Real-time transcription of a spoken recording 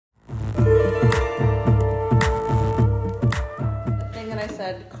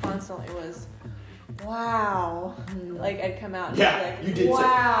said constantly was, wow. Like, I'd come out and be like, you did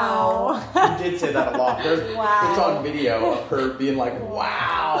wow. You did say that a lot. Wow. It's on video of her being like,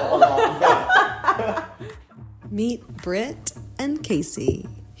 wow. Meet Brit and Casey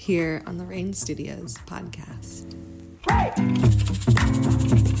here on the Rain Studios podcast.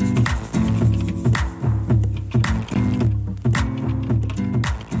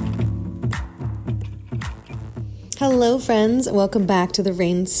 Hello, friends. Welcome back to the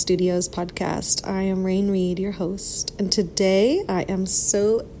Rain Studios podcast. I am Rain Reed, your host, and today I am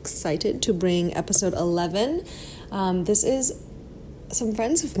so excited to bring episode 11. This is some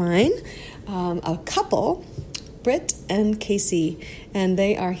friends of mine, a couple, Brit and Casey, and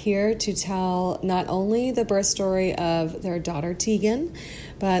they are here to tell not only the birth story of their daughter Tegan,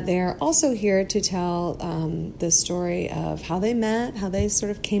 but they are also here to tell the story of how they met, how they sort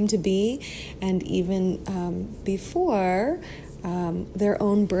of came to be, and even before their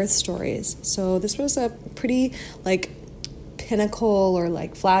own birth stories. So this was a pretty pinnacle or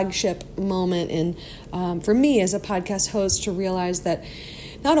flagship moment in for me as a podcast host to realize that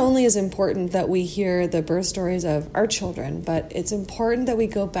not only is it important that we hear the birth stories of our children, but it's important that we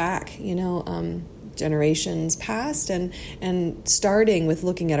go back, generations past and starting with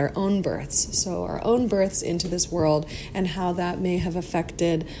looking at our own births. So our own births into this world and how that may have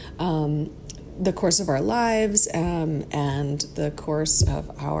affected the course of our lives and the course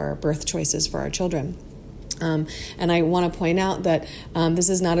of our birth choices for our children. And I want to point out that this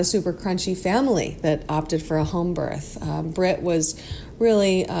is not a super crunchy family that opted for a home birth. Brit was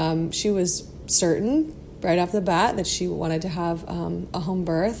really, she was certain right off the bat that she wanted to have a home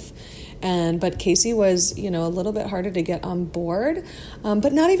birth. But Casey was, a little bit harder to get on board,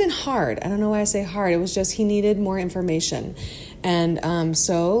 but not even hard. I don't know why I say hard. It was just he needed more information. And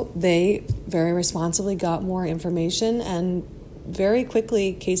so they very responsibly got more information, and very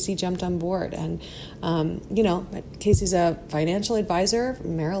quickly Casey jumped on board. And, Casey's a financial advisor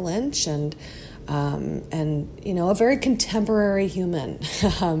from Merrill Lynch and a very contemporary human.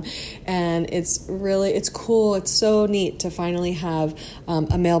 And it's cool. It's so neat to finally have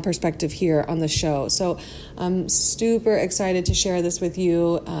a male perspective here on the show. So I'm super excited to share this with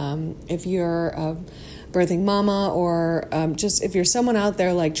you. If you're a birthing mama or just if you're someone out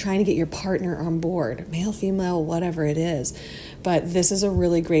there trying to get your partner on board, male, female, whatever it is. But this is a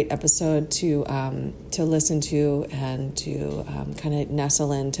really great episode to listen to and to kind of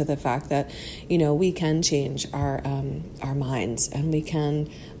nestle into the fact that, we can change our minds, and we can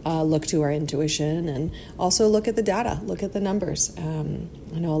look to our intuition and also look at the data, look at the numbers. I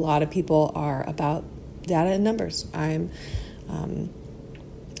know a lot of people are about data and numbers.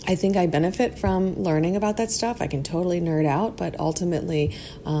 I think I benefit from learning about that stuff. I can totally nerd out, but ultimately,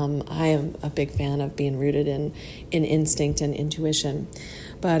 I am a big fan of being rooted in instinct and intuition.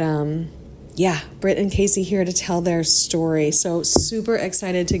 But Brit and Casey here to tell their story. So super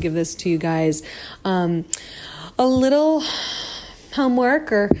excited to give this to you guys. A little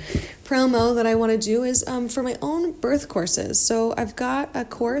homework or promo that I want to do is for my own birth courses. So I've got a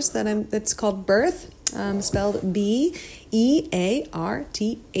course that's called Birth. Spelled B-E-A-R-T-H.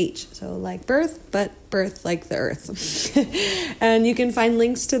 So like birth, but birth like the earth. And you can find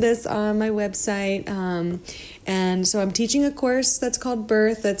links to this on my website. And so I'm teaching a course that's called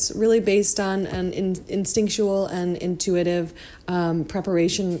Birth that's really based on an instinctual and intuitive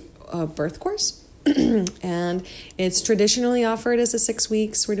preparation birth course. And it's traditionally offered as a 6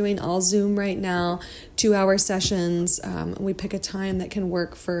 weeks. We're doing all Zoom right now, 2-hour sessions. We pick a time that can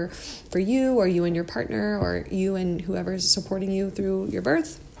work for you or you and your partner or you and whoever's supporting you through your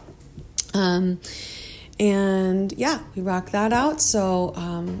birth. We rock that out. So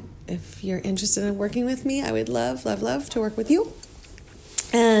if you're interested in working with me, I would love to work with you.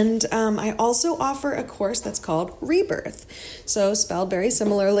 And I also offer a course that's called Rebirth. So spelled very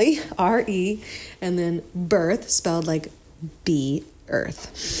similarly, R-E, and then birth spelled like B,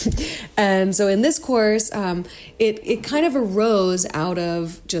 earth. And so in this course, it kind of arose out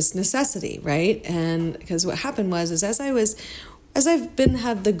of just necessity, right? And because what happened was as I've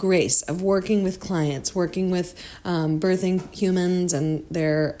had the grace of working with clients, working with birthing humans and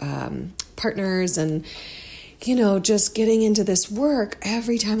their partners and just getting into this work,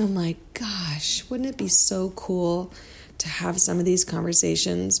 every time I'm like, gosh, wouldn't it be so cool to have some of these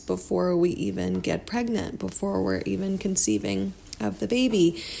conversations before we even get pregnant, before we're even conceiving of the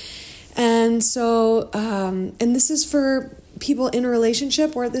baby? And so, and this is for people in a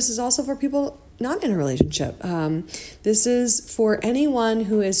relationship, or this is also for people not in a relationship. This is for anyone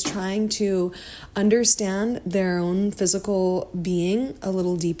who is trying to understand their own physical being a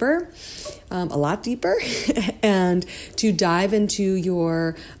little deeper. a lot deeper and to dive into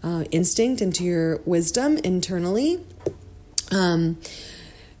your instinct, into your wisdom internally.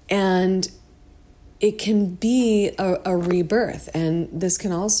 And it can be a rebirth. And this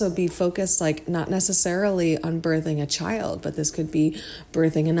can also be focused, like, not necessarily on birthing a child, but this could be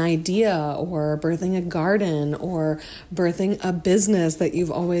birthing an idea or birthing a garden or birthing a business that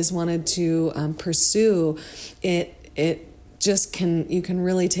you've always wanted to pursue. It just you can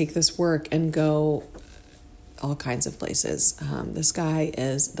really take this work and go all kinds of places. The sky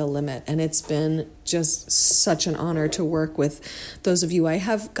is the limit, and it's been just such an honor to work with those of you I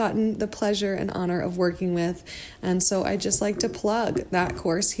have gotten the pleasure and honor of working with. And so I just like to plug that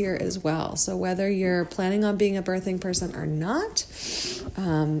course here as well. So whether you're planning on being a birthing person or not,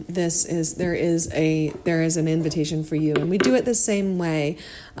 there is an invitation for you, and we do it the same way.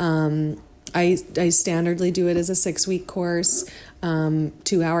 I standardly do it as a 6-week course,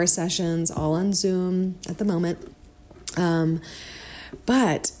 2-hour sessions, all on Zoom at the moment.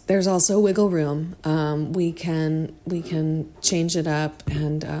 But there's also wiggle room. We can change it up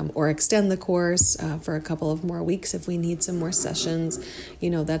and or extend the course for a couple of more weeks if we need some more sessions.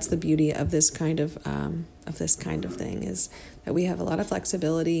 That's the beauty of this kind of thing, is that we have a lot of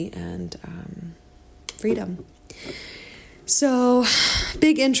flexibility and freedom. So,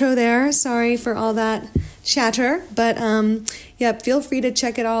 big intro there. Sorry for all that chatter, but feel free to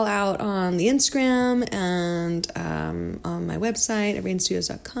check it all out on the Instagram and on my website at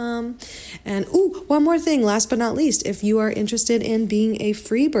rainstudios.com. And one more thing, last but not least, if you are interested in being a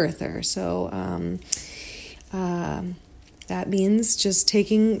free birther, so that means just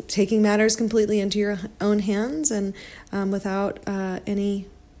taking matters completely into your own hands and without any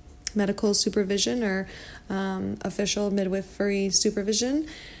medical supervision or official midwifery supervision.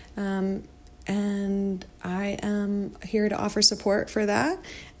 And I am here to offer support for that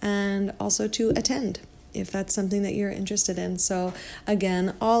and also to attend if that's something that you're interested in. So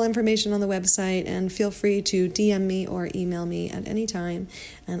again, all information on the website, and feel free to DM me or email me at any time,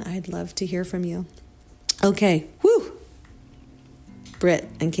 and I'd love to hear from you. Okay, woo! Brit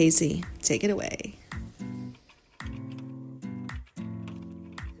and Casey, take it away.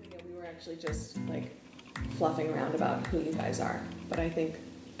 We were actually just like fluffing around about who you guys are, but I think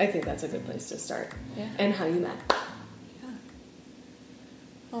that's a good place to start. Yeah. And how you met. Yeah.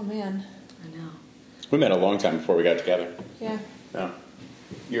 Oh man. I know. We met a long time before we got together. Yeah. Yeah.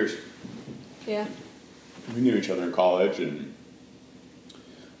 Years. Yeah. We knew each other in college and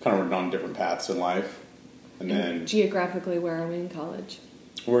kind of went on different paths in life. And then Geographically, where are we in college?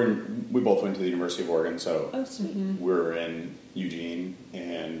 we both went to the University of Oregon, so we're in Eugene,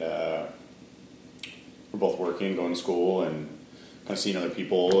 and we're both working, going to school, and kind of seeing other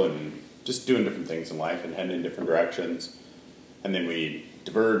people and just doing different things in life and heading in different directions. And then we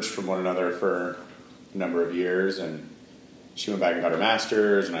diverged from one another for a number of years, and she went back and got her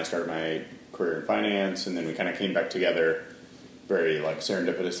master's, and I started my career in finance, and then we kind of came back together very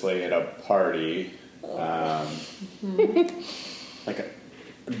serendipitously at a party,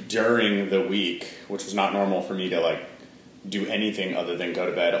 during the week, which was not normal for me to do anything other than go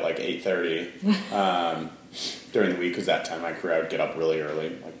to bed at 8:30 during the week, because that time my career I would get up really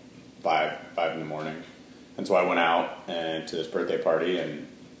early, 5 in the morning. And so I went out to this birthday party, and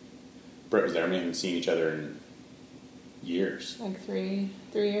Britt was there. We hadn't seen each other in years. 3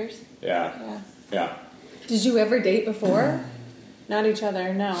 years? Yeah. Did you ever date before? Not each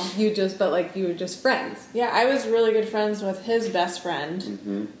other, no. You were just friends. Yeah, I was really good friends with his best friend,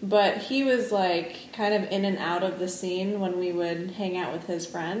 Mm-hmm. but he was kind of in and out of the scene when we would hang out with his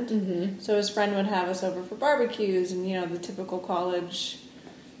friend. Mm-hmm. So his friend would have us over for barbecues and, the typical college,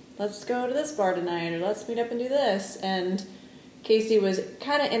 let's go to this bar tonight, or let's meet up and do this. And Casey was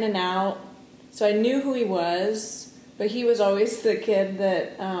kind of in and out, so I knew who he was, but he was always the kid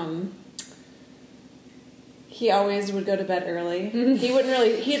that... he always would go to bed early. He wouldn't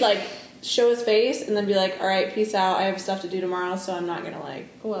really... He'd, show his face and then be like, all right, peace out. I have stuff to do tomorrow, so I'm not going to,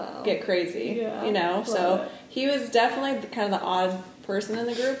 get crazy. Yeah, So he was definitely kind of the odd person in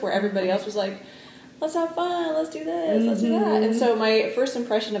the group where everybody else was like, let's have fun. Let's do this. Let's do that. And so my first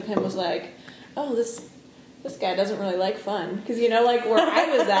impression of him was oh, this guy doesn't really like fun. Because, where I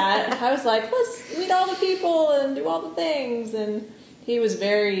was at, I was like, let's meet all the people and do all the things. And he was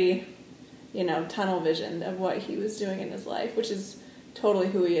very... tunnel visioned of what he was doing in his life, which is totally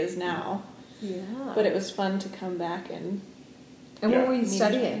who he is now. Yeah. But it was fun to come back and... And what were you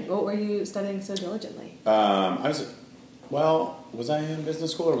studying? What were you studying so diligently? Was I in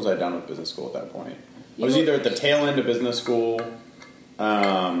business school, or was I done with business school at that point? I was either at the tail end of business school,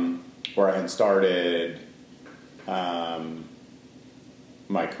 where I had started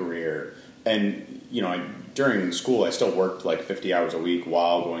my career. And, you know, during school, I still worked like 50 hours a week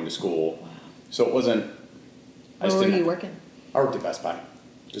while going to school. Wow. So it wasn't... Where were you working? I worked at Best Buy.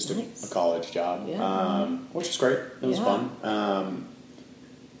 Just nice. a college job, which was great. It was fun.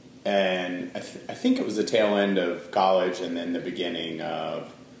 And I think it was the tail end of college and then the beginning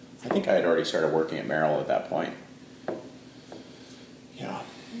of... I think I had already started working at Merrill at that point. Yeah.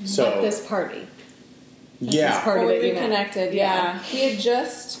 So at this party. Yeah. This party that you connected. Yeah. He had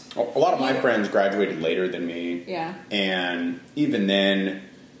just... A lot of my friends graduated later than me. Yeah. And even then,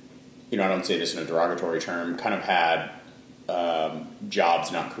 you know, I don't say this in a derogatory term, kind of had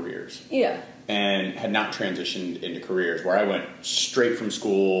jobs, not careers. Yeah. And had not transitioned into careers, where I went straight from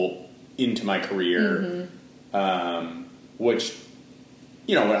school into my career, which,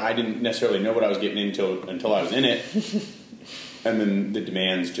 you know, I didn't necessarily know what I was getting into until I was in it. And then the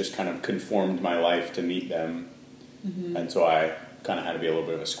demands just kind of conformed my life to meet them. And so I kind of had to be a little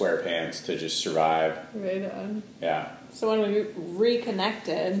bit of a square pants to just survive. Right on. Yeah. So when we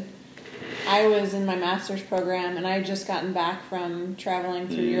reconnected, I was in my master's program, and I had just gotten back from traveling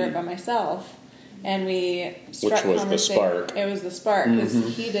through Europe by myself. And we struck Which was the spark. It was the spark, because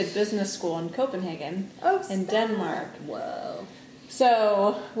he did business school in Copenhagen, in Denmark. Whoa.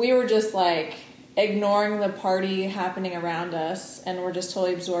 So we were just like ignoring the party happening around us, and we're just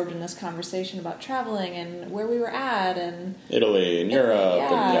totally absorbed in this conversation about traveling and where we were at, and Italy and Europe.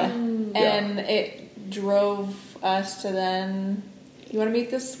 And it drove us to then, you want to meet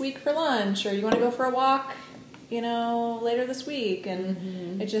this week for lunch, or you want to go for a walk, you know, later this week.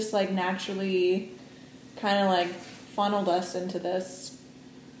 And it just like naturally kind of like funneled us into this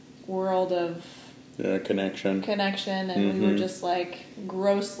world of connection, and we were just like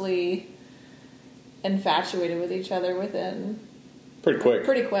grossly infatuated with each other within pretty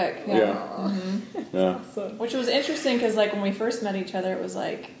quick. Yeah. Awesome. Which was interesting, because like when we first met each other, it was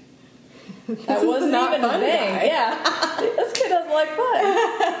like, that wasn't even a thing. Yeah, this kid doesn't like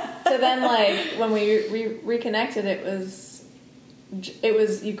fun. So then, like when we reconnected, it was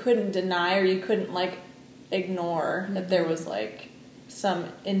you couldn't deny, or you couldn't like ignore that there was like some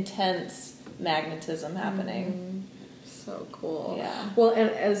intense magnetism happening. So cool. Yeah. Well, and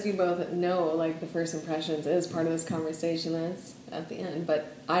as you both know, like the first impressions is part of this conversation that's at the end,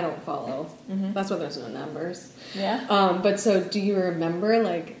 but I don't follow. That's why there's no numbers. Yeah. But so do you remember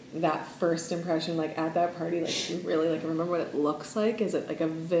like that first impression, like at that party, like you really like remember what it looks like? Is it like a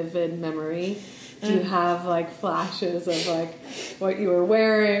vivid memory? Do you have like flashes of like what you were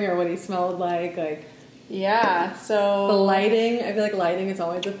wearing or what he smelled like? Like, yeah, so the lighting, I feel like lighting is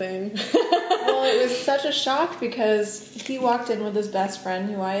always a thing. Well, it was such a shock, because he walked in with his best friend,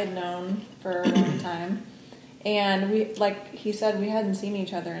 who I had known for a long time, and we, like he said, we hadn't seen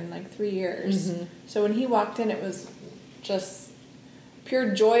each other in like 3 years. So when he walked in, it was just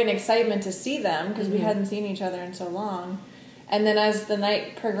pure joy and excitement to see them, because we hadn't seen each other in so long. And then as the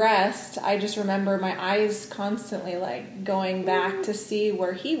night progressed, I just remember my eyes constantly like going back to see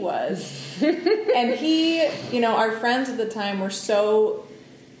where he was. And he, you know, our friends at the time were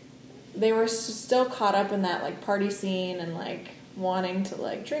they were still caught up in that like party scene and like wanting to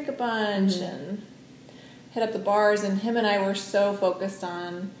like drink a bunch and hit up the bars. And him and I were so focused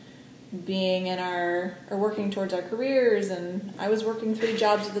on being in or working towards our careers. And I was working 3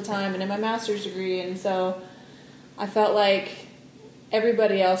 jobs at the time and in my master's degree. And so I felt like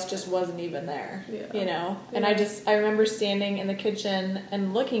everybody else just wasn't even there, you know? And I remember standing in the kitchen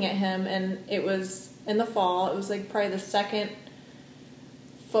and looking at him, and it was in the fall. It was like probably the second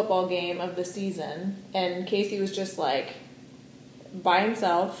football game of the season. And Casey was just like by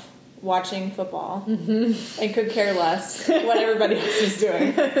himself watching football and could care less what everybody else was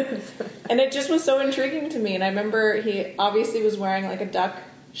doing. And it just was so intriguing to me. And I remember he obviously was wearing like a duck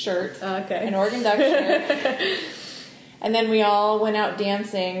shirt, an Oregon Duck shirt. And then we all went out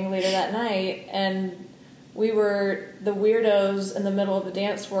dancing later that night, and we were the weirdos in the middle of the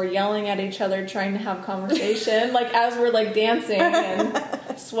dance floor yelling at each other, trying to have conversation, like as we're like dancing and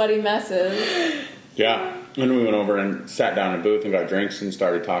sweaty messes. Yeah. And we went over and sat down in a booth and got drinks and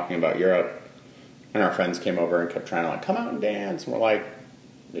started talking about Europe. And our friends came over and kept trying to like, come out and dance. And we're like,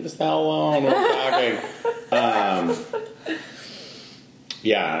 leave us the hell alone. We're talking.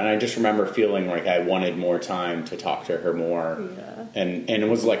 Yeah, and I just remember feeling like I wanted more time to talk to her more. Yeah. And it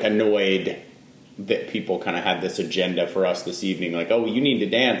was like annoyed that people kind of had this agenda for us this evening. Like, oh, you need to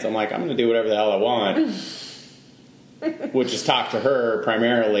dance. I'm like, I'm going to do whatever the hell I want. Which is talk to her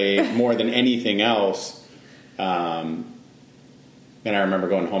primarily more than anything else. And I remember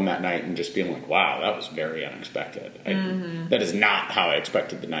going home that night and just being like, wow, that was very unexpected. That is not how I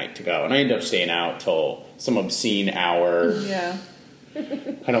expected the night to go. And I ended up staying out till some obscene hour. Yeah.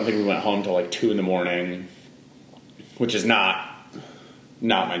 I don't think we went home till like 2 a.m, which is not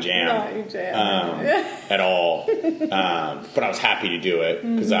my jam. Not your jam. At all. But I was happy to do it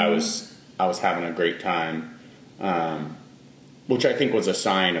because I was having a great time, which I think was a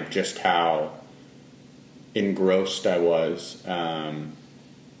sign of just how engrossed I was,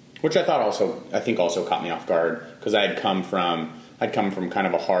 which I think also caught me off guard because I'd come from kind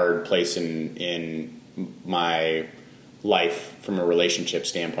of a hard place in my life from a relationship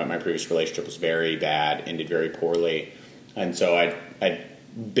standpoint. My previous relationship was very bad, ended very poorly, and so I'd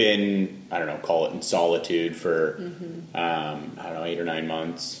been, I don't know, call it in solitude for 8 or 9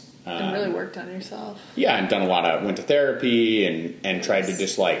 months. And really worked on yourself. Yeah, and went to therapy and tried to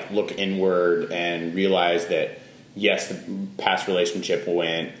just like look inward and realize that yes, the past relationship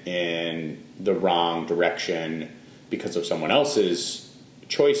went in the wrong direction because of someone else's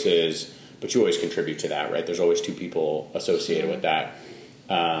choices, but you always contribute to that, right? There's always two people associated with that.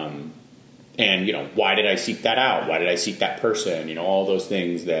 And, why did I seek that out? Why did I seek that person? All those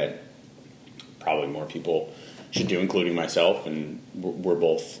things that probably more people should do, including myself. And we're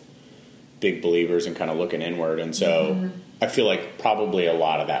both big believers in kind of looking inward. And so I feel like probably a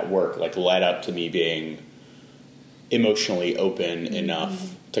lot of that work like led up to me being emotionally open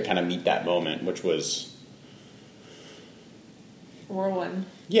enough to kind of meet that moment, which was whirlwind.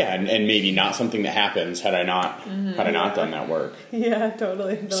 Yeah, and maybe not something that happens had I not done that work. Yeah,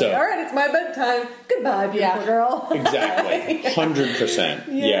 totally. So, like, all right, it's my bedtime. Goodbye, beautiful girl. Exactly, 100%.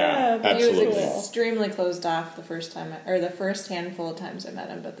 Yeah, absolutely. He was extremely closed off the first time, or the first handful of times I met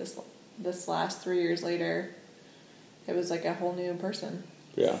him. But this last 3 years later, it was like a whole new person.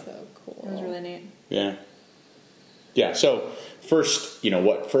 Yeah, so cool. It was really neat. Yeah. Yeah, so first,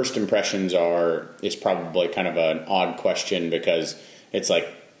 what first impressions are is probably kind of an odd question because it's like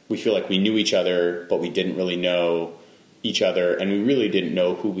we feel like we knew each other, but we didn't really know each other, and we really didn't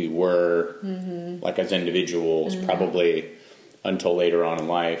know who we were, like as individuals, probably until later on in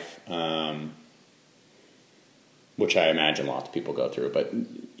life, which I imagine lots of people go through. But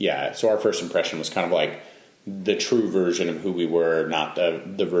yeah, so our first impression was kind of like the true version of who we were, not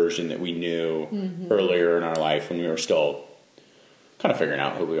the version that we knew earlier in our life when we were still kind of figuring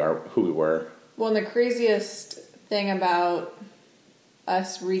out who we were. Well, and the craziest thing about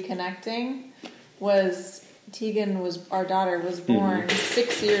us reconnecting was our daughter was born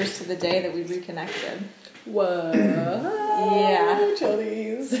 6 years to the day that we reconnected. Whoa. Yeah.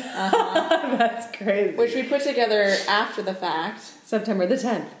 Chilies. That's crazy. Which we put together after the fact. September the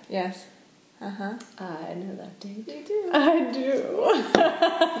 10th. Yes. I know that date. You do. I do.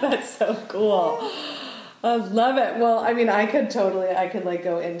 That's so cool. I love it. Well, I mean, I could like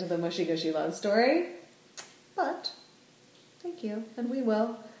go into the mushy gushy love story, but thank you, and we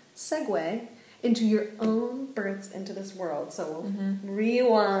will segue into your own births into this world. So we'll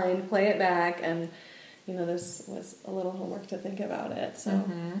rewind, play it back, and this was a little homework to think about it. So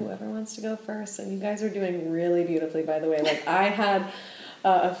whoever wants to go first, and you guys are doing really beautifully, by the way. Like I had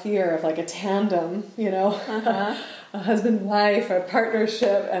a fear of like a tandem, a husband-wife, a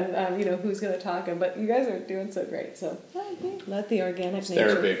partnership, and who's going to talk. But you guys are doing so great. So let the organic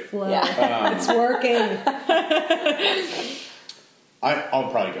nature flow. Yeah. It's working. I'll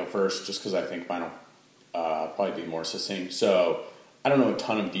probably go first just because I think mine will probably be more succinct. So I don't know a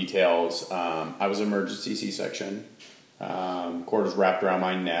ton of details. I was emergency C-section. Cord was wrapped around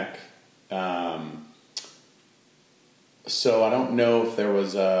my neck. So I don't know if there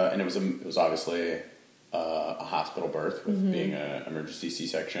was and it was obviously a hospital birth with being an emergency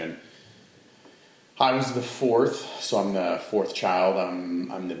C-section. I was the fourth, so I'm the fourth child.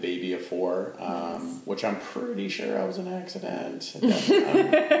 I'm the baby of four, which I'm pretty sure I was an accident.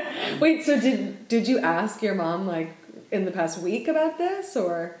 Wait, so did you ask your mom like in the past week about this,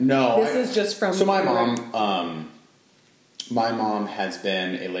 or no? This is just from my mom. My mom has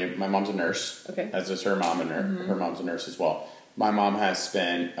been my mom's a nurse, as is her mom, and her mom's a nurse as well. My mom has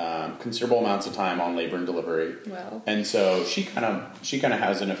spent considerable amounts of time on labor and delivery. Wow. And so she kind of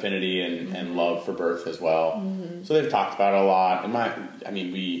has an affinity and love for birth as well. So they've talked about it a lot. And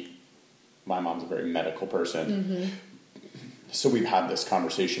my mom's a very medical person. So we've had this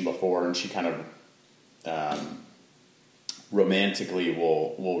conversation before, and she kind of romantically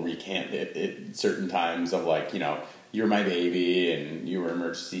will recant it at certain times of like, you're my baby and you were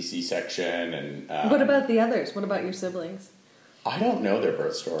emergency C-section. And what about the others? What about your siblings? I don't know their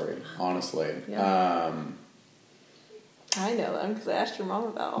birth story, honestly. Yeah. I know them because I asked your mom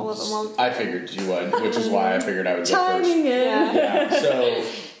about all of them all the time. I figured you would, which is why I figured I would go first. Chiming in. Yeah. So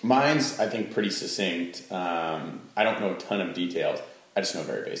mine's, I think, pretty succinct. I don't know a ton of details. I just know a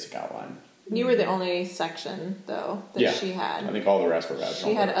very basic outline. You were the only section, though, that she had. I think all the rest were vaginal.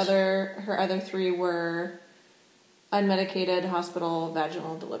 She had her other 3 were unmedicated hospital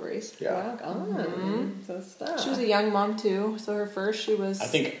vaginal deliveries. Yeah. So stuff. She was a young mom, too. So her first, she was... I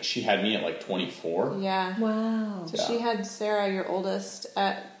think she had me at like 24. Yeah. Wow. So she had Sarah, your oldest,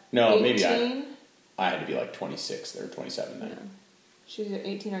 at 18. Maybe I had to be like 26 or 27 then. Yeah. She was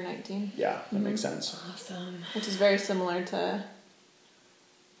 18 or 19. Yeah, that makes sense. Awesome. Which is very similar to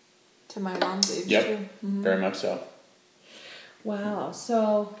my mom's age, yep. too. Mm-hmm. Very much so. Wow.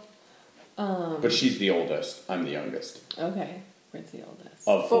 So... but she's the oldest. I'm the youngest. Okay. Brit's the oldest.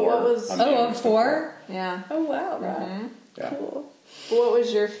 Of 4. What was... of 4? Yeah. Oh, wow. Right. Mm-hmm. Yeah. Cool. What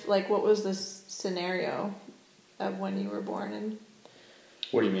was what was this scenario of when you were born? And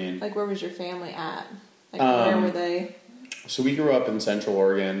what do you mean? where was your family at? Where were they? So we grew up in Central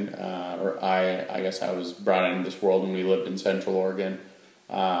Oregon, or I guess I was brought into this world when we lived in Central Oregon.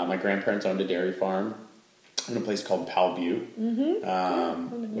 My grandparents owned a dairy farm in a place called Powell Butte,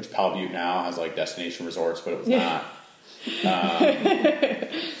 which Powell Butte now has like destination resorts, but it was not.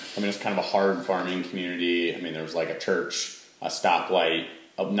 It's kind of a hard farming community. There was like a church, a stoplight,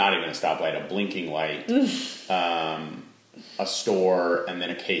 not even a stoplight, a blinking light, a store, and then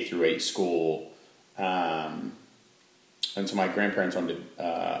a K-8 school. And so my grandparents owned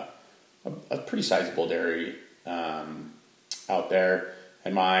a pretty sizable dairy out there.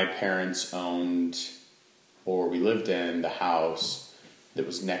 And my parents owned, or we lived in, the house that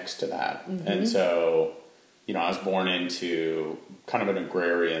was next to that. Mm-hmm. And so, I was born into kind of an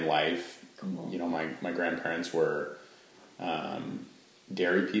agrarian life. Cool. My grandparents were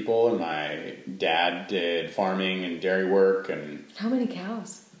dairy people, and my dad did farming and dairy work. And how many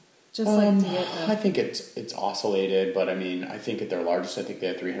cows? Just I think it's oscillated, but I think at their largest, I think they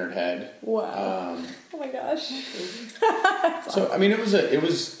had 300 head. Wow! Oh my gosh! So awesome.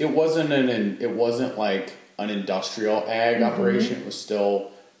 It wasn't like an industrial ag operation. It was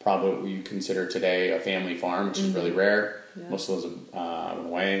still probably what you consider today a family farm, which is really rare. Yeah. Most of those went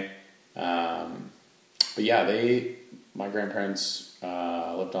away. But yeah, my grandparents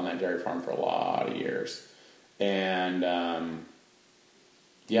lived on that dairy farm for a lot of years, and.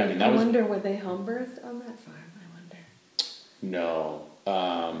 I wonder, were they home birthed on that farm? I wonder. No.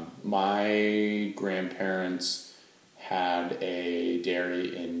 My grandparents had a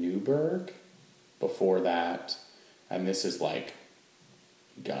dairy in Newburgh before that, and this is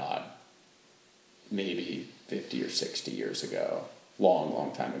maybe 50 or 60 years ago.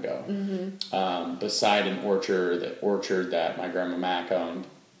 Long time ago. Mm-hmm. Beside an orchard, the orchard that my grandma Mac owned,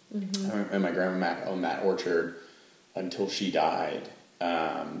 and my grandma Mac owned that orchard until she died.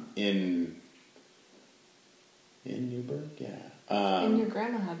 In Newburgh, yeah. And your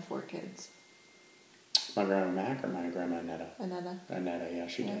grandma had 4 kids. My grandma Mac or my grandma Annetta? Annetta, yeah,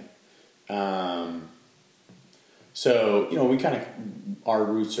 she did. So, we our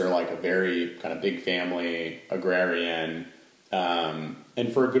roots are like a very kind of big family, agrarian,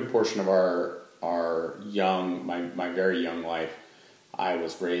 and for a good portion of our young, my very young life, I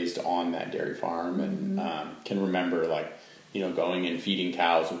was raised on that dairy farm, and can remember going and feeding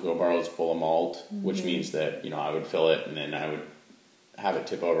cows with wheelbarrows full of malt, which means that, I would fill it and then I would have it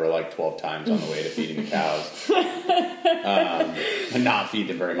tip over 12 times on the way to feeding the cows. And not feed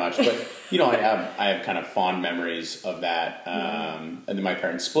them very much. But, I have kind of fond memories of that. And then my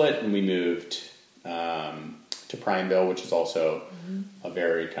parents split and we moved to Prineville, which is also a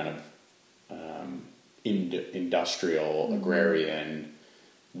very kind of industrial, agrarian,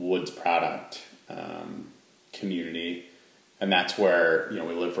 woods product community. And that's where, we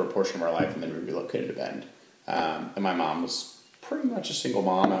lived for a portion of our life, and then we relocated to Bend. And my mom was pretty much a single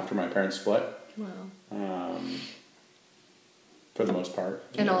mom after my parents split. Wow. For the most part.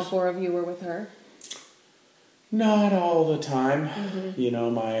 And all 4 of you were with her? Not all the time.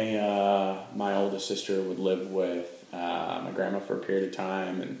 My oldest sister would live with my grandma for a period of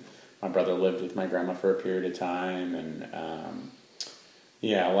time, and my brother lived with my grandma for a period of time, and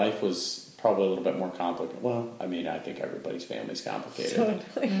life was probably a little bit more complicated. Well, I think everybody's family's complicated.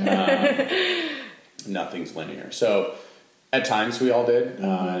 Totally. Nothing's linear. So at times we all did,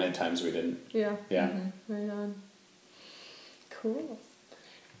 and at times we didn't. Yeah. Yeah. Mm-hmm. Right on. Cool.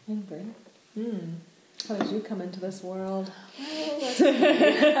 And Brit? How did you come into this world?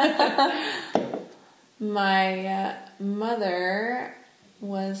 My mother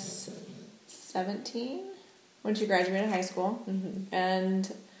was 17 when she graduated high school,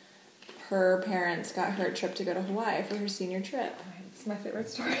 and her parents got her a trip to go to Hawaii for her senior trip. It's my favorite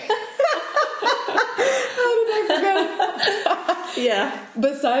story. How did I forget? Yeah.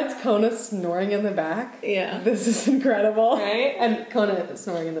 Besides Kona snoring in the back, this is incredible. Right? And Kona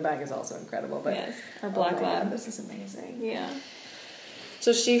snoring in the back is also incredible. But yes, our black lab. This is amazing. Yeah.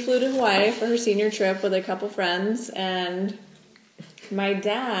 So she flew to Hawaii for her senior trip with a couple friends, and my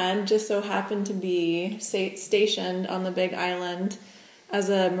dad just so happened to be stationed on the Big Island as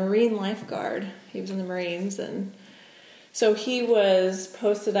a Marine lifeguard. He was in the Marines, and so he was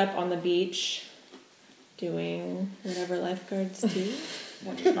posted up on the beach doing whatever lifeguards do.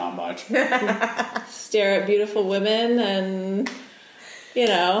 Which is not much. Stare at beautiful women and,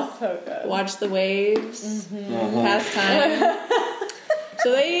 watch the waves, pass time.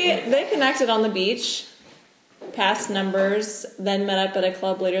 So they connected on the beach, passed numbers, then met up at a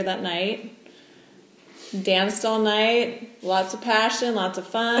club later that night. Danced all night, lots of passion, lots of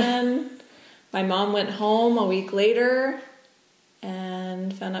fun. My mom went home a week later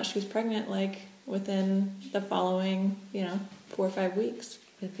and found out she was pregnant, within the following, 4 or 5 weeks.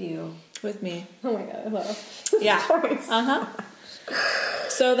 With you. With me. Oh my God, I love yeah. stories.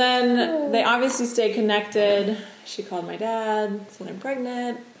 So then they obviously stayed connected. She called my dad, said I'm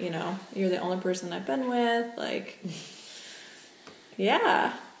pregnant, you're the only person I've been with,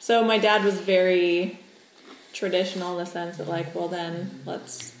 yeah. So my dad was very traditional in the sense that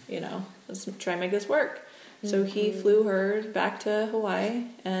let's try and make this work. So he flew her back to Hawaii,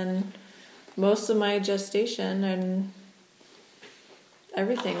 and most of my gestation and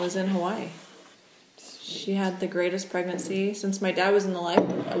everything was in Hawaii. She had the greatest pregnancy. Since my dad was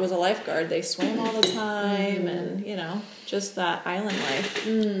was a lifeguard, they swam all the time, and just that island life.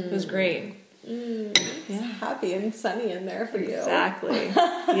 It was great. Yeah, happy and sunny in there for you. Exactly.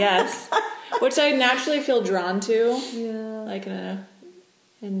 Yes. Which I naturally feel drawn to. Yeah.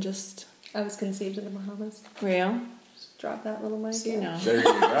 I was conceived in the Bahamas. Real. Just drop that little mic. So you know. There you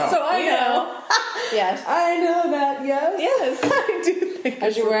go. So I know. Yes. I know that. Yes. Yes. I do think.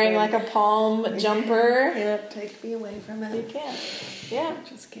 As you're wearing a palm jumper. Can't take me away from it. You can't. Yeah. I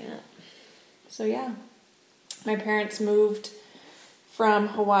just can't. So yeah. My parents moved from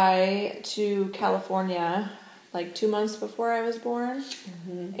Hawaii to California 2 months before I was born.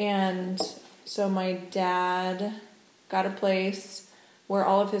 And so my dad got a place where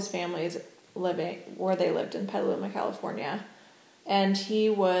all of his family is where they lived in Petaluma, California. And he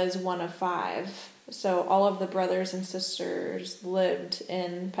was one of 5. So all of the brothers and sisters lived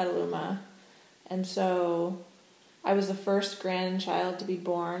in Petaluma. And so I was the first grandchild to be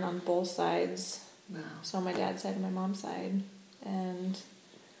born on both sides. Wow. So on my dad's side and my mom's side. And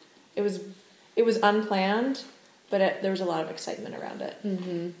it was unplanned, but there was a lot of excitement around it.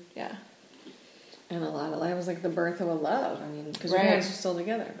 Yeah. And it was like the birth of a love. I mean, because your parents are still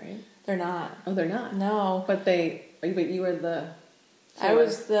together, right? They're not. Oh, they're not? No. But you were the... I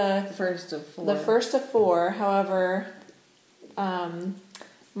was the first of 4. The first of 4. However,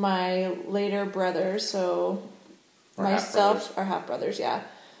 my later brothers, so myself are half brothers, yeah.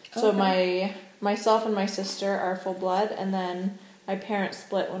 So myself and my sister are full blood, and then my parents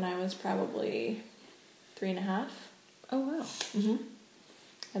split when I was probably 3.5. Oh wow.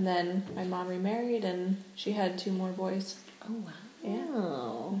 And then my mom remarried, and she had 2 more boys. Oh wow.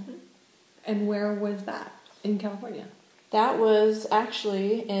 Yeah. And where was that? In California? That was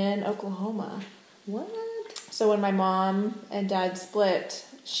actually in Oklahoma. What? So when my mom and dad split,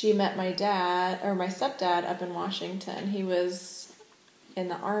 she met my stepdad up in Washington. He was in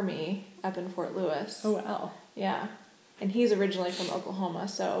the Army up in Fort Lewis. Oh, wow. Yeah. And he's originally from Oklahoma,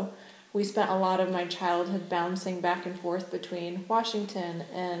 so we spent a lot of my childhood bouncing back and forth between Washington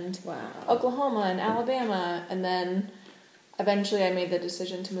and Oklahoma and Alabama, and then eventually I made the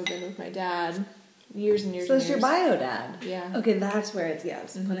decision to move in with my dad. Years and years. So it's your bio dad. Yeah. Okay, that's where it's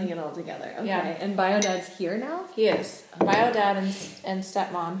putting it all together. Okay. Yeah. And bio dad's here now? He is. Bio dad and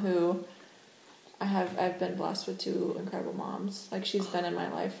stepmom, who I've been blessed with 2 incredible moms. She's been in my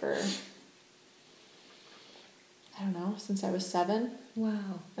life for, I don't know, since I was 7.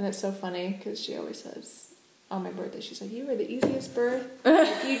 Wow. And it's so funny because she always says on my birthday, she's like, "You were the easiest birth.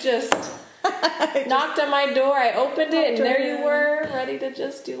 You just knocked on my door. I opened it, and there you were, ready to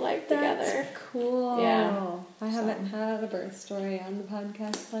just do life together." That's cool. Yeah. I haven't had a birth story on the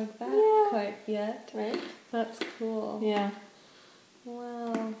podcast like that quite yet. Right? That's cool. Yeah.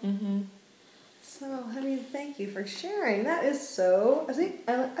 Wow. Mm-hmm. So, thank you for sharing. That is so...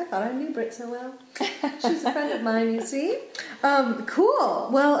 I thought I knew Brit so well. She's a friend of mine, you see. Cool.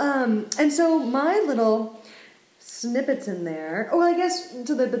 Well, and so my little snippets in there... Oh, I guess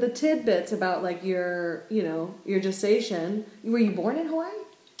so the tidbits about, your gestation. Were you born in Hawaii?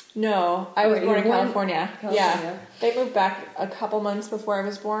 No, I was born in California. California. Yeah. They moved back a couple months before I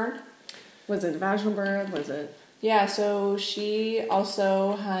was born. Was it vaginal birth? Was it... Yeah, so she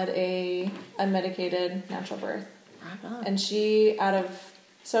also had a unmedicated natural birth. Right on. And she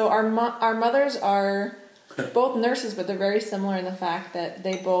so our mothers are both nurses, but they're very similar in the fact that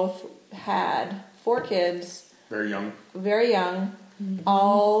they both had 4 kids. Very young. Very young. Mm-hmm.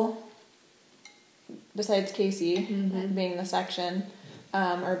 All, besides Casey being the section,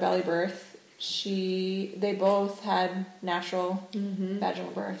 or belly birth, they both had natural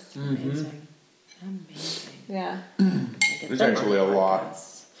vaginal births. Amazing. Yeah. There's actually a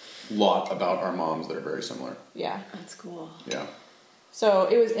lot about our moms that are very similar. Yeah. That's cool. Yeah. So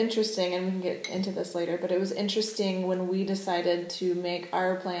it was interesting, and we can get into this later, but it was interesting when we decided to make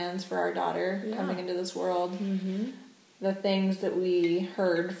our plans for our daughter coming into this world. Mm-hmm. The things that we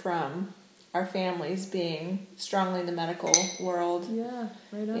heard from our families being strongly in the medical world. Yeah,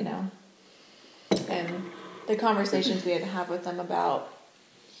 right on. You know, and the conversations we had to have with them about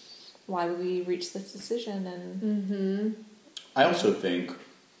why we reached this decision. And I also think,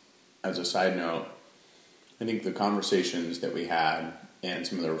 as a side note, I think the conversations that we had and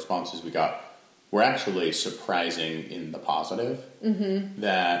some of the responses we got were actually surprising in the positive. Mm-hmm.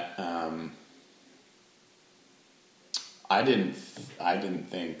 That I didn't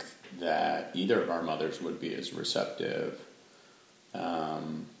think that either of our mothers would be as receptive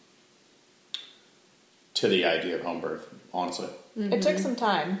to the idea of home birth. Honestly, it took some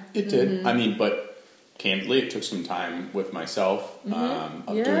time. It did. I mean, but candidly, it took some time with myself of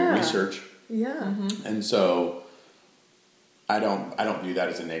doing research. Yeah. And so I don't view that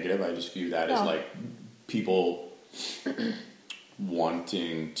as a negative. I just view that as like people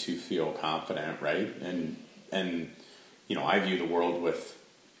wanting to feel confident, right? And you know, I view the world with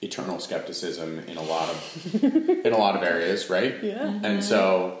eternal skepticism in a lot of areas, right? Yeah. Mm-hmm. And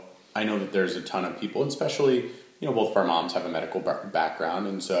so I know that there's a ton of people, especially, you know, both of our moms have a medical background,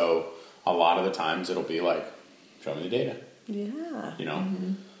 and so a lot of the times it'll be like, show me the data. Yeah. You know?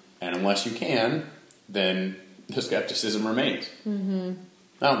 And unless you can, then the skepticism remains. Mm-hmm.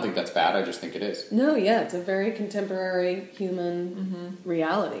 I don't think that's bad. I just think it is. No, yeah, it's a very contemporary human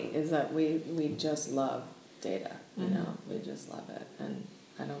reality, is that we just love data. You know, we just love it. And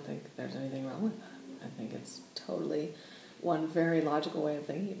I don't think there's anything wrong with that. I think it's totally one very logical way of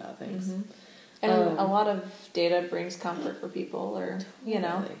thinking about things. Mm-hmm. And a lot of data brings comfort for people, or, you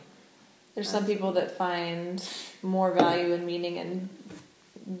know, there's some people that find more value and meaning in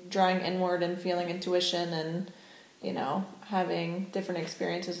drawing inward and feeling intuition and, you know, having different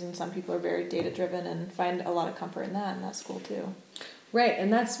experiences, and some people are very data driven and find a lot of comfort in that, and that's cool too. Right,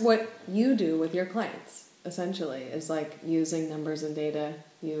 and that's what you do with your clients, essentially, is like using numbers and data.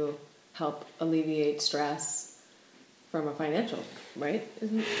 You help alleviate stress from a financial, right?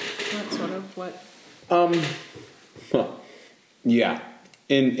 Isn't that sort of what? Yeah,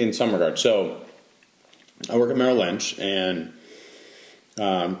 in some regard. So I work at Merrill Lynch, and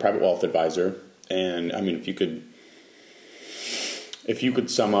private wealth advisor. And I mean, if you could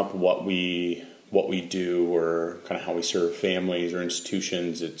sum up what we do, or kind of how we serve families or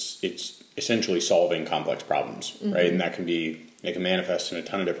institutions, it's essentially solving complex problems, right? And that they can manifest in a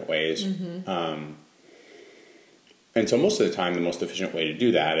ton of different ways. And so most of the time, the most efficient way to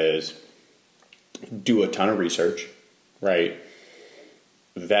do that is do a ton of research, right?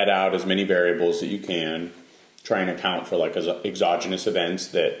 Vet out as many variables that you can, try and account for like exogenous events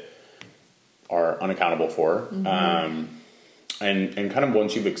that are unaccountable for. And kind of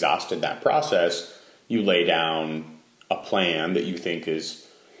once you've exhausted that process, you lay down a plan that you think is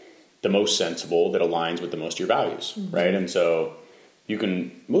the most sensible, that aligns with the most of your values, right? And so you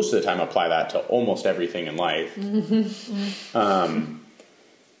can, most of the time, apply that to almost everything in life.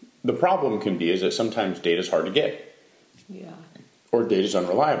 The problem can be is that sometimes data is hard to get. Yeah. Or data is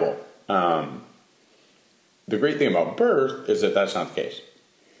unreliable. The great thing about birth is that that's not the case.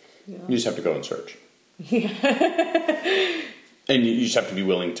 Yeah. You just have to go and search. Yeah. And you just have to be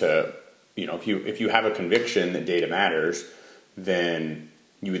willing to, you know, if you have a conviction that data matters, then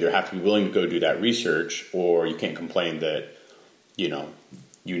you either have to be willing to go do that research, or you can't complain that, you know,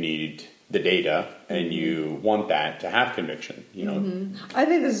 you need the data and you want that to have conviction, you know. I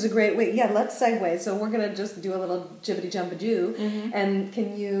think this is a great way. Yeah, let's segue. So we're going to just do a little jibbity-jumpa-joo. And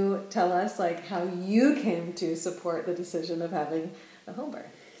can you tell us, like, how you came to support the decision of having a home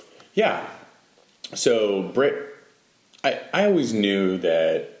birth? Yeah. So Brit, I always knew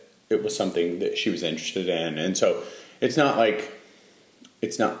that it was something that she was interested in. And so it's not like,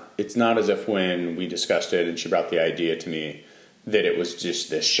 it's not as if when we discussed it and she brought the idea to me that it was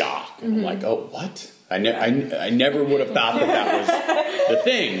just this shock. And I'm like, oh, what? I never would have thought that was the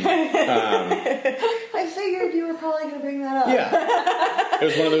thing. I figured you were probably going to bring that up. Yeah. It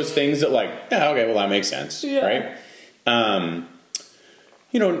was one of those things that like, yeah, okay, well, that makes sense, right?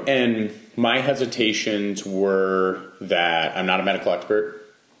 You know, and my hesitations were that I'm not a medical expert.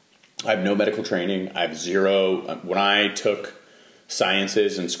 I have no medical training. I have zero. When I took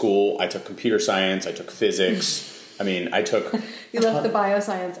sciences in school, I took computer science, I took physics. I mean, I took... You left the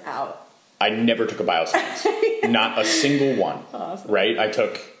bioscience out. I never took a bioscience. Not a single one. Awesome. Right? I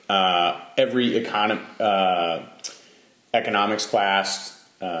took every economics class,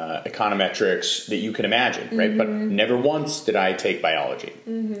 econometrics that you can imagine, right? But never once did I take biology.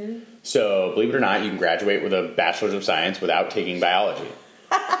 So, believe it or not, you can graduate with a bachelor's of science without taking biology.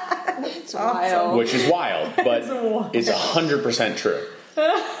 It's wild. Which is wild, but it's 100% true.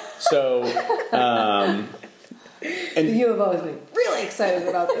 So, and you have always been really excited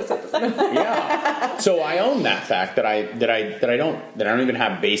about this episode. Yeah. So I own that fact that I don't even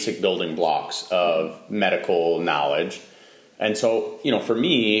have basic building blocks of medical knowledge. And so, you know, for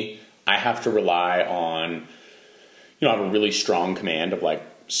me, I have to rely on, you know, I have a really strong command of like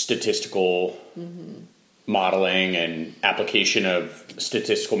statistical modeling and application of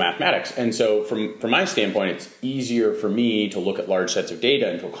statistical mathematics. And so from my standpoint, it's easier for me to look at large sets of data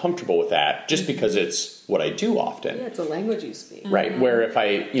and feel comfortable with that just because it's what I do often. Yeah, it's a language you speak. Right. Where if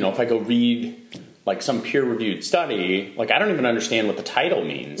I go read like some peer-reviewed study, like I don't even understand what the title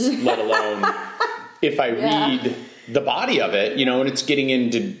means, let alone if I read the body of it, you know, and it's getting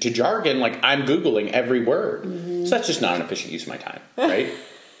into jargon, like I'm Googling every word. So that's just not an efficient use of my time, right?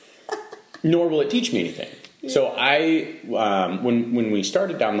 Nor will it teach me anything. Yeah. So I, when we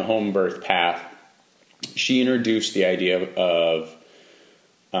started down the home birth path, she introduced the idea of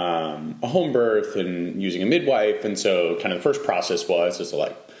a home birth and using a midwife. And so kind of the first process was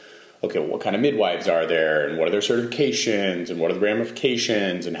like, okay, well, what kind of midwives are there and what are their certifications and what are the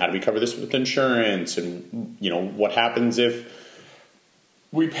ramifications and how do we cover this with insurance and, you know, what happens if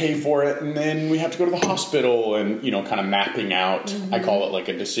we pay for it and then we have to go to the hospital and, you know, kind of mapping out, I call it like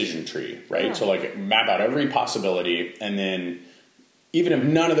a decision tree, right? Yeah. So like map out every possibility and then even if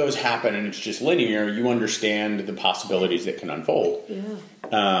none of those happen and it's just linear, you understand the possibilities that can unfold.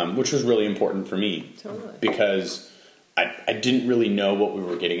 Yeah. Which was really important for me. Totally. Because I didn't really know what we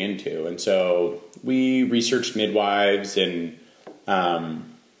were getting into. And so we researched midwives and...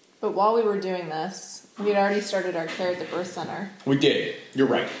 But while we were doing this, we had already started our care at the birth center. We did. You're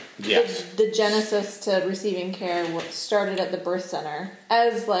right. Yes. The genesis to receiving care started at the birth center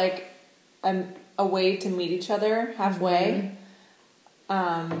as like a way to meet each other halfway.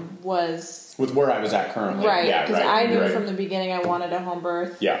 Was with where I was at currently, right? Yeah, because I knew from the beginning I wanted a home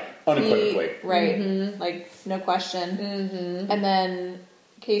birth. Yeah, unequivocally, right? Like no question. And then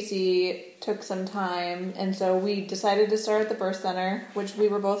Casey took some time, and so we decided to start at the birth center, which we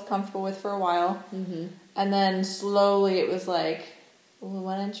were both comfortable with for a while. And then slowly it was like, well,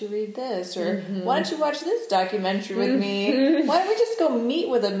 why don't you read this, or why don't you watch this documentary with me? Why don't we just go meet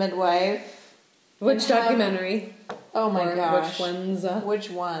with a midwife? Which documentary? Oh my gosh. Which ones? Which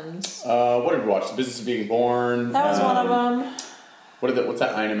ones? What did we watch? The Business of Being Born. That was one of them. What's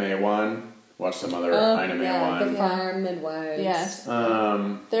that anime one? Watch some other anime one. The Farm Midwives. Yes.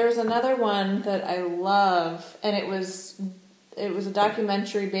 There's another one that I love, and it was a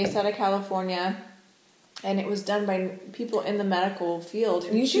documentary based out of California, and it was done by people in the medical field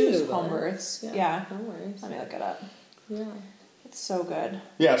who choose home births. Yeah. No worries. Let me look it up. Yeah. It's so good.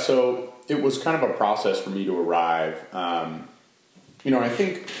 Yeah, so it was kind of a process for me to arrive. You know, I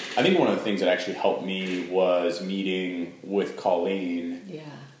think one of the things that actually helped me was meeting with Colleen. Yeah.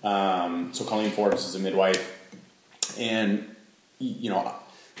 So Colleen Forbes is a midwife, and you know,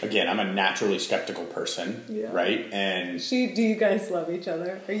 again, I'm a naturally skeptical person, right? And do you guys love each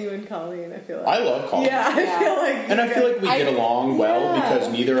other? Are you and Colleen? I feel like I love Colleen. Yeah, I feel like, and I feel like we get along well because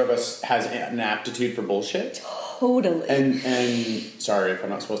neither of us has an aptitude for bullshit. Totally. And sorry if I'm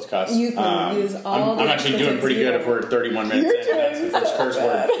not supposed to cuss. You can use all I'm actually doing pretty good if we're 31 minutes in. That's the first curse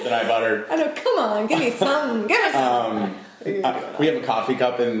word that I've uttered. I know. Come on, give me some. Give me some. We have a coffee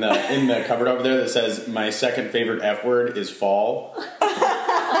cup in the cupboard over there that says my second favorite F word is fall.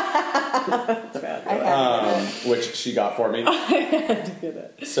 Which she got for me. I had to get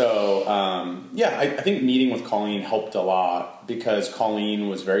it. So I think meeting with Colleen helped a lot because Colleen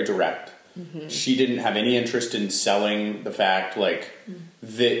was very direct. She didn't have any interest in selling the fact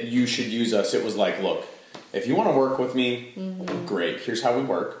that you should use us. It was like, look, if you want to work with me, great. Here's how we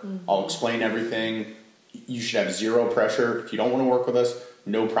work. I'll explain everything. You should have zero pressure. If you don't want to work with us,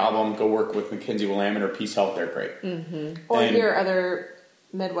 no problem. Go work with McKinsey Willamette or Peace Health. They're great. Or hear other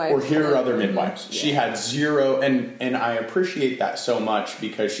midwives. Yeah. She had zero, and I appreciate that so much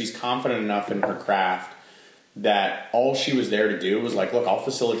because she's confident enough in her craft that all she was there to do was like, look, I'll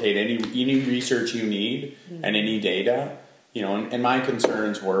facilitate any research you need and any data, you know, and my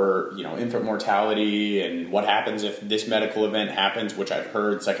concerns were, you know, infant mortality and what happens if this medical event happens, which I've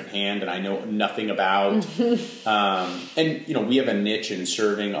heard secondhand and I know nothing about. And, you know, we have a niche in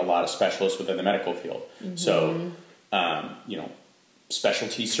serving a lot of specialists within the medical field. So, you know,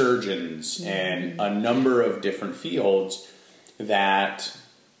 specialty surgeons and a number of different fields that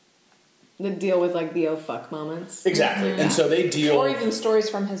deal with like the oh fuck moments. Exactly. And so they deal, or even stories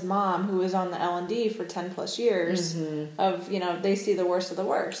from his mom who was on the L&D for 10 plus years of, you know, they see the worst of the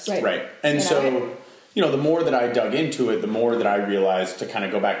worst. Right. And you know, you know, the more that I dug into it, the more that I realized, to kind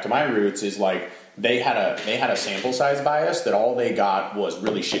of go back to my roots, is like they had a sample size bias that all they got was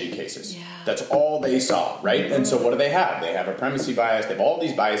really shitty cases. Yeah. That's all they saw, right? And so what do they have? They have a primacy bias. They have all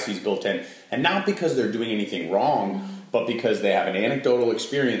these biases built in, and not because they're doing anything wrong, but because they have an anecdotal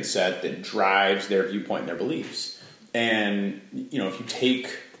experience set that drives their viewpoint and their beliefs. And, you know, if you take,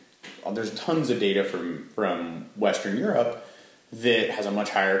 there's tons of data from Western Europe that has a much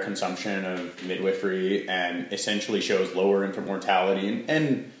higher consumption of midwifery and essentially shows lower infant mortality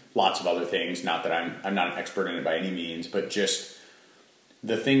and lots of other things. Not that I'm not an expert in it by any means, but just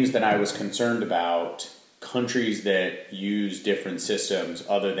the things that I was concerned about, countries that use different systems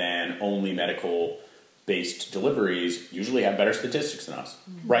other than only medical-based deliveries usually have better statistics than us,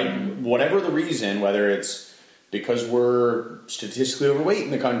 right? Whatever the reason, whether it's because we're statistically overweight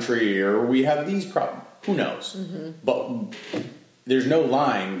in the country or we have these problems, who knows? But there's no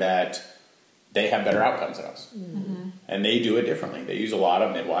lying that they have better outcomes than us. And they do it differently. They use a lot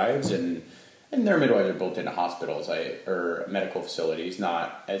of midwives, and their midwives are built into hospitals or medical facilities,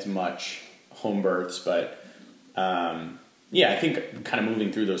 not as much home births. But yeah, I think kind of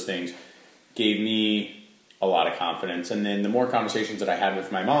moving through those things gave me a lot of confidence. And then the more conversations that I had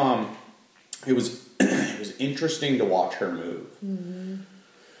with my mom, it was it was interesting to watch her move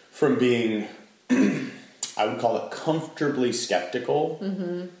from being, I would call it comfortably skeptical,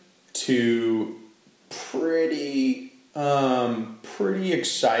 to pretty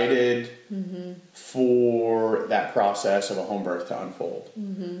excited for that process of a home birth to unfold.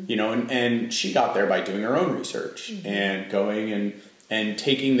 You know, and she got there by doing her own research and going and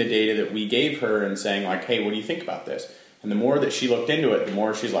taking the data that we gave her and saying like, hey, what do you think about this? And the more that she looked into it, the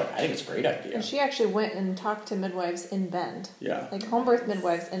more she's like, I think it's a great idea. And she actually went and talked to midwives in Bend. Yeah. Like home birth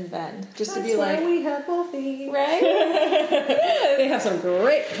midwives in Bend. Just That's to be like, where we have coffee. right? They have some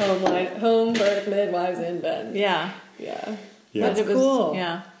great home birth midwives in Bend. Yeah. Yeah. Yeah. That's cool.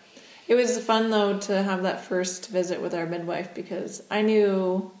 Yeah. It was fun, though, to have that first visit with our midwife because I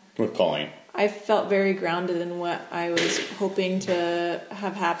knew... With Colleen. I felt very grounded in what I was hoping to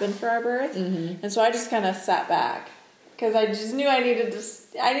have happen for our birth. And so I just kind of sat back because I just knew I needed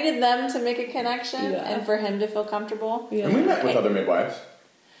them to make a connection and for him to feel comfortable. Yeah. And we met with other midwives.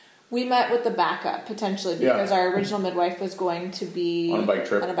 We met with the backup, potentially, because our original midwife was going to be... On a bike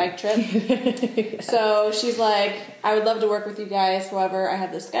trip. Yes. So she's like, I would love to work with you guys. However, I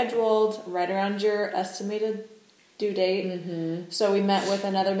have this scheduled right around your estimated due date. So we met with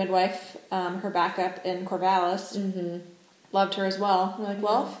another midwife, her backup in Corvallis. Loved her as well. We're like,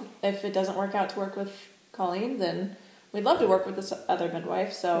 well, if it doesn't work out to work with Colleen, then we'd love to work with this other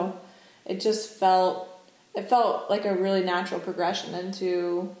midwife. So it just felt like a really natural progression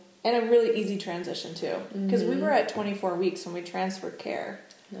into... And a really easy transition, too. Because we were at 24 weeks when we transferred care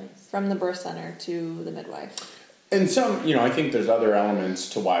from the birth center to the midwife. And some, you know, I think there's other elements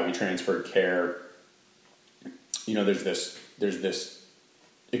to why we transferred care. You know, there's this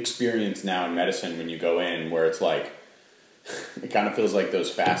experience now in medicine when you go in where it's like, it kind of feels like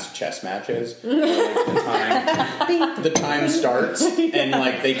those fast chess matches. Where like the time starts and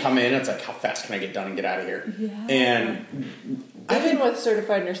like they come in, it's like, how fast can I get done and get out of here? Yeah. And even with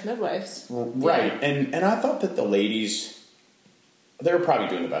certified nurse midwives. Right. Yeah. And I thought that the ladies, they were probably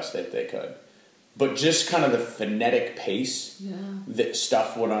doing the best that they could. But just kind of the phonetic pace that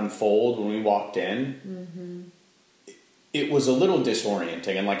stuff would unfold when we walked in, it was a little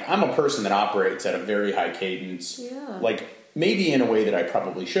disorienting. And like, I'm a person that operates at a very high cadence. Yeah. Like, maybe in a way that I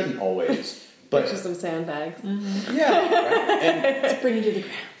probably shouldn't always. But just some sandbags. Yeah. Right? And to bring you to the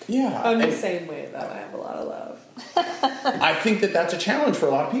ground. Yeah. I'm the same way, though. I have a lot of love. I think that that's a challenge for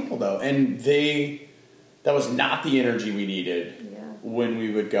a lot of people, though. And that was not the energy we needed when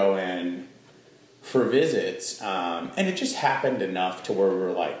we would go in for visits. And it just happened enough to where we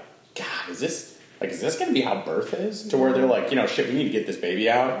were like, God, is this going to be how birth is? To where they're like, you know, shit, we need to get this baby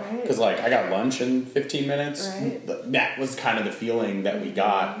out. Because, like, I got lunch in 15 minutes. Right. That was kind of the feeling that we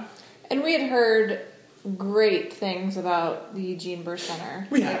got. And we had heard great things about the Eugene Birth Center.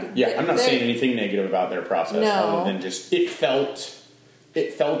 I'm not saying anything negative about their process, other than just it felt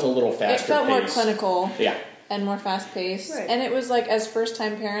a little faster. It felt paced. more clinical. Yeah. And more fast paced. Right. And it was like, as first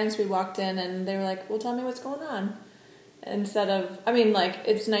time parents, we walked in and they were like, well, tell me what's going on. Instead of, I mean, like,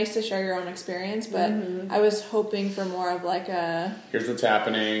 it's nice to share your own experience, but I was hoping for more of like a... Here's what's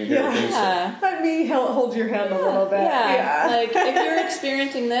happening. Let me hold your hand a little bit. Yeah. Like, if you're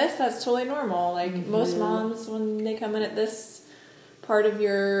experiencing this, that's totally normal. Like, most moms, when they come in at this part of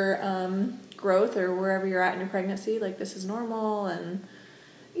your growth or wherever you're at in your pregnancy, like, this is normal. And,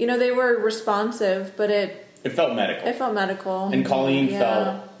 you know, they were responsive, but it felt medical. It felt medical. And Colleen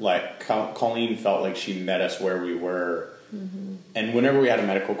felt like she met us where we were. Mm-hmm. And whenever we had a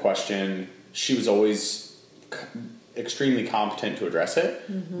medical question, she was always extremely competent to address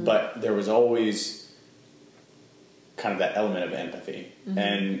it. Mm-hmm. But there was always kind of that element of empathy.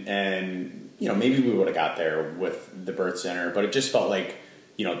 Mm-hmm. And you know, maybe we would have got there with the birth center, but it just felt like,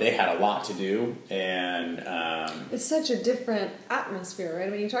 you know, they had a lot to do, and it's such a different atmosphere, right? I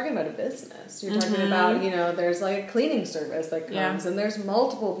mean, you're talking about a business. You're talking about, you know, there's like a cleaning service that comes, and there's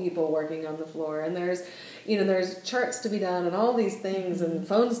multiple people working on the floor, and there's, you know, there's charts to be done, and all these things, and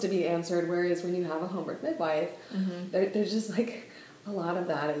phones to be answered. Whereas when you have a home birth midwife, there's just like a lot of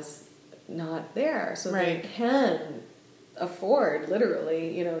that is not there, so they can afford,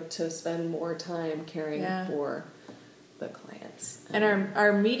 literally, you know, to spend more time caring for the clients. And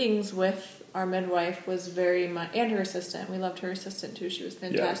our meetings with our midwife was very much, and her assistant, we loved her assistant too, she was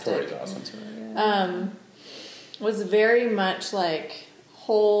fantastic. Yeah, Victoria's awesome. Was very much like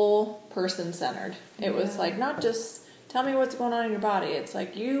whole person centered. It was like, not just tell me what's going on in your body. It's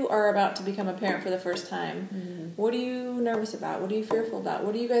like, you are about to become a parent for the first time. Mm-hmm. What are you nervous about? What are you fearful about?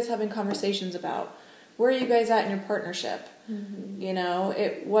 What are you guys having conversations about? Where are you guys at in your partnership? Mm-hmm. You know,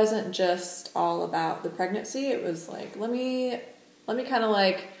 it wasn't just all about the pregnancy. It was like, let me kind of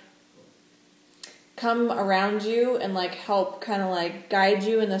like come around you and like help kind of like guide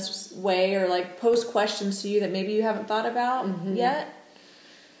you in this way, or like pose questions to you that maybe you haven't thought about yet.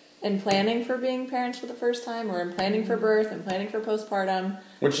 And planning for being parents for the first time, or in planning for birth and planning for postpartum.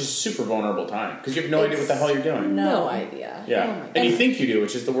 Which is a super vulnerable time, because you have no idea what the hell you're doing. No idea. Yeah. And you think you do,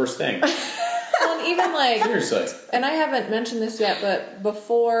 which is the worst thing. Well, and even like... Seriously. And I haven't mentioned this yet, but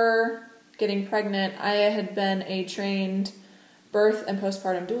before getting pregnant, I had been a trained birth and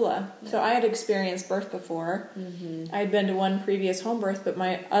postpartum doula. So I had experienced birth before. Mm-hmm. I had been to one previous home birth, but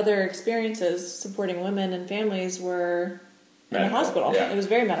my other experiences supporting women and families were in the hospital. Yeah. It was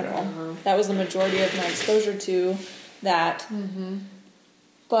very medical. Yeah. That was the majority of my exposure to that. Mm-hmm.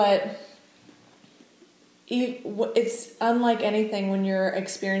 But it's unlike anything when you're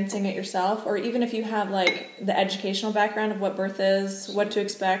experiencing it yourself, or even if you have like the educational background of what birth is, what to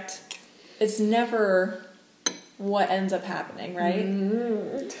expect. It's never what ends up happening, right?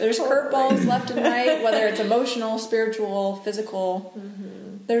 Mm-hmm. There's curveballs left and right, whether it's emotional, spiritual, physical.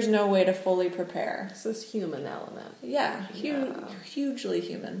 Mm-hmm. There's no way to fully prepare. It's this human element. Yeah, hugely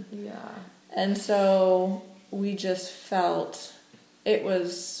human. Yeah. And so we just felt it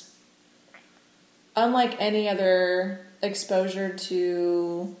was unlike any other exposure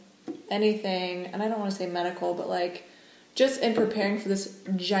to anything, and I don't want to say medical, but like just in preparing for this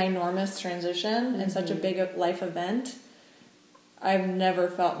ginormous transition and such a big life event, I've never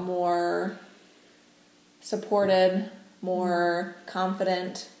felt more supported, more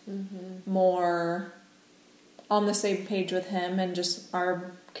confident, more on the same page with him, and just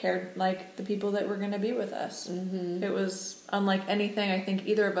cared like the people that were going to be with us. Mm-hmm. It was unlike anything I think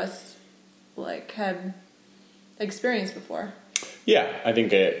either of us like had experienced before. Yeah, I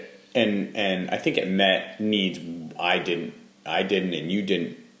think and I think it met needs I didn't and you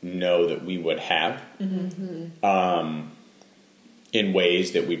didn't know that we would have, in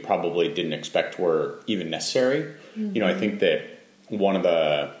ways that we probably didn't expect were even necessary. Mm-hmm. You know, I think that one of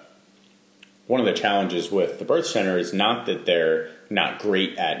the challenges with the birth center is not that they're not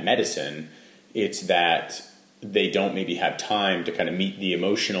great at medicine, it's that they don't maybe have time to kind of meet the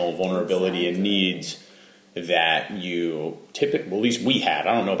emotional vulnerability and needs that you typically, well, at least we had.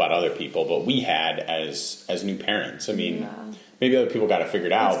 I don't know about other people, but we had as new parents. I mean, maybe other people got it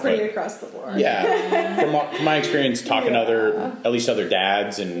figured out. It's pretty across the board. Yeah. From my experience talking to at least other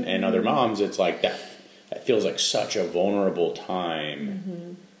dads and other moms, it's like that feels like such a vulnerable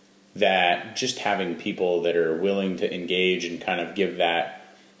time that just having people that are willing to engage and kind of give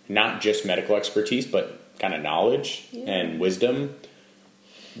that not just medical expertise, but kind of knowledge and wisdom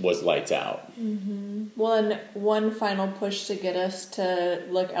was lights out. Mm-hmm. Well, and one final push to get us to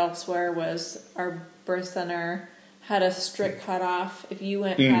look elsewhere was our birth center had a strict cutoff. If you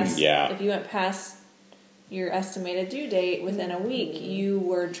went past, if you went past your estimated due date within a week, you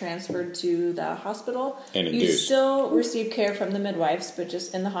were transferred to the hospital. And you induced. still receive care from the midwives, but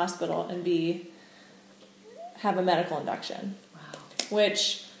just in the hospital, and have a medical induction. Wow.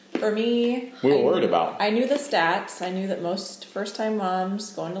 Which, for me... We were worried about. I knew the stats. I knew that most first-time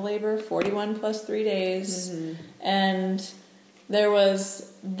moms go into labor 41 plus 3 days. And there was...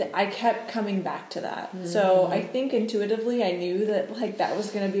 I kept coming back to that. So I think intuitively I knew that, like, that was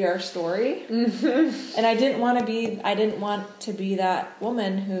going to be our story. And I didn't want to be that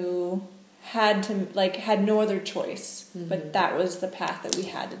woman who had no other choice. But that was the path that we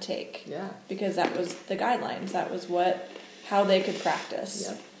had to take. Yeah. Because that was the guidelines. That was how they could practice.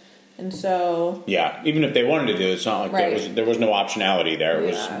 Yep. And so... Yeah, even if they wanted to do it, it's not like there was no optionality there. It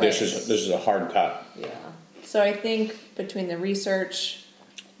was this is a hard cut. Yeah. So I think between the research,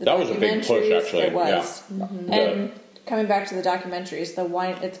 that was a big push, actually. It was. Yeah. And coming back to the documentaries,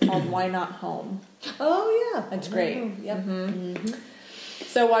 it's called Why Not Home. Oh, yeah. It's great. Yep.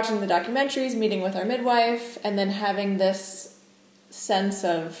 So watching the documentaries, meeting with our midwife, and then having this sense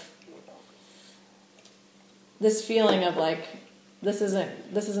of this feeling of like, this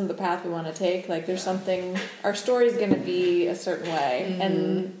isn't the path we want to take. Like, there's something, our story's going to be a certain way.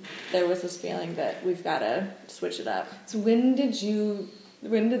 And there was this feeling that we've got to switch it up. So when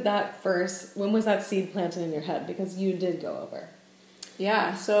was that seed planted in your head? Because you did go over.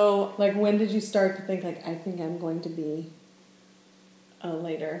 Yeah, so... Like, when did you start to think, like, I think I'm going to be a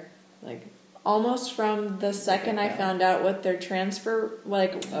later, like... Almost from the second I found out what their transfer,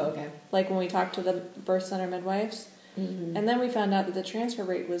 like when we talked to the birth center midwives. And then we found out that the transfer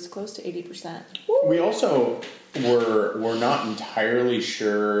rate was close to 80%. We also were not entirely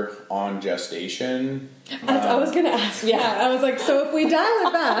sure on gestation. I was going to ask. Yeah, I was like, so if we dial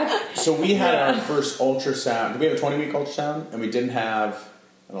it back. So we had our first ultrasound. We have a 20-week ultrasound, and we didn't have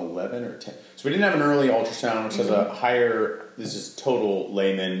an 11 or 10. So we didn't have an early ultrasound, which has a higher. This is total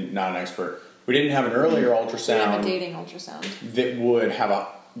layman, not an expert. We didn't have an earlier ultrasound. We have a dating ultrasound that would have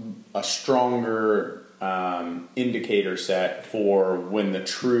a stronger indicator set for when the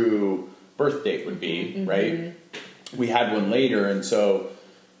true birth date would be, right? We had one later, and so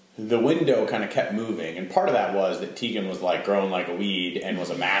the window kind of kept moving, and part of that was that Tegan was like growing like a weed and was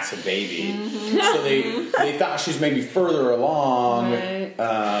a massive baby, so they thought she's maybe further along. Right.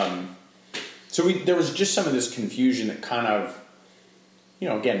 So there was just some of this confusion that kind of,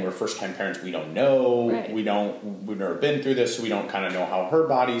 again, we're first-time parents. We don't know. Right. We've never been through this, so we don't kind of know how her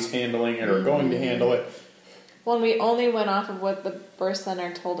body's handling it or going to handle it. Well, we only went off of what the birth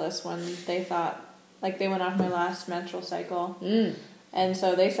center told us when they thought, like, they went off my last menstrual cycle. And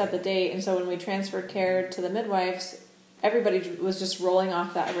so they set the date, and so when we transferred care to the midwives, everybody was just rolling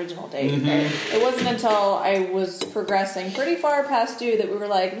off that original date. Right? It wasn't until I was progressing pretty far past due that we were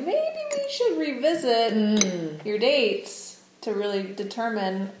like, maybe we should revisit your dates to really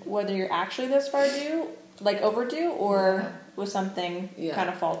determine whether you're actually this far overdue, or was something kind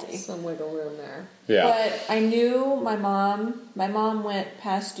of faulty. Some wiggle room there. Yeah. But I knew my mom went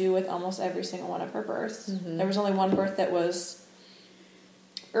past due with almost every single one of her births. There was only one birth that was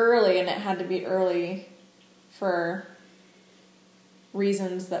early, and it had to be early for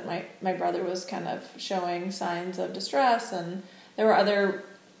reasons that my brother was kind of showing signs of distress, and there were other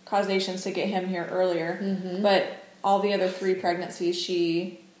causations to get him here earlier. But all the other 3 pregnancies,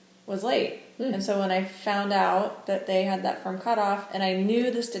 she was late. And so when I found out that they had that firm cutoff, and I knew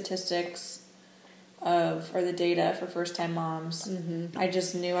the statistics or the data for first-time moms, I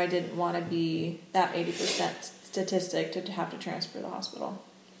just knew I didn't want to be that 80% statistic to have to transfer to the hospital.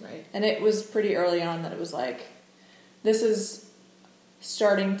 Right. And it was pretty early on that it was like, this is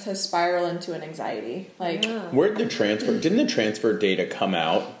starting to spiral into an anxiety. Like, didn't the transfer data come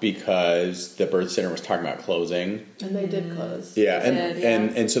out because the birth center was talking about closing? And they did close. Yeah,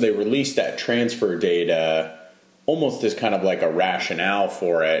 and so they released that transfer data almost as kind of like a rationale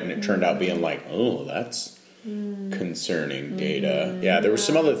for it, and it turned out being like, oh, that's concerning data. Yeah, there were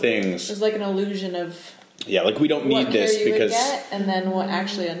some other things. It was like an illusion of like we don't need this because and then what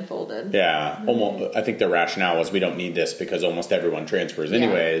actually unfolded. Yeah, almost. I think the rationale was we don't need this because almost everyone transfers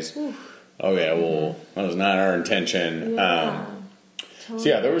anyways. Okay, well, that was not our intention. So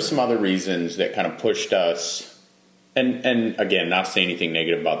there were some other reasons that kind of pushed us, and again, not to say anything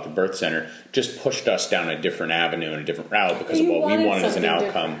negative about the birth center, just pushed us down a different avenue and a different route because of what we wanted as an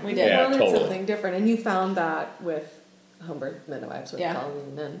outcome. Different. We did. Yeah, wanted something different, and you found that with home birth midwives with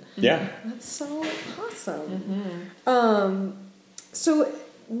Colleen and that's so awesome. So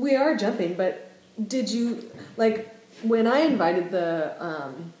we are jumping, but did you, like, when I invited the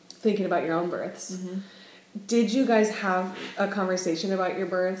thinking about your own births, did you guys have a conversation about your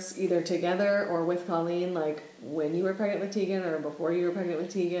births either together or with Colleen, like when you were pregnant with Tegan or before you were pregnant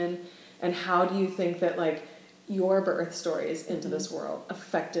with Tegan? And how do you think that like your birth stories into this world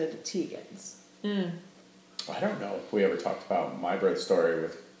affected Tegan's? I don't know if we ever talked about my birth story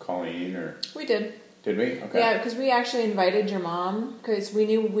with Colleen or... We did. Did we? Okay. Yeah, because we actually invited your mom, because we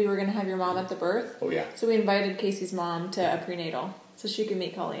knew we were going to have your mom at the birth. Oh, yeah. So we invited Casey's mom to a prenatal so she could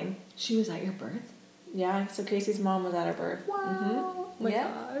meet Colleen. She was at your birth? Yeah, so Casey's mom was at her birth. Wow. Oh my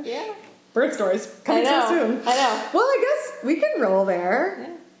gosh. Yeah. Birth stories coming so soon. I know. Well, I guess we can roll there.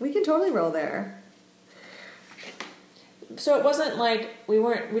 Yeah. We can totally roll there. So it wasn't like we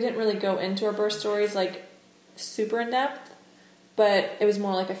didn't really go into our birth stories like super in depth, but it was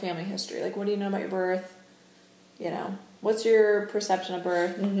more like a family history. Like, what do you know about your birth? You know, what's your perception of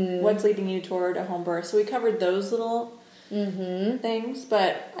birth? What's leading you toward a home birth? So we covered those little things,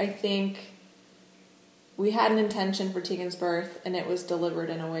 but I think we had an intention for Tegan's birth, and it was delivered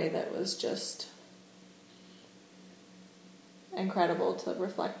in a way that was just incredible to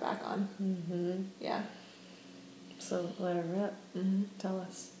reflect back on. Yeah. So let her rip. Tell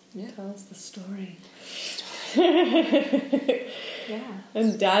us. Yeah. Tell us the story. Yeah.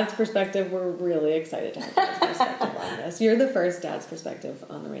 And Dad's perspective, we're really excited to have Dad's perspective on this. You're the first Dad's perspective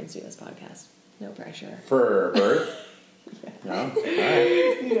on the Rain Studios podcast. No pressure. For birth? No? All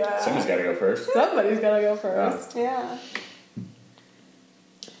right. Yeah. Somebody's got to go first. Somebody's got to go first. Yeah.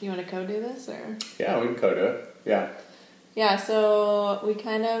 You want to co-do this, or? Yeah, we can co-do it. Yeah. Yeah, so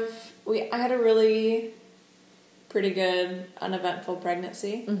I had a really pretty good, uneventful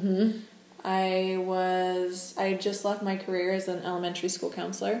pregnancy. I had just left my career as an elementary school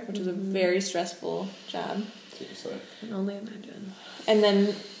counselor, which was a very stressful job. Seriously. I can only imagine. And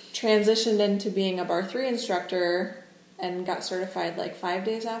then transitioned into being a bar 3 instructor and got certified like 5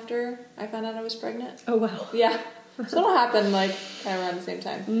 days after I found out I was pregnant. Oh, wow. Yeah. So it all happened like kind of around the same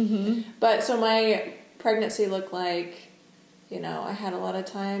time. But so my pregnancy looked like, you know, I had a lot of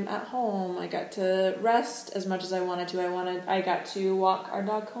time at home. I got to rest as much as I wanted to. I got to walk our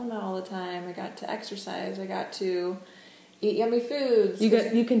dog Kona all the time. I got to exercise. I got to eat yummy foods.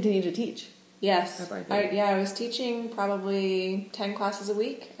 You continue to teach? Yes. I was teaching probably 10 classes a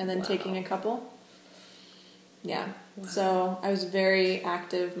week and then taking a couple. Yeah. Wow. So I was very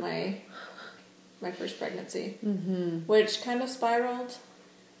active my first pregnancy, which kind of spiraled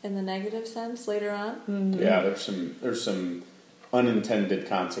in the negative sense later on. Yeah, there's some unintended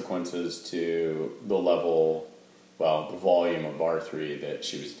consequences to the level, the volume of R3 that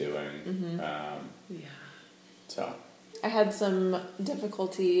she was doing. So I had some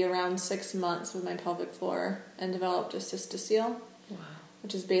difficulty around 6 months with my pelvic floor and developed a cystocele,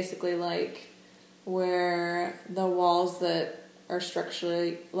 which is basically like where the walls that are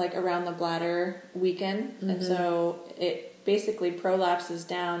structurally like around the bladder weaken, and so it basically prolapses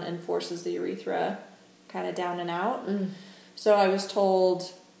down and forces the urethra kind of down and out. So I was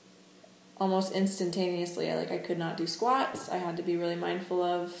told almost instantaneously, like I could not do squats. I had to be really mindful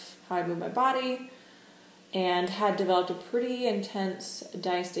of how I move my body, and had developed a pretty intense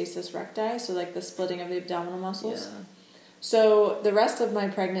diastasis recti, so like the splitting of the abdominal muscles. Yeah. So the rest of my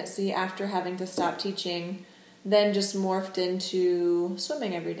pregnancy, after having to stop teaching, then just morphed into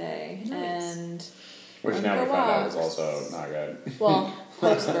swimming every day. Nice. And which now we found out was also not good. Well,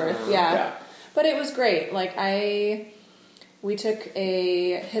 post-birth, yeah. But it was great. Like we took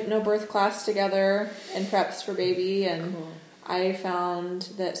a hypnobirth class together in preps for baby, and I found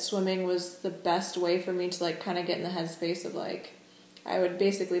that swimming was the best way for me to like kind of get in the headspace of like, I would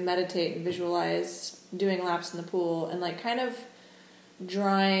basically meditate and visualize doing laps in the pool and like kind of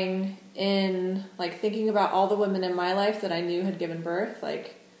drawing in, like thinking about all the women in my life that I knew had given birth,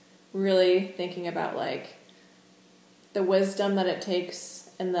 like really thinking about like the wisdom that it takes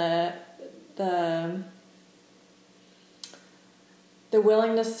and the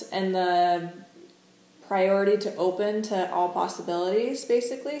willingness and the priority to open to all possibilities,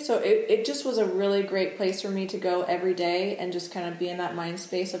 basically. So it just was a really great place for me to go every day and just kind of be in that mind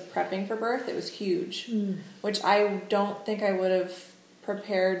space of prepping for birth. It was huge, which I don't think I would have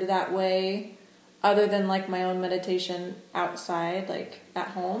prepared that way other than like my own meditation outside, like at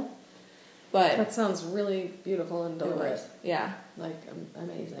home. But that sounds really beautiful and deliberate. Yeah. Like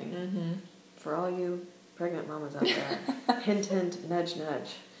amazing. For all you pregnant mamas out there, hint, hint, nudge,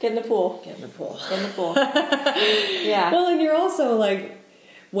 nudge. Get in the pool. Get in the pool. Get in the pool. Yeah. Well, and you're also like,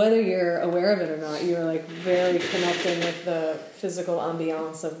 whether you're aware of it or not, you're like very connecting with the physical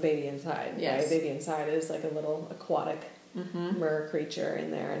ambiance of baby inside. Yes. Right? Baby inside is like a little aquatic mer creature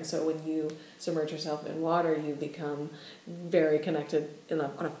in there. And so when you submerge yourself in water, you become very connected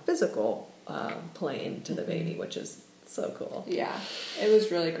on a physical plane to the baby, which is so cool. Yeah, it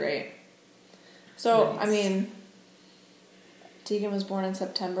was really great. So, nice. I mean, Tegan was born in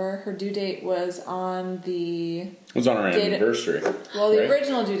September. Her due date was on the... It was on our anniversary. Well, the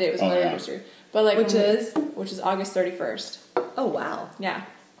original due date was on our anniversary. But like, which is August 31st. Oh, wow. Yeah.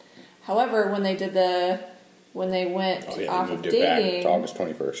 However, when they went off of dating, back to August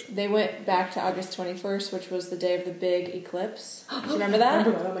 21st. They went back to August 21st, which was the day of the big eclipse. Do you remember that?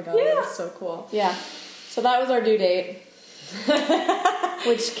 Oh my god, yeah. That was so cool. Yeah. So that was our due date.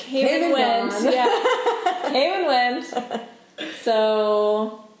 Which came and went. Yeah. Came and went.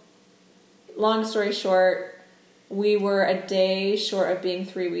 So, long story short, we were a day short of being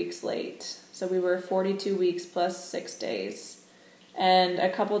 3 weeks late. So we were 42 weeks plus 6 days. And a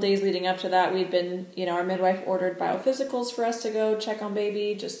couple days leading up to that, we'd been, our midwife ordered biophysicals for us to go check on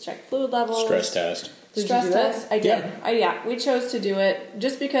baby, just check fluid levels. Stress test. Stress test. I did. Yeah. We chose to do it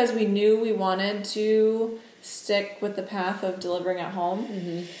just because we knew we wanted to stick with the path of delivering at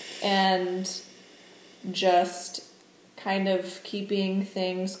home and just kind of keeping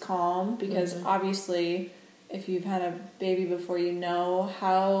things calm, because obviously if you've had a baby before, you know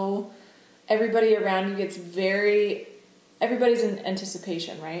how everybody around you gets everybody's in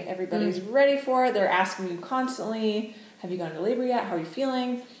anticipation, right? Everybody's ready for it. They're asking you constantly, have you gone to labor yet? How are you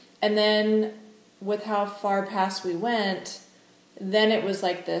feeling? And then with how far past we went, then it was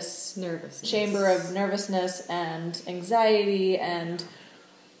like this chamber of nervousness and anxiety and,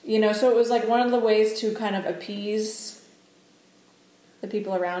 so it was like one of the ways to kind of appease the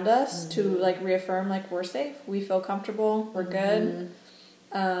people around us, to like reaffirm like we're safe, we feel comfortable, we're good.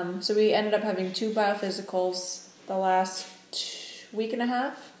 So we ended up having 2 biophysicals the last week and a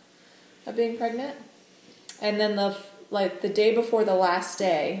half of being pregnant, and then the day before the last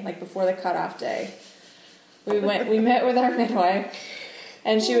day, like before the cutoff day, we met with our midwife,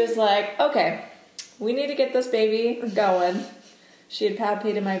 and she was like, okay, we need to get this baby going. She had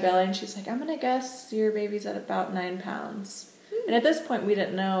palpated my belly, and she's like, I'm gonna guess your baby's at about 9 pounds. And at this point, we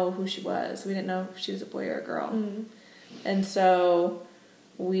didn't know who she was. We didn't know if she was a boy or a girl. And so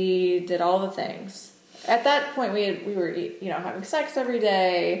we did all the things. At that point, we were having sex every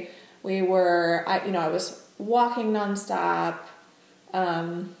day. I was walking nonstop,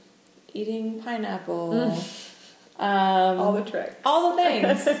 eating pineapple, all the tricks, all the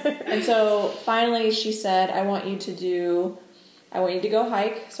things. And so finally, she said, I want you to go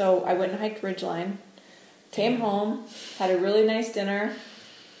hike. So I went and hiked Ridgeline. Came home, had a really nice dinner,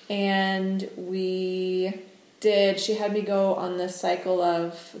 and she had me go on this cycle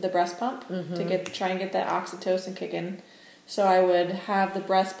of the breast pump to try and get that oxytocin kicking. So I would have the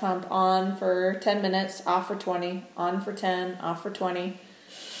breast pump on for 10 minutes, off for 20, on for 10, off for 20,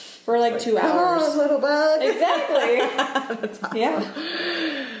 for like 2 hours. Come on, little bug. Exactly. That's awesome. Yeah.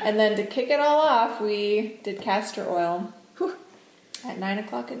 And then to kick it all off, we did castor oil at 9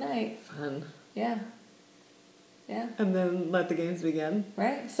 o'clock at night. Fun. Yeah. Yeah. And then let the games begin.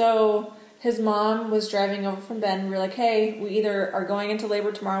 Right. So his mom was driving over from Bend. We were like, hey, we either are going into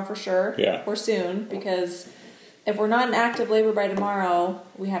labor tomorrow for sure or soon, because if we're not in active labor by tomorrow,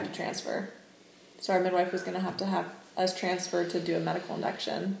 we have to transfer. So our midwife was going to have us transferred to do a medical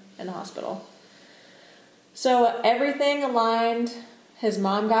induction in the hospital. So everything aligned. His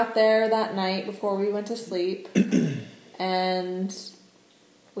mom got there that night before we went to sleep. And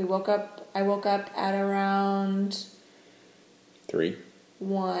I woke up at around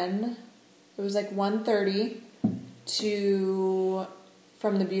 1. It was like 1:30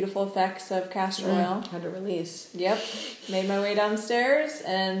 from the beautiful effects of castor oil. Had to release. Yep. Made my way downstairs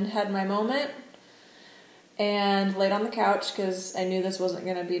and had my moment and laid on the couch because I knew this wasn't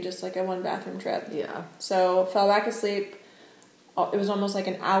going to be just like a 1-bathroom trip. Yeah. So fell back asleep. It was almost like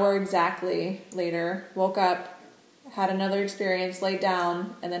an hour exactly later. Woke up. Had another experience, laid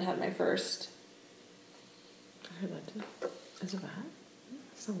down, and then had my first. I heard that too. Is it bad?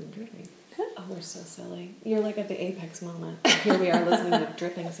 Someone dripping. Oh, we're so silly. You're like at the apex moment. Here we are listening to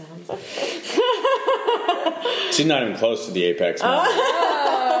dripping sounds. She's not even close to the apex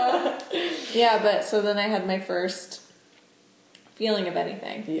moment. Yeah, but so then I had my first feeling of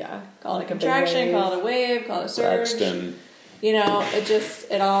anything. Yeah. Call it a contraction, call it a wave, call it a surge. Braxton.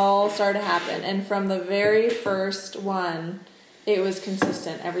 It all started to happen. And from the very first one, it was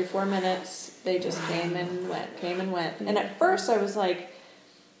consistent. Every 4 minutes, they just came and went. And at first I was like,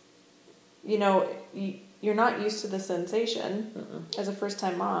 you're not used to the sensation as a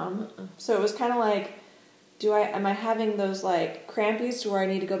first-time mom. So it was kind of like am I having those like crampies to where I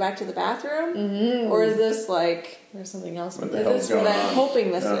need to go back to the bathroom? Or is this like, There's something else with is this what I'm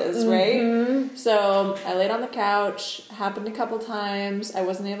hoping this is, right? So I laid on the couch, happened a couple times. I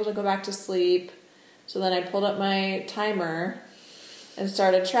wasn't able to go back to sleep. So then I pulled up my timer and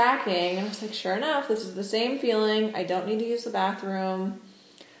started tracking. And I was like, sure enough, this is the same feeling. I don't need to use the bathroom.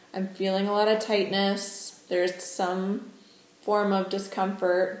 I'm feeling a lot of tightness. There's some form of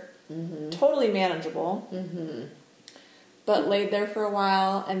discomfort. Totally manageable. But laid there for a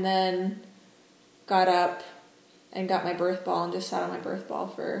while and then got up and got my birth ball and just sat on my birth ball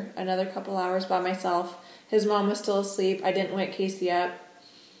for another couple hours by myself. His mom was still asleep. I didn't wake Casey up.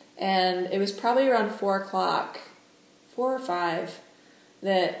 And it was probably around 4 o'clock, 4 or 5,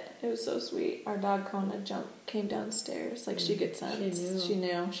 that it was so sweet. Our dog Kona came downstairs. Like she could sense. She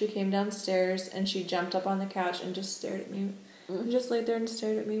knew. She came downstairs and she jumped up on the couch and just stared at me. And just laid there and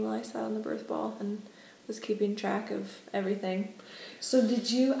stared at me while I sat on the birth ball and was keeping track of everything. So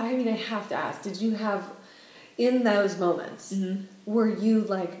did you, I have to ask, did you have, in those moments, were you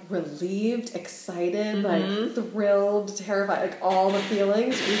like relieved, excited, like thrilled, terrified, like all the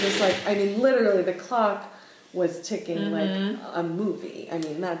feelings? Were you just like, literally the clock was ticking like a movie.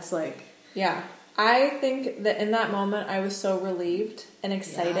 That's like... Yeah. I think that in that moment I was so relieved and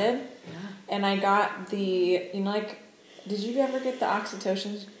excited. Yeah. And I got the, did you ever get the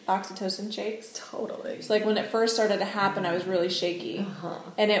oxytocin shakes? Totally. So like when it first started to happen, I was really shaky.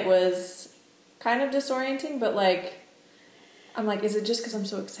 And it was kind of disorienting, but like, I'm like, is it just because I'm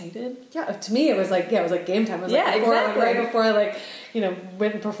so excited? Yeah, to me it was like game time. It was exactly. Right before I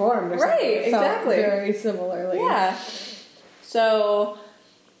went and performed or something. Right, exactly. Very similarly. Yeah. So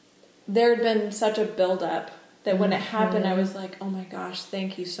there had been such a buildup that when it happened, I was like, oh my gosh,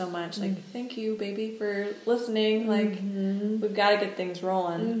 thank you so much. Like, thank you, baby, for listening. Like, we've got to get things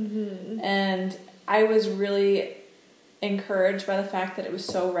rolling. And I was really encouraged by the fact that it was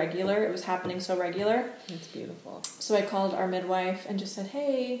so regular. It was happening so regular. That's beautiful. So I called our midwife and just said,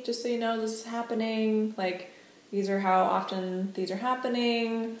 hey, just so you know, this is happening. Like, these are how often these are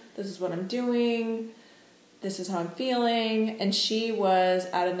happening. This is what I'm doing. This is how I'm feeling. And she was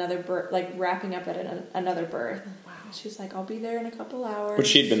at another birth, like wrapping up at another birth. Wow. She's like, I'll be there in a couple hours. But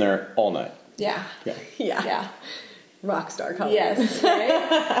she'd been there all night. Yeah. Yeah. Rock star color. Yes,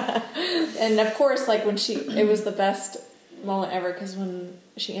 right? And of course, like when it was the best moment ever because when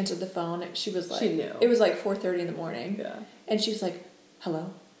she answered the phone, she was like, she knew. It was like 4:30 in the morning. Yeah. And she's like,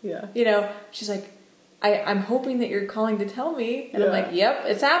 hello? Yeah. She's like, I'm hoping that you're calling to tell me. And I'm like, yep,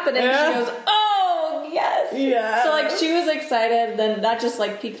 it's happening. Yeah. She goes, oh, yes. Yeah. So like she was excited. Then that just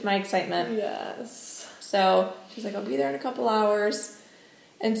like piqued my excitement. Yes. So she's like, I'll be there in a couple hours.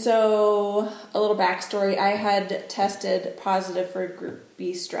 And so a little backstory, I had tested positive for group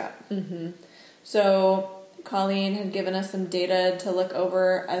B strep. So Colleen had given us some data to look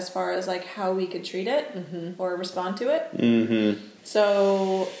over as far as like how we could treat it or respond to it.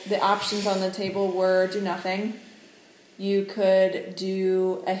 So the options on the table were do nothing. You could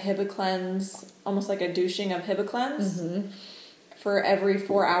do a Hibiclens, almost like a douching of Hibiclens for every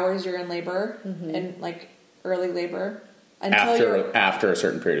 4 hours you're in labor and like early labor. After a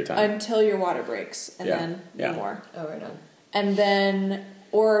certain period of time. Until your water breaks and then no more. Oh, right on. And then,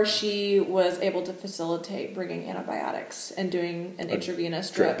 or she was able to facilitate bringing antibiotics and doing an intravenous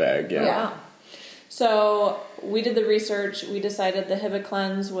drip bag. Yeah. So we did the research. We decided the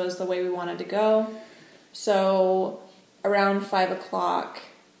Hibiclens was the way we wanted to go. So around 5 o'clock,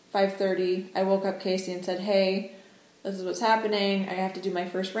 5:30, I woke up Casey and said, hey, this is what's happening. I have to do my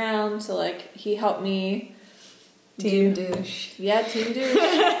first round. So like he helped me. Team douche. Yeah, team douche.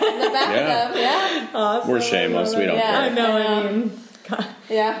 In the bathtub, yeah. Awesome. We're shameless. We don't care. I know. God.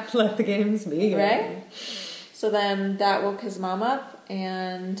 Yeah. Let the games be. Right? So then that woke his mom up,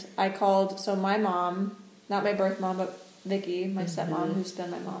 and I called, so my mom, not my birth mom, but Vicky, my stepmom, who's been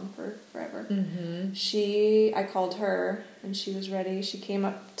my mom for forever. I called her, and she was ready. She came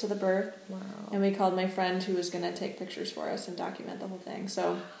up to the birth, and we called my friend who was going to take pictures for us and document the whole thing.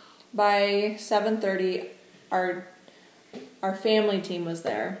 So by 7:30, our family team was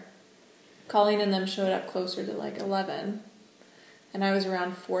there. Colleen and them showed up closer to like 11, and I was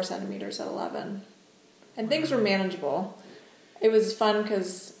around 4 centimeters at 11. And things were manageable. It was fun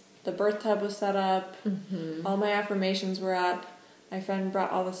because the birth tub was set up, all my affirmations were up, my friend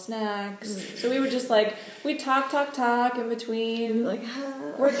brought all the snacks. So we would just like, we'd talk in between. Like,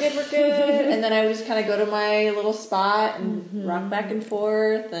 we're good. And then I would just kind of go to my little spot and rock back and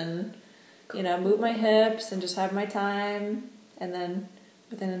forth and, move my hips and just have my time. And then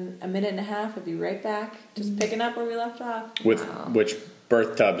within a minute and a half, I'd be right back, just picking up where we left off. Which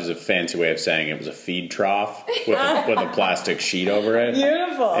birth tub is a fancy way of saying it was a feed trough with a plastic sheet over it.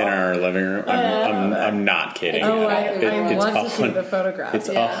 Beautiful. In our living room. I'm not kidding. Oh, I want to see the photograph. It's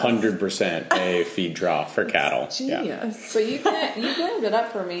 100% a feed trough for cattle. Genius. Yeah. So you glammed it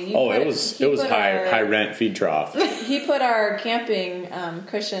up for me. It was high rent feed trough. He put our camping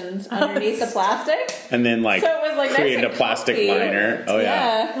cushions underneath the plastic, and then so it was like created nice a plastic comfy. liner. Oh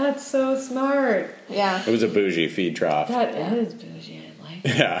yeah. That's so smart. Yeah. It was a bougie feed trough. That is bougie. I like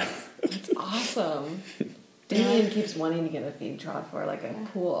it. Yeah. That's awesome. Damien keeps wanting to get a feed trough for like a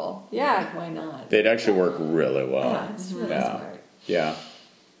pool. Yeah. Like, why not? They'd actually work really well. Yeah, it's really smart. Yeah.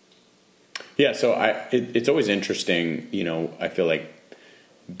 Yeah, so it's always interesting, I feel like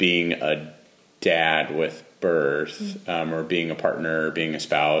being a dad with birth, or being a partner, or being a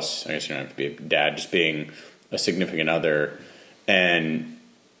spouse. I guess you don't have to be a dad, just being a significant other. And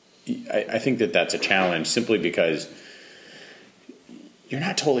I think that's a challenge simply because you're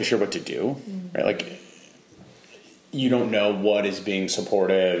not totally sure what to do, right? Like, you don't know what is being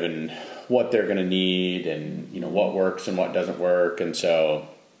supportive and what they're going to need and, what works and what doesn't work. And so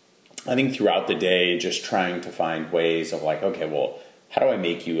I think throughout the day, just trying to find ways of like, okay, well, how do I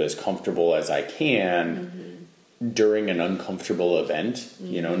make you as comfortable as I can during an uncomfortable event?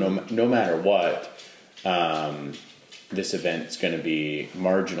 No matter what, this event's going to be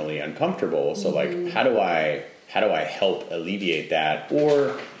marginally uncomfortable. So like, how do I help alleviate that?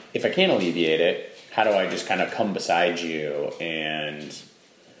 Or if I can't alleviate it, how do I just kind of come beside you and,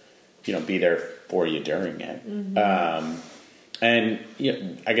 be there for you during it? And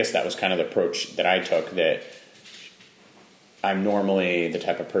I guess that was kind of the approach that I took, that I'm normally the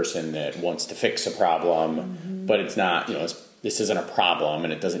type of person that wants to fix a problem, but it's not, this isn't a problem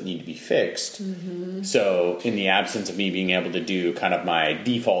and it doesn't need to be fixed. So in the absence of me being able to do kind of my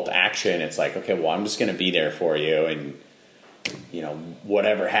default action, it's like, okay, well, I'm just going to be there for you, and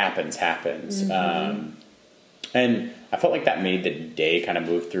whatever happens. And I felt like that made the day kind of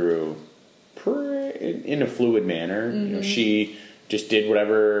move through in a fluid manner. She just did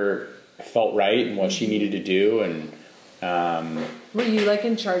whatever felt right and what she needed to do. And were you like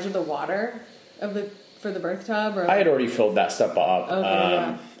in charge of the water for the birth tub? Or I had already filled that stuff up.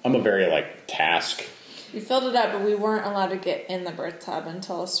 Okay, I'm a very task. We filled it up, but we weren't allowed to get in the birth tub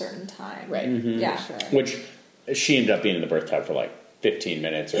until a certain time. Right. Yeah. Sure. Which she ended up being in the birth tub for 15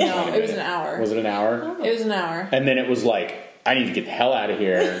 minutes or 20 minutes. No, it was an hour. Was it an hour? Oh. It was an hour. And then it was like, I need to get the hell out of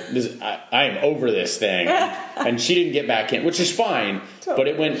here. I am over this thing. And she didn't get back in, which is fine. Totally. But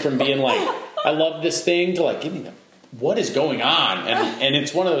it went from being like, I love this thing, to give me what is going on? And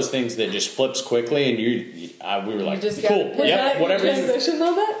it's one of those things that just flips quickly, and we were like, cool, yep, whatever. Transition a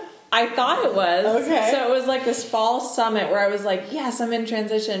little bit? I thought it was. Okay. So it was like this fall summit where I was like, yes, I'm in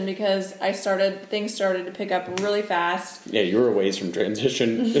transition, because things started to pick up really fast. Yeah, you were a ways from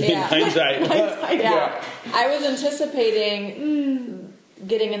transition in hindsight. Yeah. I was anticipating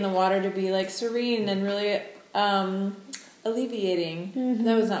getting in the water to be serene and really alleviating.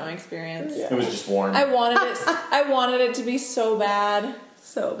 That was not my experience. Yeah. It was just warm. I wanted it to be so bad.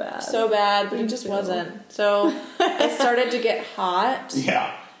 So bad, but it just wasn't. So it started to get hot.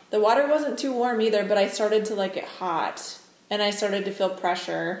 Yeah. The water wasn't too warm either, but I started to get hot, and I started to feel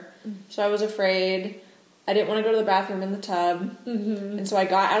pressure. So I was afraid. I didn't want to go to the bathroom in the tub, and so I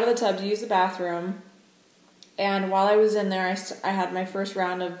got out of the tub to use the bathroom. And while I was in there, I had my first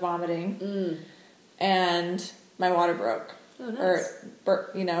round of vomiting, and my water broke. Oh, nice.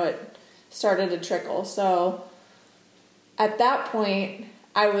 Or it started to trickle. So at that point,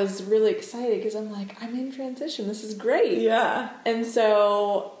 I was really excited because I'm like, I'm in transition. This is great. Yeah. And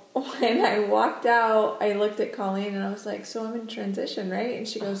so when I walked out, I looked at Colleen and I was like, so I'm in transition, right? And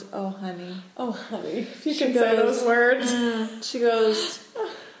she goes, oh, honey. If you can say those words. She goes,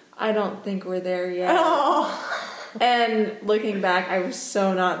 I don't think we're there yet. Oh. And looking back, I was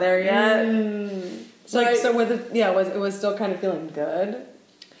so not there yet. It was still kind of feeling good,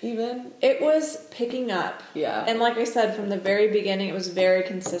 even? It was picking up. Yeah. And like I said, from the very beginning, it was very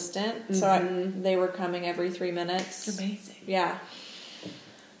consistent. So they were coming every 3 minutes. Amazing. Yeah.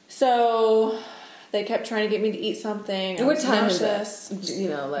 So they kept trying to get me to eat something. And what time is this?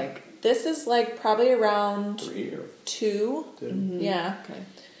 This is probably around 3 or 2. Yeah. Okay.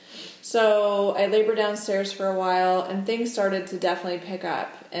 So I labored downstairs for a while, and things started to definitely pick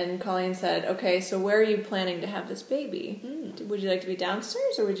up. And Colleen said, okay, so where are you planning to have this baby? Would you like to be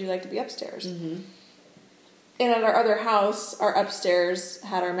downstairs, or would you like to be upstairs? And at our other house, our upstairs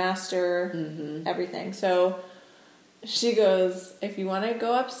had our master, everything. So she goes, if you want to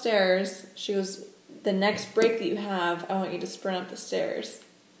go upstairs, she goes, the next break that you have, I want you to sprint up the stairs.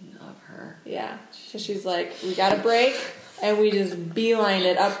 Love her. Yeah. So she's like, we got a break. And we just beelined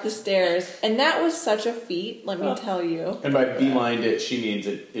it up the stairs. And that was such a feat, let me tell you. And by beelined it, she means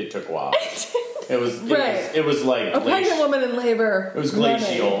it took a while. It was like a pregnant woman in labor. It was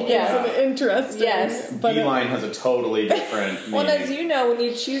glacial. Yes. Interesting. Yes. But beeline has a totally different meaning. Well, as you know, when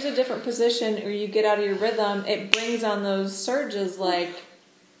you choose a different position or you get out of your rhythm, it brings on those surges like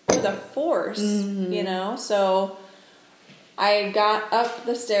with a force, you know? So I got up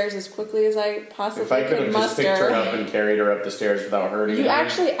the stairs as quickly as I possibly could muster. If I could have just picked her up and carried her up the stairs without hurting her. You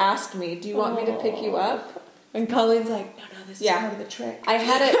actually asked me, do you want me to pick you up? And Colleen's like, no, this is part of the trick. I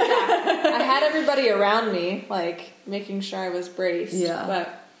had everybody around me, like, making sure I was braced. Yeah.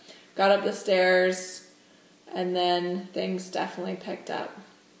 But got up the stairs, and then things definitely picked up.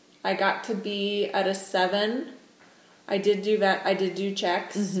 I got to be at a 7. I did do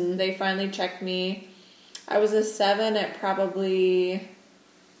checks. Mm-hmm. They finally checked me. I was a 7 at probably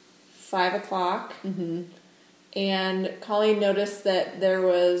 5 o'clock. Mm-hmm. And Colleen noticed that there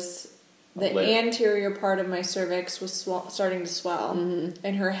was the anterior part of my cervix was starting to swell,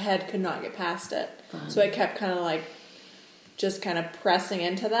 and her head could not get past it. So I kept kind of like just kind of pressing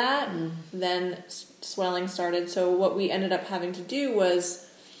into that. Then swelling started. So what we ended up having to do was,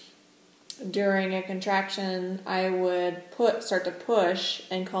 during a contraction, I would start to push,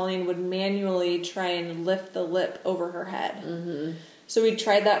 and Colleen would manually try and lift the lip over her head. So we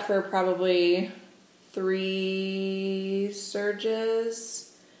tried that for probably 3 surges,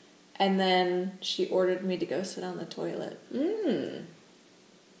 and then she ordered me to go sit on the toilet,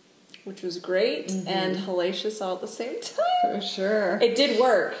 which was great and hellacious all at the same time. For sure. It did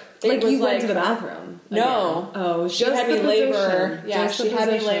work. Like you went to the bathroom? No. Again. Oh, she had me labor. Yeah, just she had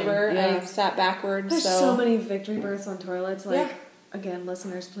me labor. Yeah. I sat backwards. There's so many victory births on toilets. Like, again,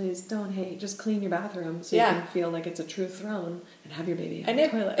 listeners, please don't hate. Just clean your bathroom so you can feel like it's a true throne and have your baby on the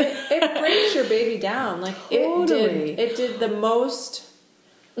toilet. It brings your baby down. Like, totally. It did the most.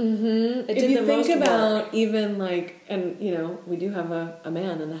 If you think about even like, and you know, we do have a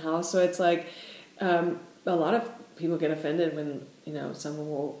man in the house, so it's like a lot of people get offended when, you know, someone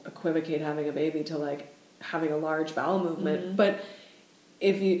will equivocate having a baby to like having a large bowel movement, but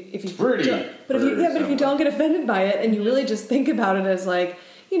if you don't get offended by it and you really just think about it as like,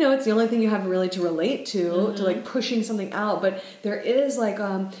 you know, it's the only thing you have really to relate to like pushing something out, but there is like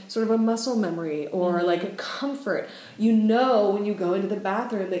sort of a muscle memory or like a comfort. You know, when you go into the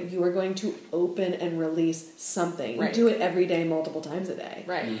bathroom that you are going to open and release something. Right. You do it every day, multiple times a day.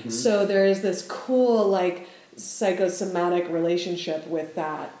 Right. So there is this cool like psychosomatic relationship with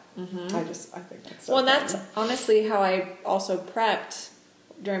that. I think that's so well, and that's honestly how I also prepped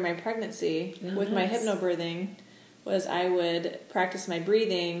during my pregnancy with my hypnobirthing. Was I would practice my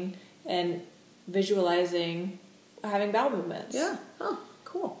breathing and visualizing having bowel movements. Yeah. Oh,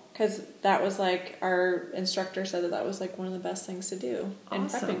 cool. Because that was like, our instructor said that was like one of the best things to do in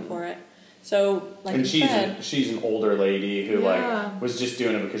prepping for it. So, like and you said, she's an older lady who like was just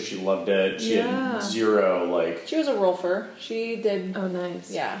doing it because she loved it. She had zero like. She was a rolfer. She did. Oh, nice.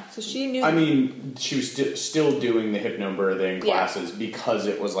 Yeah, so she knew. I mean, she was still doing the hypnobirthing classes because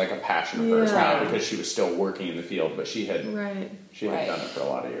it was like a passion of hers, not because she was still working in the field. But she had done it for a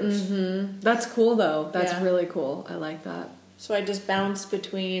lot of years. That's cool, though. That's really cool. I like that. So I just bounced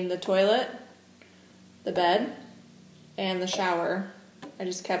between the toilet, the bed, and the shower. I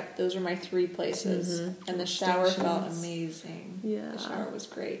just kept, those are my 3 places. And the shower felt amazing. Yeah. The shower was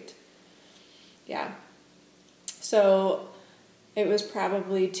great. Yeah. So it was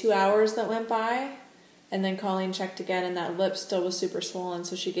probably 2 hours that went by. And then Colleen checked again, and that lip still was super swollen.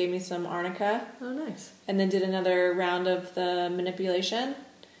 So she gave me some arnica. Oh, nice. And then did another round of the manipulation.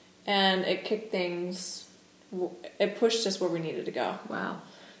 And it kicked things, it pushed us where we needed to go. Wow.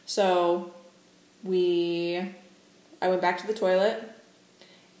 So I went back to the toilet.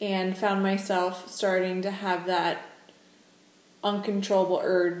 And found myself starting to have that uncontrollable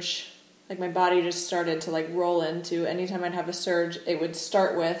urge. Like my body just started to like roll into, anytime I'd have a surge, it would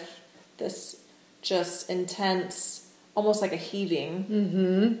start with this just intense, almost like a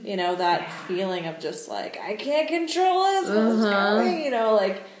heaving. You know, that feeling of just like, I can't control this, what's going, you know,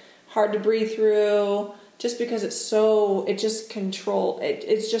 like hard to breathe through. Just because it's just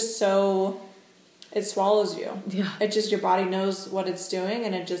so... It swallows you. Yeah. It just, your body knows what it's doing,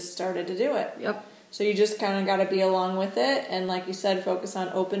 and it just started to do it. Yep. So you just kind of got to be along with it, and like you said, focus on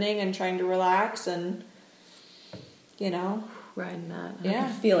opening and trying to relax, and, you know. Riding that. I can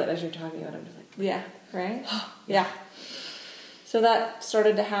feel it as you're talking about it. I'm just like... Yeah, right? Yeah. So that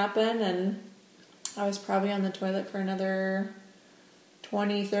started to happen, and I was probably on the toilet for another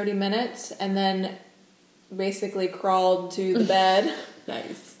 20, 30 minutes, and then basically crawled to the bed.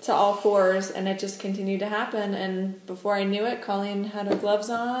 Nice. to all fours, and it just continued to happen. And before I knew it, Colleen had her gloves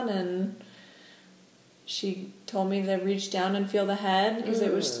on, and she told me to reach down and feel the head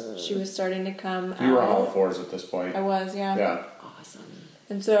because she was starting to come out. You were on all fours at this point. I was, yeah. Yeah. Awesome.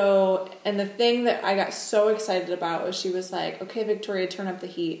 And the thing that I got so excited about was she was like, okay, Victoria, turn up the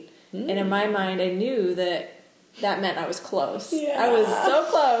heat. And in my mind, I knew that meant I was close. Yeah. I was so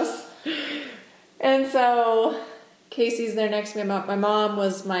close. And so Casey's there next to me. My mom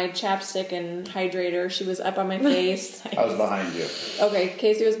was my chapstick and hydrator. She was up on my face. I was behind you. Okay,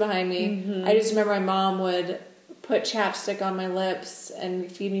 Casey was behind me. I just remember my mom would put chapstick on my lips and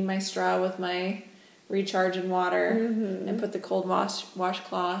feed me my straw with my recharge in water and put the cold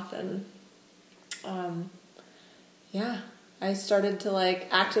washcloth. And I started to like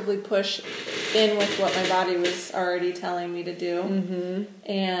actively push in with what my body was already telling me to do.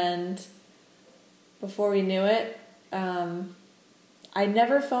 And before we knew it, I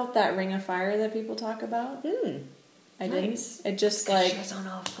never felt that ring of fire that people talk about. I didn't. It just like... She was on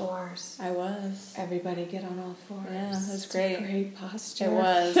all fours. I was. Everybody get on all fours. Yeah, it was great. Great posture. It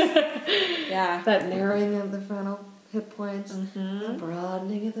was. Yeah. That narrowing of the frontal hip points, the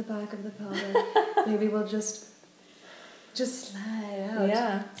broadening of the back of the pelvis. Maybe we'll just slide out.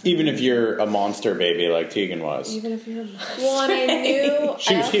 Yeah. Even if you're a monster baby like Tegan was. Even if you're a monster. Well, and I knew...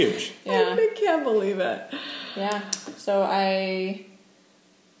 She was huge. Yeah. I can't believe it. Yeah. So I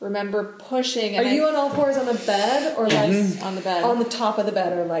remember pushing... Are you on all fours on the bed or like on the bed? on the top of the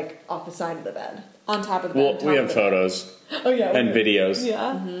bed or like off the side of the bed? On top of the bed. Well, we have photos. Oh yeah. And videos.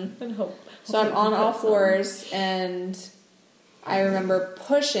 Yeah. And hope. So I'm on all fours, and I remember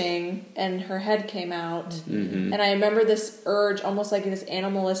pushing, and her head came out. And I remember this urge, almost like this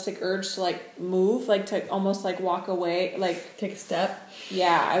animalistic urge to like move, like to almost like walk away, like Take a step.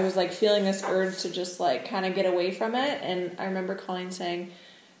 yeah, I was like feeling this urge to just like kind of get away from it. And I remember Colleen saying,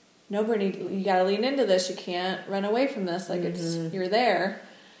 no, Brittany, you gotta lean into this. You can't run away from this. Like you're there.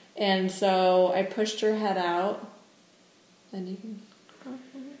 And so I pushed her head out. And you can...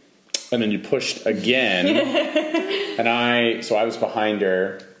 And then you pushed again. And I was behind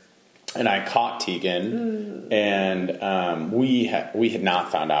her, and I caught Tegan. And we had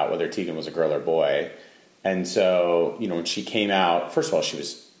not found out whether Tegan was a girl or boy. And so, when she came out, first of all, she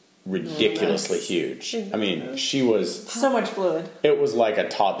was ridiculously huge. I mean, she was... So much fluid. It was like a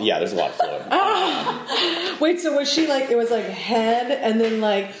top... Yeah, there's a lot of fluid. Wait, so was she like, it was like head and then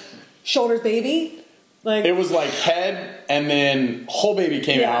like shoulders baby? Like It was like head, and then whole baby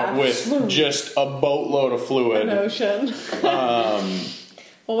came out with just a boatload of fluid. an ocean.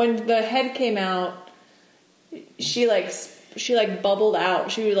 Well, when the head came out, she bubbled out.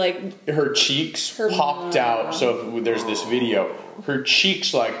 She like... Her cheeks popped out. So if there's this video, her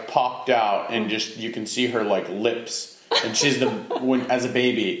cheeks like popped out, and just you can see her like lips. And she's as a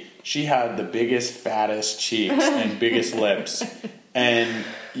baby, she had the biggest, fattest cheeks and biggest lips, and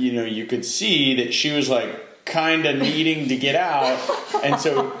you could see that she was like kind of needing to get out, and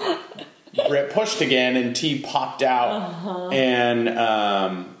so Britt pushed again, and T popped out, and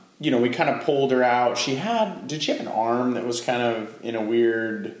we kind of pulled her out. Did she have an arm that was kind of in a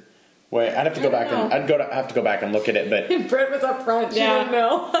weird way? I'd have to go back and have to go back and look at it, but Britt was up front. She didn't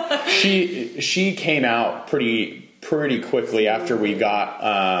know. she came out pretty quickly after we got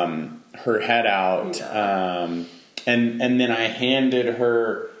her head out, and then I handed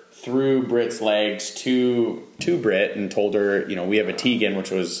her through Britt's legs to Britt and told her, we have a Tegan, which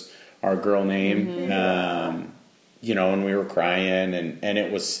was our girl name, and we were crying, and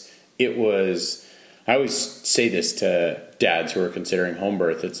it was. I always say this to dads who are considering home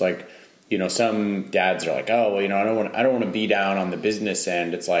birth. It's like, some dads are like, oh, well, I don't want to be down on the business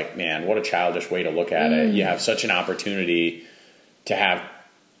end. It's like, man, what a childish way to look at it. You have such an opportunity to have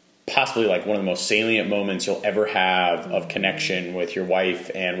possibly like one of the most salient moments you'll ever have of connection with your wife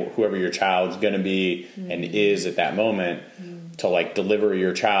and whoever your child's going to be and is at that moment to like deliver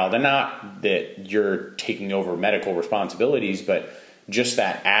your child. And not that you're taking over medical responsibilities, but just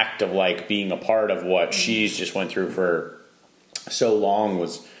that act of like being a part of what she's just went through for so long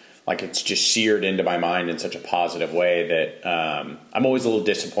was like, it's just seared into my mind in such a positive way that I'm always a little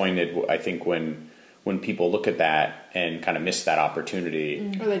disappointed, I think, when people look at that and kind of miss that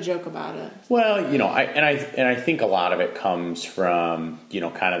opportunity. Or they joke about it. Well, I think a lot of it comes from,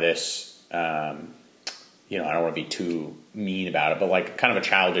 kind of this, I don't want to be too mean about it, but like kind of a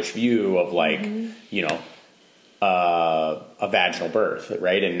childish view of like, a vaginal birth,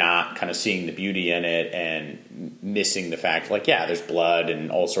 right? And not kind of seeing the beauty in it and missing the fact, like, yeah, there's blood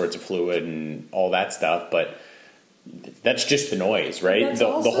and all sorts of fluid and all that stuff, but that's just the noise, right? That's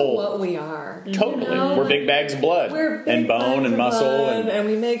also the whole what we are. Totally, we're big bags of blood and bone and muscle, and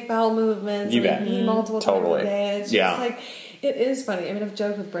we make bowel movements. You and bet. we eat multiple times a day. It's just like it is funny. I mean, I've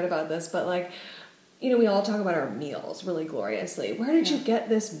joked with Brit about this, but like, we all talk about our meals really gloriously. Where did you get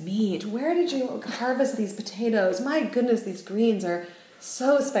this meat? Where did you harvest these potatoes? My goodness, these greens are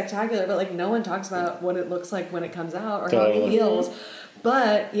so spectacular. But like, no one talks about what it looks like when it comes out or how it feels.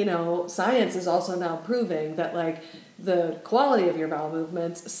 But, science is also now proving that, like, the quality of your bowel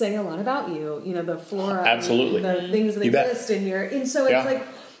movements say a lot about you. The flora, absolutely, the things that exist in your... And so it's like...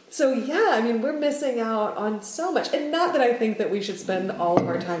 So, yeah, I mean, we're missing out on so much. And not that I think that we should spend all of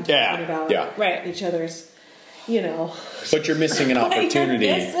our time talking about each other's, But you're missing an opportunity.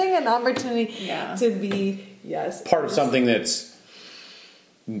 You're missing an opportunity to be, part of something that's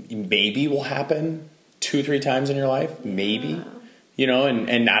maybe will happen 2-3 times in your life. Maybe.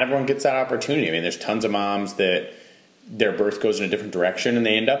 And not everyone gets that opportunity. I mean, there's tons of moms that their birth goes in a different direction and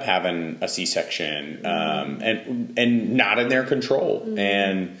they end up having a C-section, and not in their control.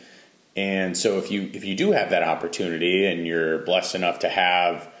 And so if you do have that opportunity and you're blessed enough to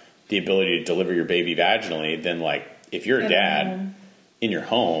have the ability to deliver your baby vaginally, then like if you're a dad in your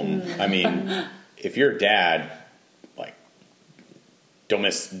home, I mean, if you're a dad, like don't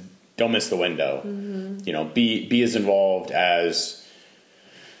miss the window. Be as involved as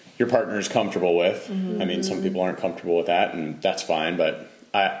your partner is comfortable with. I mean, some people aren't comfortable with that, and that's fine. But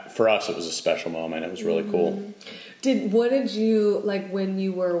for us, it was a special moment. It was really cool. What did you, like, when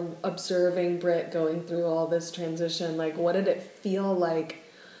you were observing Brit going through all this transition, like, what did it feel like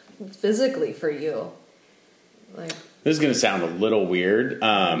physically for you? Like, this is going to sound a little weird,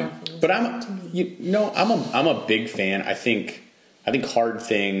 but I'm a big fan. I think hard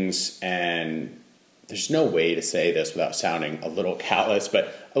things, and there's no way to say this without sounding a little callous,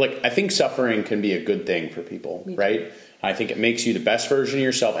 but like I think suffering can be a good thing for people, right? I think it makes you the best version of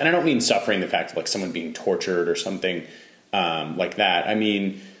yourself. And I don't mean suffering the fact of like someone being tortured or something like that. I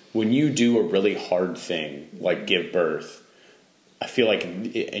mean, when you do a really hard thing, like give birth, I feel like,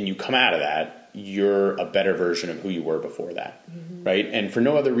 and you come out of that, you're a better version of who you were before that, right? And for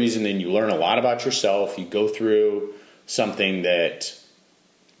no other reason than you learn a lot about yourself. You go through something that,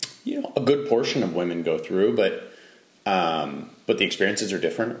 a good portion of women go through, but the experiences are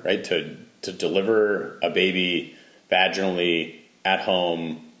different, right? To deliver a baby vaginally at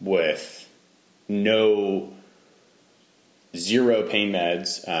home with zero pain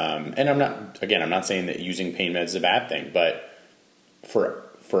meds. And I'm not saying that using pain meds is a bad thing, but for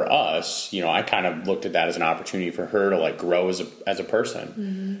us, I kind of looked at that as an opportunity for her to like grow as a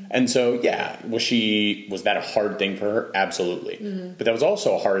person. And so, was that a hard thing for her? Absolutely. But that was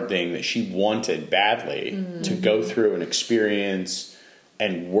also a hard thing that she wanted badly to go through and experience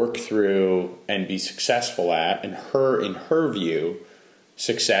and work through and be successful at. And in her view,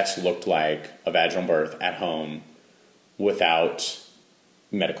 success looked like a vaginal birth at home without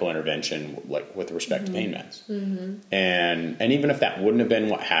medical intervention, like with respect to pain meds. And even if that wouldn't have been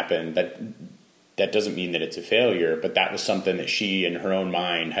what happened, that doesn't mean that it's a failure, but that was something that she in her own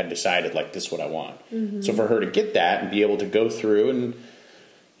mind had decided, like, this is what I want. So for her to get that and be able to go through and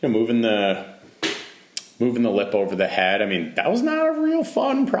moving the lip over the head, I mean, that was not a real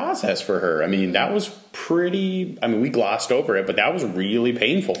fun process for her. I mean, that was we glossed over it, but that was really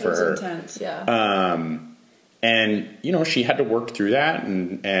painful for her. Intense. And, she had to work through that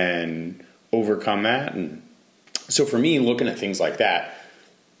and overcome that. And so for me, looking at things like that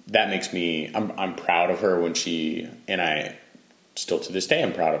makes me, I'm proud of her and I still to this day,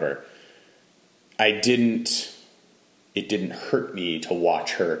 I'm proud of her. It didn't hurt me to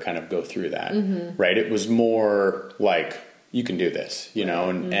watch her kind of go through that. Right. It was more like, you can do this,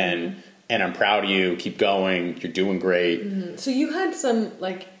 and I'm proud of you. Keep going. You're doing great. So you had some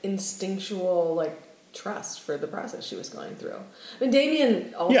like instinctual, like, trust for the process she was going through. I mean,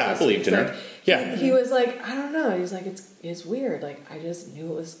 Damien also... I believed in her. He was like, I don't know. He's like, it's weird. Like, I just knew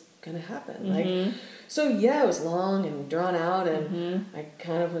it was going to happen. Like, so it was long and drawn out, and I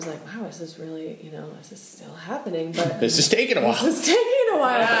kind of was like, wow, is this really, is this still happening? But this is taking a while.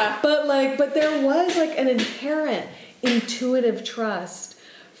 Yeah. But there was like an inherent intuitive trust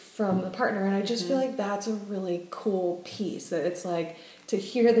from the partner, and I just feel like that's a really cool piece, that it's like to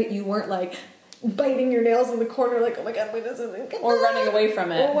hear that you weren't like biting your nails in the corner, like, oh my god, wait, this isn't, or running away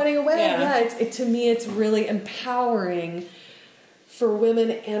from it, or running away. To me, it's really empowering for women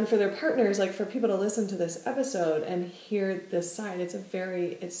and for their partners, like for people to listen to this episode and hear this side.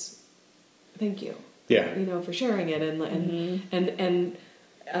 Thank you, for sharing it, and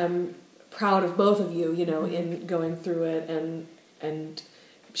I'm proud of both of you, in going through it and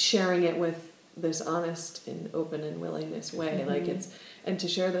sharing it with this honest and open and willingness way. Like and to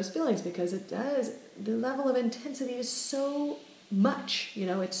share those feelings, because the level of intensity is so much,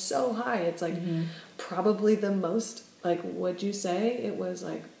 it's so high. It's like probably the most, like, would you say it was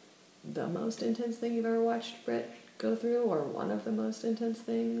like the most intense thing you've ever watched Brit go through, or one of the most intense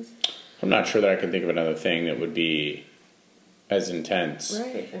things? I'm not sure that I can think of another thing that would be as intense.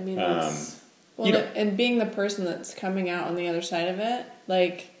 Right. I mean, that's... Well, and being the person that's coming out on the other side of it,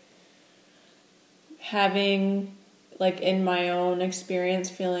 like, having, like, in my own experience,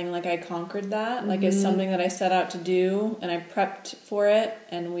 feeling like I conquered that, like, it's something that I set out to do, and I prepped for it,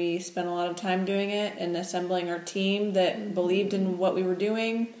 and we spent a lot of time doing it, and assembling our team that believed in what we were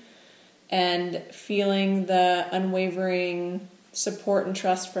doing, and feeling the unwavering support and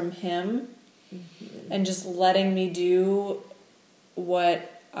trust from him, and just letting me do what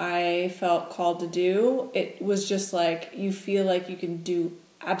I felt called to do. It was just like, you feel like you can do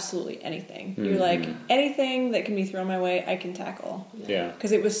absolutely anything. You're like, anything that can be thrown my way, I can tackle. Yeah.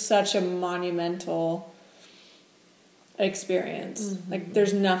 Because it was such a monumental experience. Like,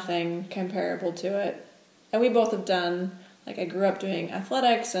 there's nothing comparable to it. And we both have done, like, I grew up doing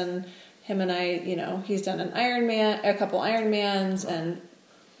athletics, and him and I, he's done a couple Ironmans, and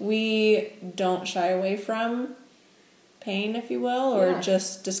we don't shy away from pain, if you will, or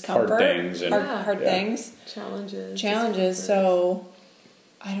just discomfort. Hard things. Hard things. Challenges. So,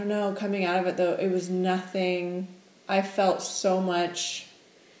 I don't know, coming out of it, though, it was nothing. I felt so much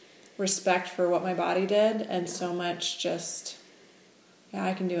respect for what my body did, and so much just,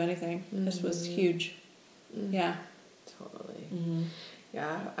 I can do anything. This was huge. Yeah. Totally.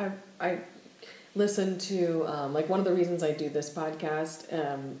 Yeah, I listen to, like, one of the reasons I do this podcast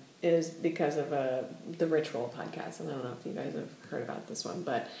is because of the Ritual podcast. And I don't know if you guys have heard about this one,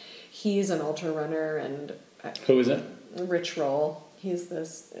 but he's an ultra runner. And who is it? Ritual. He's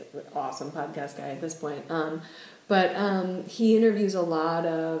this awesome podcast guy at this point. But he interviews a lot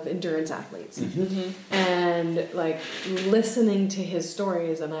of endurance athletes. And, like, listening to his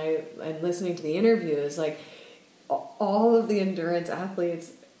stories and listening to the interviews, like, all of the endurance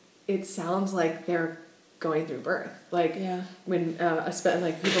athletes, it sounds like they're going through birth. Like, when,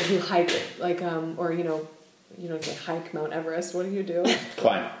 like, people who hike, like, or, say hike Mount Everest, what do you do?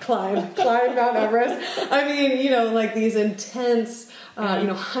 Climb Mount Everest. I mean, like, these intense,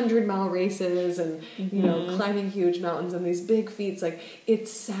 100-mile races, and, climbing huge mountains and these big feats. Like, it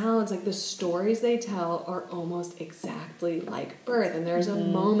sounds like the stories they tell are almost exactly like birth. And there's a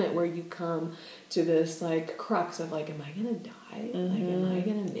moment where you come to this, like, crux of, like, am I going to die? Like, am I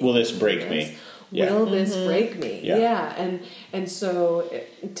going to make Will this break me? Yeah. Will this break me? Yeah. And so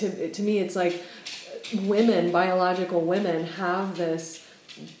to me, it's like women, biological women, have this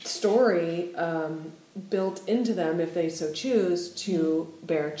story built into them, if they so choose, to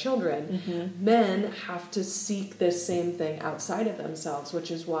bear children. Men have to seek this same thing outside of themselves, which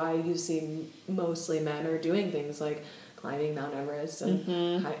is why you see mostly men are doing things like climbing Mount Everest and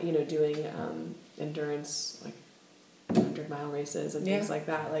doing endurance, like 100-mile races and things like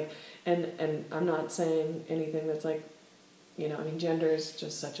that. Like, and I'm not saying anything that's like, gender is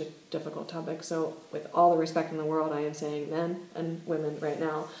just such a difficult topic. So with all the respect in the world, I am saying men and women right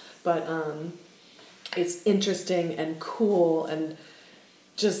now. But it's interesting and cool and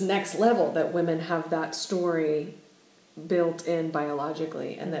just next level that women have that story built in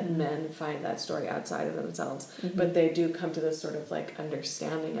biologically, and that men find that story outside of themselves. But they do come to this sort of, like,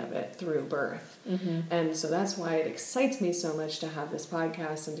 understanding of it through birth. And so that's why it excites me so much to have this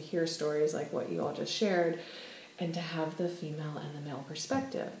podcast and to hear stories like what you all just shared, and to have the female and the male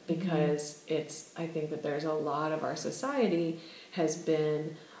perspective, because I think that there's a lot of our society has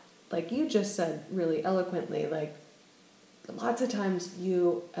been, like you just said really eloquently, like, lots of times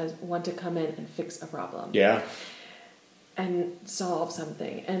you want to come in and fix a problem. Yeah. And solve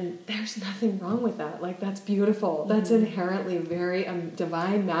something. And there's nothing wrong with that. Like, that's beautiful. That's inherently very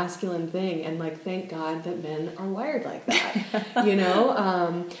divine masculine thing. And, like, thank God that men are wired like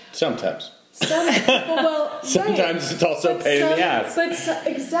that. Sometimes. Sometimes right. It's also a pain in the ass.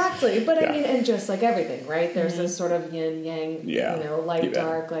 Exactly. But I mean, and just like everything, right? There's this sort of yin yang, light,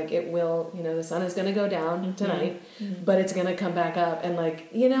 dark. Like, it will, the sun is going to go down tonight, but it's going to come back up. And,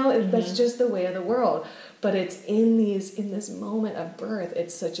 like, that's just the way of the world. But it's in this moment of birth,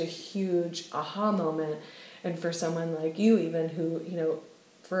 it's such a huge aha moment. And for someone like you, even who,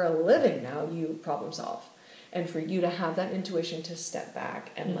 for a living now, you problem solve. And for you to have that intuition to step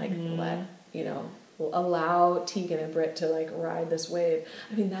back and, like, let, allow Tegan and Brit to, like, ride this wave.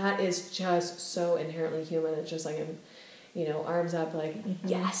 I mean, that is just so inherently human. It's just like arms up, like,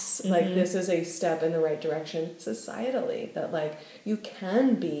 yes, like this is a step in the right direction societally, that like you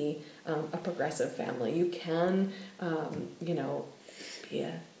can be a progressive family. You can, be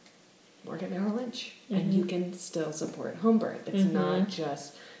a work at Merrill Lynch, and you can still support home birth. It's not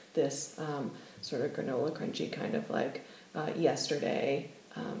just this sort of granola crunchy kind of like yesterday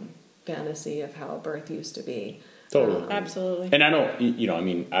fantasy of how birth used to be. Totally. Absolutely. And I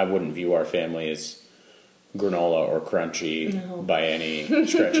don't, I wouldn't view our family as granola or crunchy by any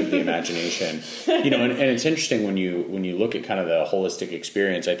stretch of the imagination. And it's interesting when you look at kind of the holistic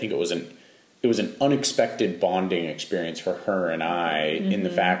experience. I think it was an unexpected bonding experience for her and I, in the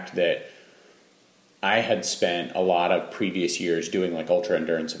fact that I had spent a lot of previous years doing like ultra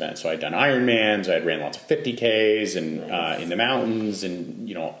endurance events. So I'd done Ironmans, I'd ran lots of 50Ks and in the mountains, and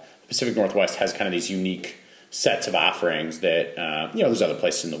the Pacific Northwest has kind of these unique sets of offerings that there's other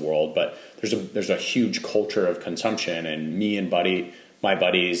places in the world, but there's a huge culture of consumption, and me and my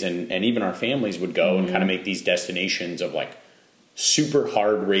buddies and even our families would go and kind of make these destinations of like super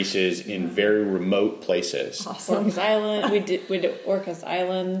hard races in very remote places. Awesome. Orcas Island. We did Orcas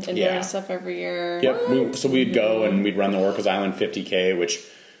Island and doing stuff every year. Yep. So we'd go and we'd run the Orcas Island 50K, which,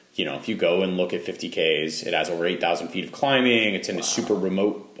 if you go and look at 50Ks, it has over 8,000 feet of climbing. It's in a super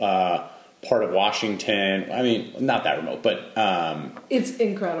remote part of Washington. I mean, not that remote, but it's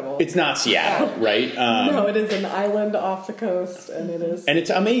incredible. It's not Seattle, right? No, it is an island off the coast, and it is, and it's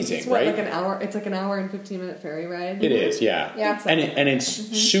amazing, it's right? Like an hour. It's like an hour and 15-minute ferry ride. It is, yeah. And it's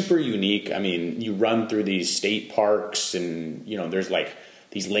mm-hmm. super unique. I mean, you run through these state parks, and there's like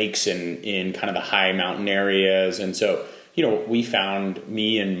these lakes in kind of the high mountain areas, and so.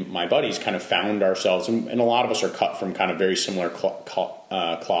 Me and my buddies kind of found ourselves, and a lot of us are cut from kind of very similar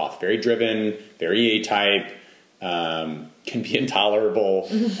cloth, very driven, very A-type, can be intolerable.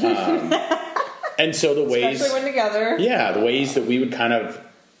 And so the ways... Especially when together. Yeah, the ways that we would kind of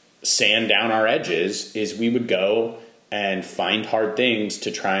sand down our edges is we would go and find hard things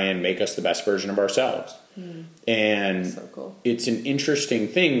to try and make us the best version of ourselves. And so cool. It's an interesting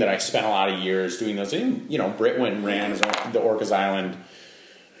thing that I spent a lot of years doing those. And, Brit went and ran the Orcas Island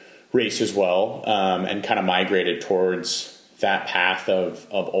race as well, and kind of migrated towards that path of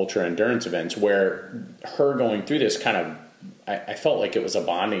ultra endurance events, where her going through this kind of, I felt like it was a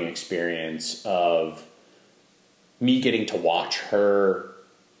bonding experience of me getting to watch her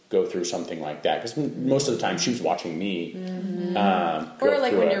go through something like that, because most of the time she was watching me. Or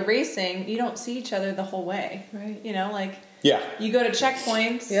like when you're racing, you don't see each other the whole way, right? You go to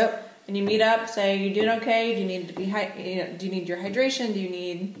checkpoints. Yep. And you meet up, say, you doing okay? Do you need to be do you need your hydration? Do you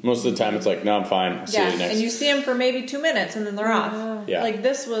need... Most of the time it's like, no, I'm fine. I'll see you next. And you see them for maybe 2 minutes and then they're off. Yeah. Like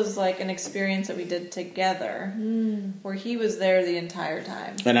this was like an experience that we did together where he was there the entire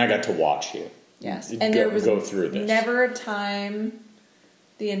time. And I got to watch you. Yes. And there was go through this. Never a time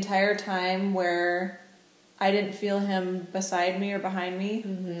the entire time where I didn't feel him beside me or behind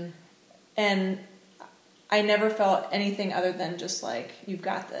me. And I never felt anything other than just like, you've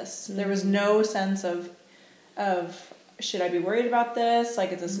got this. There was no sense of should I be worried about this?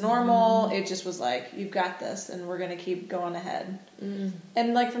 Like, is this normal? It just was like, you've got this, and we're going to keep going ahead.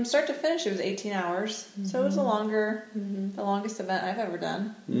 And like from start to finish, it was 18 hours. So it was the longest event I've ever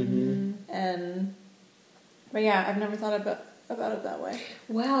done. But yeah, I've never thought about it that way.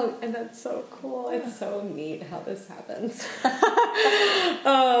 Wow, and that's so cool. Yeah. It's so neat how this happens.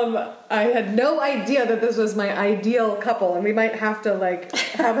 I had no idea that this was my ideal couple, and we might have to like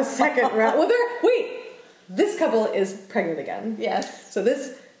have a second round. Well, this couple is pregnant again. Yes. So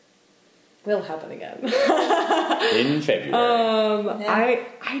this will happen again. In February.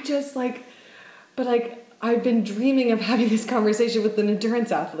 I just I've been dreaming of having this conversation with an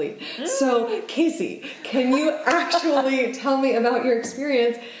endurance athlete. So, Casey, can you actually tell me about your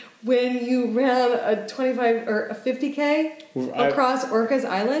experience when you ran a 25 or a 50K across Orcas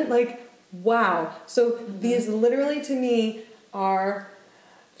Island? Like, wow. So these literally to me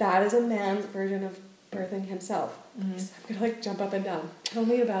that is a man's version of birthing himself. So I'm going to jump up and down. Tell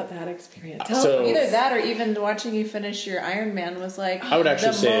me about that experience. Either that or even watching you finish your Ironman was like I would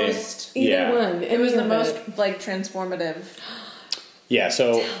actually say either one. It was the most transformative. Yeah,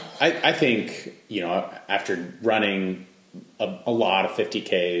 so I think, after running a lot of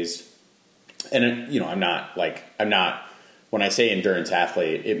 50Ks, and I'm not when I say endurance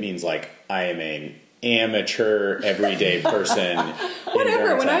athlete, it means like I am an amateur everyday person.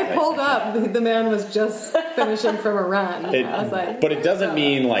 Whatever. When I pulled up, the man was just finishing from a run. I was like, but it doesn't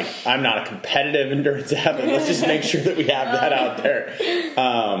mean like I'm not a competitive endurance athlete. Let's just make sure that we have that out there.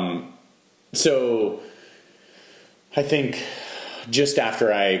 So I think just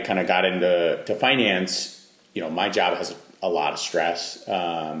after I kind of got into finance, my job a lot of stress,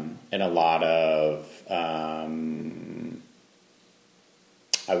 and a lot of,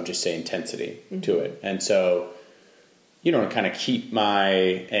 I would just say intensity to it. And so, to kind of keep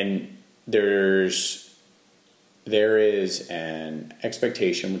and there is an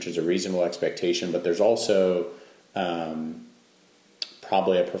expectation, which is a reasonable expectation, but there's also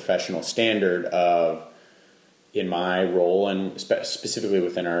probably a professional standard of, in my role and specifically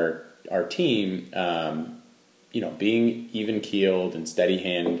within our team, being even-keeled and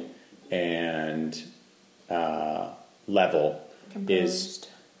steady-handed and level composed.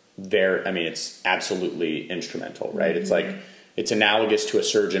 It's absolutely instrumental, right? It's like, it's analogous to a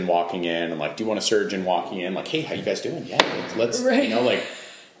surgeon walking in and like, do you want a surgeon walking in? Like, hey, how you guys doing? Yeah, let's right. Like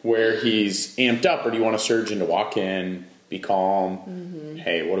where he's amped up, or do you want a surgeon to walk in, be calm?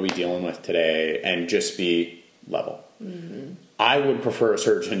 Hey, what are we dealing with today? And just be level. I would prefer a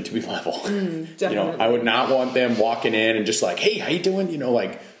surgeon to be level. I would not want them walking in and just like, hey, how you doing?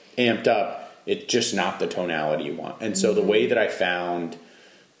 Like amped up. It's just not the tonality you want. And so the way that I found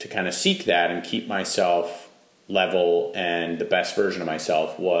to kind of seek that and keep myself level and the best version of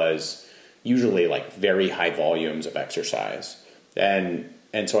myself was usually like very high volumes of exercise. And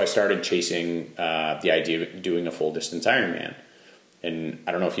so I started chasing the idea of doing a full distance Ironman. And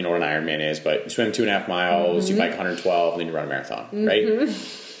I don't know if you know what an Ironman is, but you swim 2.5 miles, you bike 112, and then you run a marathon, right?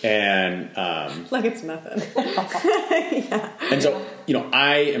 And like it's nothing. Yeah. And so,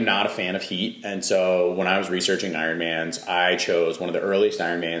 I am not a fan of heat. And so when I was researching Ironmans, I chose one of the earliest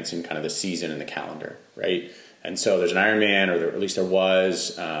Ironmans in kind of the season in the calendar, right? And so there's an Ironman, at least there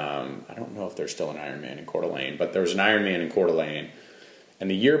was, I don't know if there's still an Ironman in Coeur d'Alene, but there was an Ironman in Coeur d'Alene. And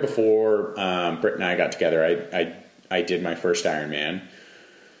the year before Brit and I got together, I did my first Ironman.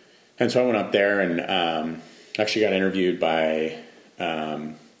 And so I went up there and actually got interviewed by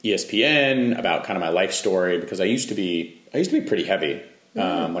ESPN about kind of my life story, because I used to be pretty heavy.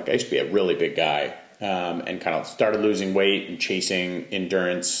 Like I used to be a really big guy, and kind of started losing weight and chasing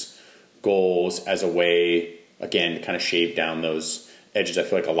endurance goals as a way, again, to kind of shave down those edges. I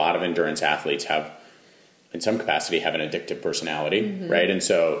feel like a lot of endurance athletes have, in some capacity, have an addictive personality, right? And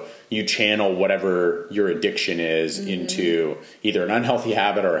so you channel whatever your addiction is into either an unhealthy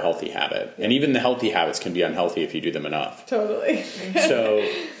habit or a healthy habit. And even the healthy habits can be unhealthy if you do them enough. Totally. So,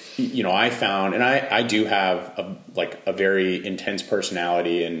 I found, and I do have a very intense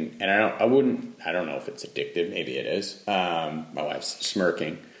personality, and I don't know if it's addictive. Maybe it is. My wife's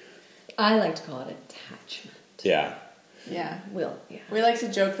smirking. I like to call it attachment. Yeah. Yeah. Yeah. We like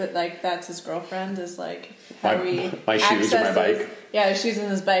to joke that like that's his girlfriend, is like how my shoes or my bike. His shoes and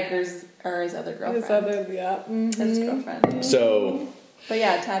his bike or his other girlfriend. His girlfriend. So, but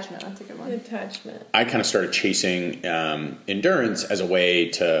yeah, attachment, that's a good one. Attachment. I kind of started chasing endurance as a way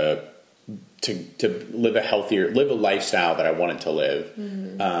to live a lifestyle that I wanted to live,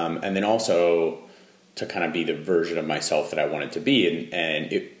 and then also to kind of be the version of myself that I wanted to be.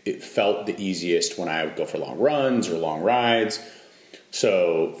 And it felt the easiest when I would go for long runs or long rides.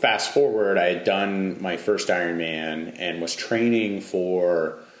 So fast forward, I had done my first Ironman and was training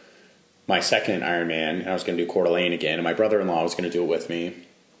for my second Ironman, and I was going to do Coeur d'Alene again, and my brother-in-law was going to do it with me.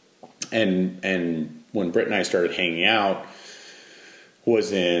 And when Britt and I started hanging out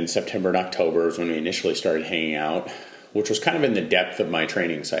was in September and October is when we initially started hanging out, which was kind of in the depth of my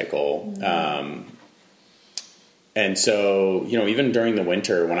training cycle. And so, even during the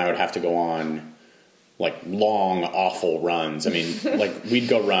winter when I would have to go on like long, awful runs, I mean, like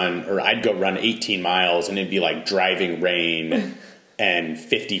I'd go run 18 miles and it'd be like driving rain and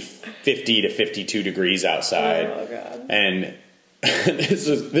 50 to 52 degrees outside. Oh, God. And this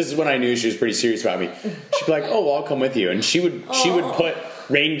is when I knew she was pretty serious about me. She'd be like, "Oh, well, I'll come with you," and she would put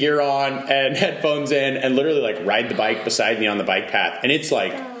rain gear on and headphones in and literally like ride the bike beside me on the bike path. And it's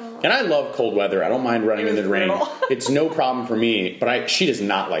like, and I love cold weather. I don't mind running in the rain. It's no problem for me. But she does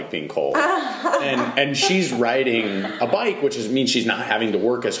not like being cold, and she's riding a bike, which means she's not having to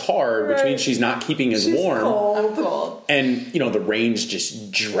work as hard, which means she's not keeping as warm. I'm cold. And the rain's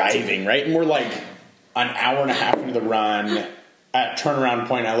just driving, right? And we're like an hour and a half into the run. At turnaround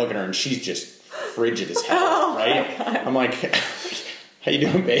point, I look at her and she's just frigid as hell, right? I'm like, "How you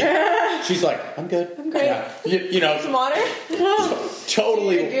doing, babe?" She's like, "I'm good. I'm great." Yeah. Some water?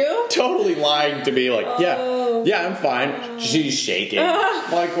 Totally lying to be like, yeah, I'm fine. She's shaking.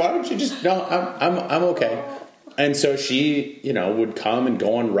 I'm like, why don't you just? No, I'm okay. And so she, would come and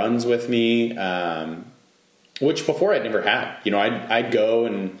go on runs with me, which before I'd never had. I'd go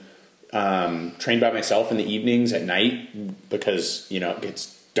and train by myself in the evenings at night because, it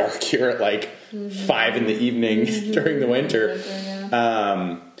gets dark here at like 5 in the evening during the winter.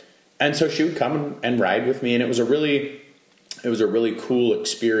 And so she would come and ride with me, and it was a really it was a really cool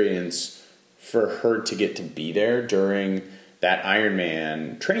experience for her to get to be there during that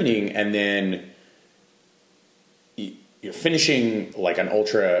Ironman training, and then you're finishing like an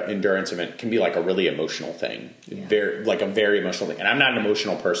ultra endurance event can be like a really emotional thing, very emotional thing. And I'm not an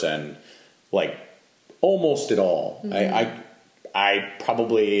emotional person, like almost at all. I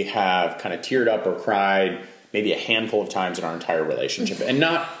probably have kind of teared up or cried maybe a handful of times in our entire relationship, and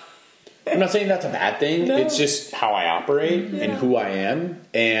I'm not saying that's a bad thing. No. It's just how I operate and who I am.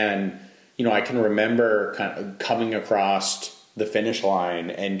 And, you know, I can remember kind of coming across the finish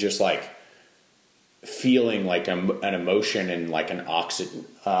line and just like feeling like an emotion and like an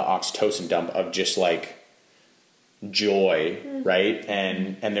oxytocin dump of just like joy. Right.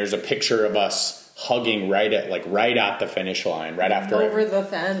 And there's a picture of us hugging right at the finish line, right after over the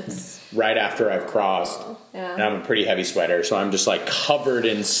fence, right after I've crossed. Yeah. And I'm a pretty heavy sweater, so I'm just like covered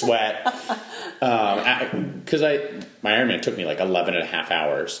in sweat. Because my Ironman took me like 11 and a half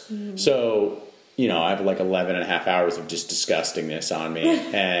hours. Mm-hmm. So, you know, I have like 11 and a half hours of just disgustingness on me.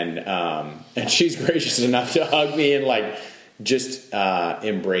 And she's gracious enough to hug me and like just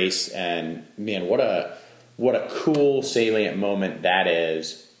embrace. And man, what a cool salient moment that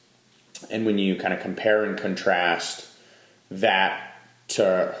is. And when you kind of compare and contrast that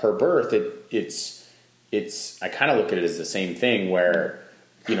to her birth, it's I kind of look at it as the same thing where,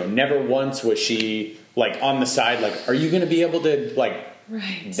 you know, never once was she like on the side, like, are you going to be able to like,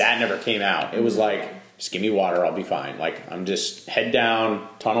 right. That never came out. It was like, just give me water, I'll be fine. Like, I'm just head down,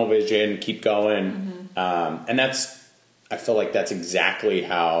 tunnel vision, keep going. Mm-hmm. And I feel like that's exactly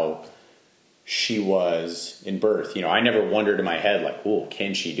how she was in birth. You know, I never wondered in my head, like, oh,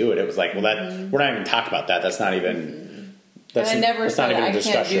 can she do it? It was like, well, we're not even talking about that. That's not even, and I never said I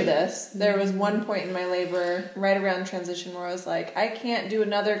can't do this. There was one point in my labor, right around transition, where I was like, I can't do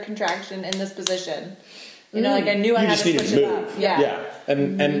another contraction in this position. You know, like I knew I had to switch it up. Yeah.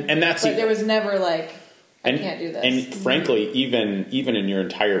 And that's... But there was never like, I can't do this. And frankly, even in your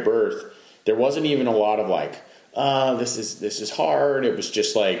entire birth, there wasn't even a lot of like, this is hard. It was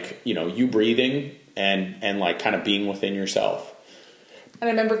just like, you know, you breathing and like kind of being within yourself. And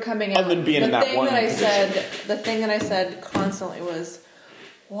I remember coming out. Other than being in that one position. The thing that I said constantly was,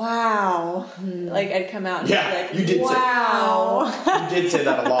 wow. Like I'd come out and be like, you did wow. You did say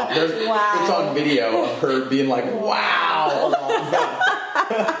that a lot. Wow. It's on video of her being like, wow.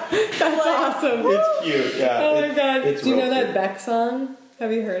 That's awesome. It's cute. Yeah. Oh my God. It's Do you know cute. That Beck song?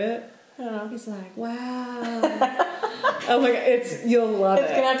 Have you heard it? I don't know. He's like, wow. Oh my God, you'll love it.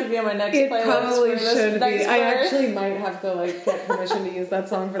 It's gonna have to be on my next playlist. It probably should be. I year. actually might have to like get permission to use that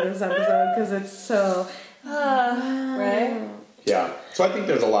song for this episode because it's so right. Yeah, so I think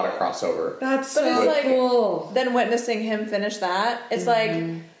there's a lot of crossover. That's so cool. Then witnessing him finish that, it's like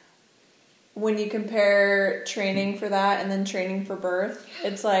when you compare training for that and then training for birth,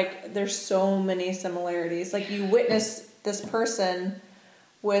 it's like there's so many similarities. Like you witness this person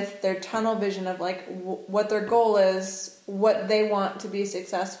with their tunnel vision of like what their goal is, what they want to be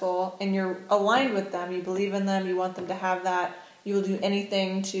successful, and you're aligned with them, you believe in them, you want them to have that, you will do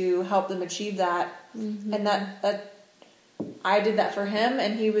anything to help them achieve that. And that I did that for him,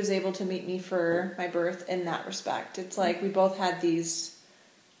 and he was able to meet me for my birth in that respect. It's like we both had these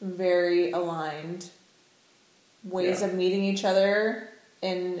very aligned ways of meeting each other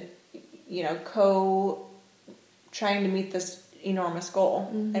and, you know, trying to meet this enormous goal.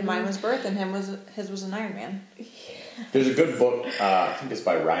 And mine was birth, and his was an Ironman. There's a good book, I think it's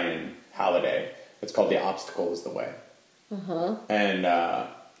by Ryan Halliday. It's called The Obstacle is the Way. And I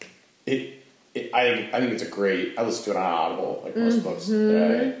think it's a great, I listen to it on Audible, like most books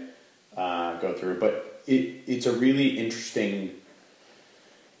that I go through, but it's a really interesting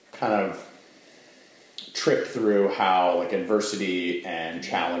kind of trip through how like adversity and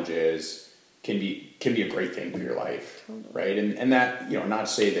challenges can be a great thing for your life, right? And that, you know, not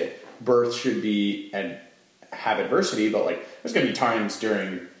to say that birth should be and have adversity, but like there's going to be times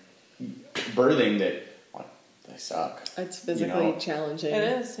during birthing that they suck. It's physically challenging. It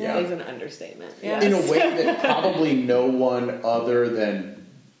is. Yeah, it's an understatement. Yes. In a way that probably no one other than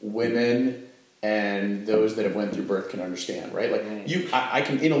women and those that have went through birth can understand, right? Like I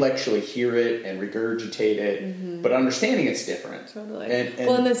can intellectually hear it and regurgitate it, but understanding it's different. Totally. And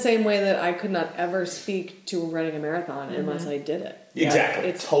well, in the same way that I could not ever speak to running a marathon unless I did it. Exactly.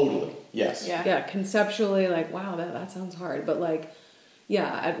 It's totally. Yes. Yeah. Conceptually, like, wow, that sounds hard, but like,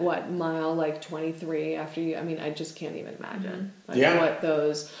 yeah, at what mile like 23 after you? I mean, I just can't even imagine.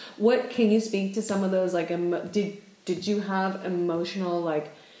 What can you speak to some of those like? Did you have emotional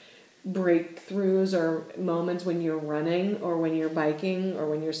like breakthroughs or moments when you're running or when you're biking or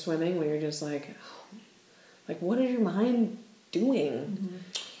when you're swimming, when you're just like what is your mind doing?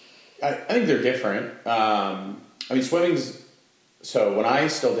 I think they're different. I mean, swimming's... So when I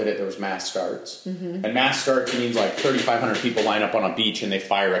still did it, there was mass starts. And mass starts means like 3,500 people line up on a beach and they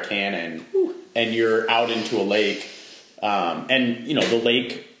fire a cannon. And you're out into a lake. And, you know, the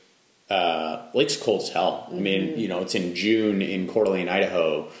lake's cold as hell. I mean, you know, it's in June in Coeur d'Alene,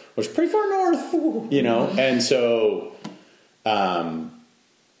 Idaho, which is pretty far north, you know? And so...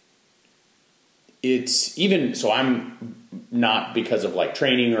 it's even, so I'm not because of like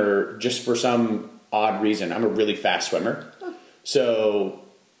training or just for some odd reason, I'm a really fast swimmer. So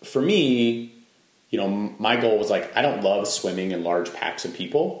for me, you know, my goal was like, I don't love swimming in large packs of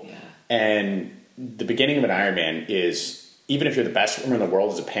people. And the beginning of an Ironman is, even if you're the best swimmer in the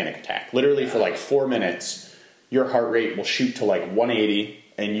world, is a panic attack. Literally for like 4 minutes, your heart rate will shoot to like 180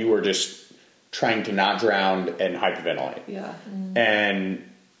 and you are just trying to not drown and hyperventilate. And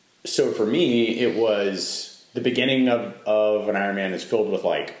so for me, it was the beginning of an Ironman is filled with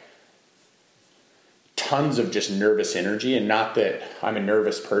like tons of just nervous energy. And not that I'm a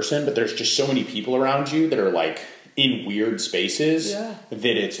nervous person, but there's just so many people around you that are like in weird spaces that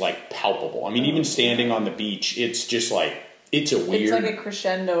it's like palpable. I mean, even standing on the beach, it's just like, it's a weird... It's like a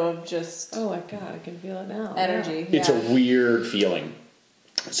crescendo of just... Oh my God, I can feel it now. Energy. It's a weird feeling.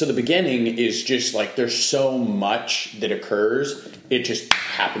 So the beginning is just like there's so much that occurs, it just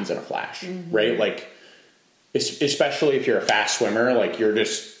happens in a flash, right? Like, especially if you're a fast swimmer, like you're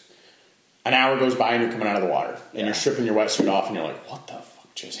just, an hour goes by and you're coming out of the water and you're stripping your wetsuit off and you're like, what the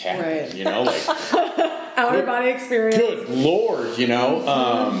fuck just happened? You know, like outer body experience. Good Lord, you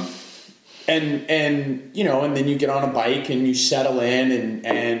know, and you know, and then you get on a bike and you settle in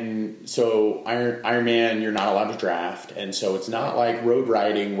and so Ironman, you're not allowed to draft, and so it's not like road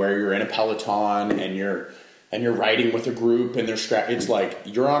riding where you're in a peloton and you're riding with a group and it's like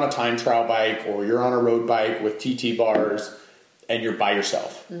you're on a time trial bike or you're on a road bike with TT bars and you're by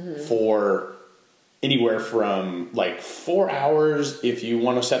yourself for anywhere from like 4 hours if you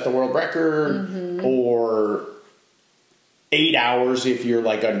want to set the world record or 8 hours if you're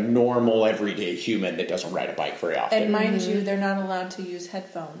like a normal everyday human that doesn't ride a bike very often. And mind you, they're not allowed to use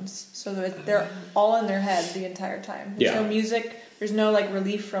headphones. So they're all in their head the entire time. There's no music. There's no like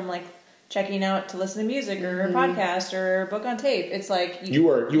relief from like checking out to listen to music or a podcast or a book on tape. It's like you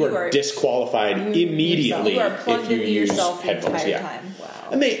are disqualified immediately you are plugged if you into use yourself headphones. The entire time. Wow.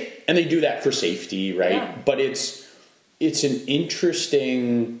 And they do that for safety, right? But it's an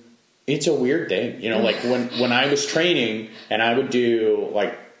interesting... It's a weird thing, you know, like when I was training and I would do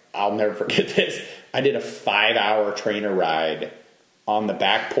like, I'll never forget this. I did a 5-hour trainer ride on the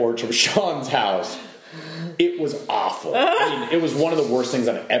back porch of Sean's house. It was awful. I mean, it was one of the worst things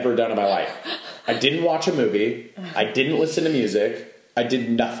I've ever done in my life. I didn't watch a movie. I didn't listen to music. I did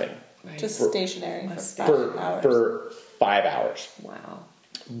nothing. Just stationary for 5 hours. Wow.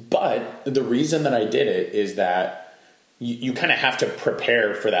 But the reason that I did it is that you kind of have to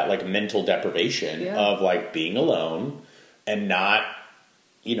prepare for that like mental deprivation of like being alone and not,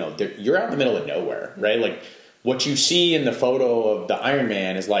 you know, you're out in the middle of nowhere, right? Like what you see in the photo of the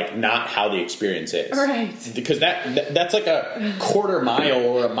Ironman is like not how the experience is. Right. Because that's like a quarter mile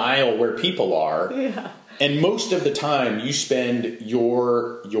or a mile where people are. Yeah. And most of the time you spend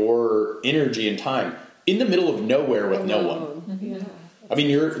your energy and time in the middle of nowhere with no one. Yeah. I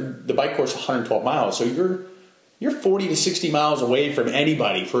mean, the bike course is 112 miles, so you're 40 to 60 miles away from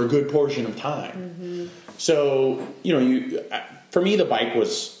anybody for a good portion of time. So, you know, for me, the bike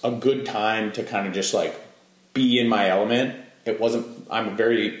was a good time to kind of just like be in my element. It wasn't, I'm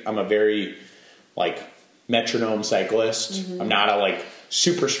a very like metronome cyclist. I'm not a like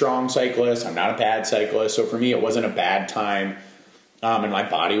super strong cyclist. I'm not a bad cyclist. So for me, it wasn't a bad time. And my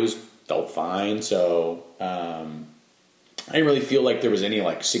body felt fine. So, I didn't really feel like there was any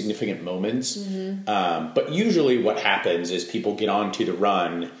like significant moments. But usually what happens is people get onto the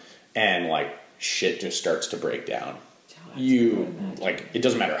run and like shit just starts to break down. Like, it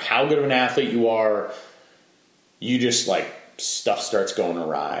doesn't matter how good of an athlete you are, you just like stuff starts going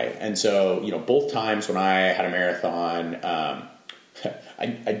awry. And so, you know, both times when I had a marathon,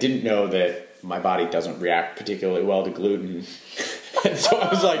 I didn't know that my body doesn't react particularly well to gluten. And so I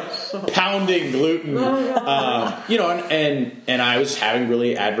was like pounding gluten, you know, and I was having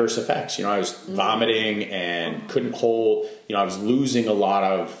really adverse effects. You know, I was vomiting and couldn't hold, you know, I was losing a lot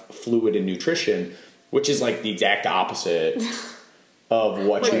of fluid and nutrition, which is like the exact opposite of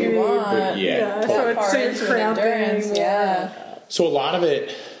what you want. Yeah. So it's cramping. Yeah. So a lot of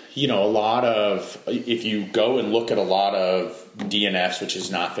it, you know, if you go and look at a lot of DNFs, which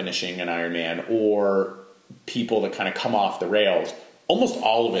is not finishing an Ironman, or people that kind of come off the rails, almost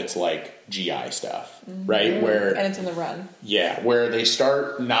all of it's like GI stuff, right? Where and it's in the run. Yeah, where they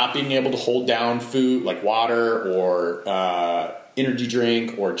start not being able to hold down food like water or energy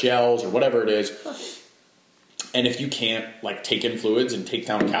drink or gels or whatever it is. And if you can't like take in fluids and take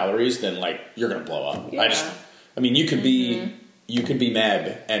down calories, then like you're gonna blow up. Yeah. I mean, you could be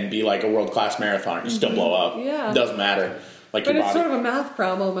Meb and be like a world class marathoner, you still blow up. Yeah, it doesn't matter. Like, but your it's body, sort of a math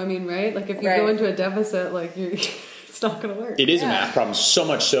problem. I mean, right? Like if you go into a deficit, like it's not going to work. It is a math problem, so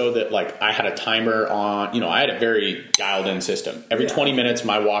much so that like I had a timer on. I had a very dialed in system. Every 20 minutes,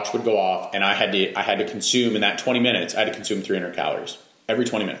 my watch would go off, and I had to consume in that 20 minutes. I had to consume 300 calories every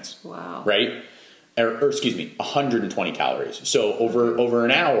 20 minutes. Wow. Right? Or excuse me, 120 calories. So over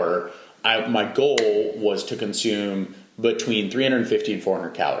an hour, my goal was to consume between 350 and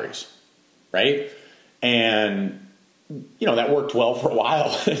 400 calories. Right? And that worked well for a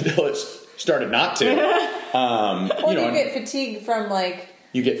while until it started not to. You get fatigue from like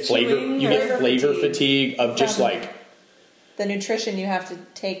you get flavor fatigue of just like the nutrition you have to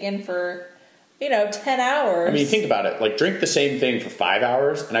take in for 10 hours. I mean, think about it. Like, drink the same thing for 5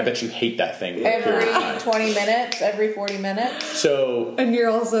 hours, and I bet you hate that thing every 20 minutes, every 40 minutes. So, and you're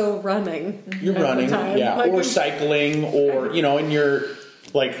also running. You're running, yeah, like, or cycling, or and you're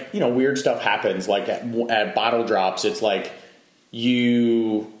like, weird stuff happens. Like at bottle drops, it's like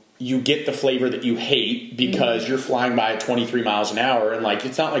you get the flavor that you hate because you're flying by at 23 miles an hour, and like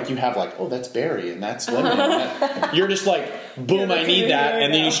it's not like you have like, oh, that's berry and that's lemon. You're just like, boom, I need that,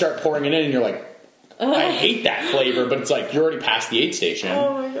 and then you start pouring it in, and you're like, I hate that flavor, but it's like you're already past the aid station.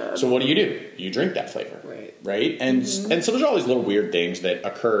 Oh my god! So what do? You drink that flavor, right? And so there's all these little weird things that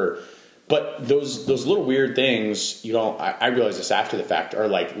occur. But those little weird things, I realize this after the fact, are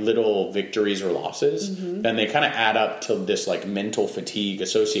like little victories or losses, and they kind of add up to this like mental fatigue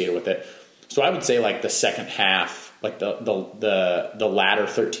associated with it. So I would say like the second half, like the latter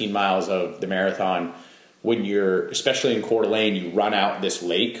 13 miles of the marathon, when you're, especially in Coeur d'Alene, you run out this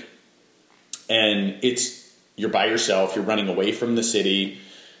lake, and you're by yourself, you're running away from the city.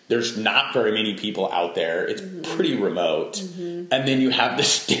 There's not very many people out there. It's pretty remote. And then you have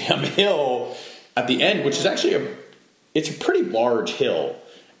this damn hill at the end, which is actually it's a pretty large hill.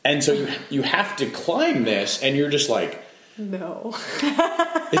 And so you have to climb this, and you're just like, no.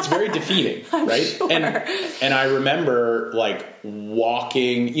 It's very defeating, right? Sure. And I remember like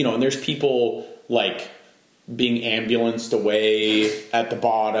walking, and there's people like being ambulanced away at the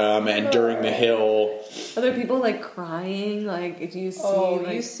bottom and during the hill. Are there people like crying? Like, do you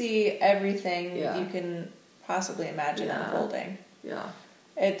see? You see everything you can possibly imagine unfolding. Yeah,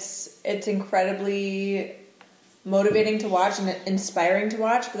 it's incredibly motivating to watch and inspiring to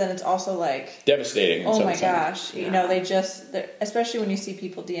watch, but then it's also like devastating. Oh my gosh! Especially when you see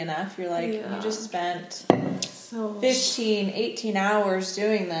people DNF, you're like, you just spent 15, 18 hours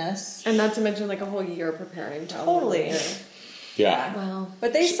doing this, and not to mention like a whole year preparing. Totally. Yeah. Wow.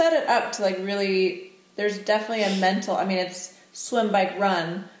 But they set it up to like really. There's definitely a mental. I mean, it's swim, bike,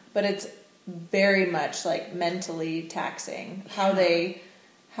 run, but it's very much like mentally taxing how they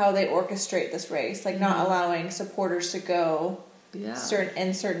orchestrate this race, like not allowing supporters to go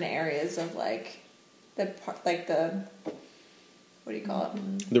certain areas of like the what do you call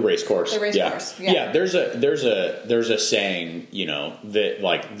it? The race course. The race course. Yeah. There's a saying, that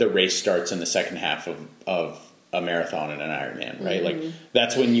like the race starts in the second half of a marathon and an Ironman, right? Like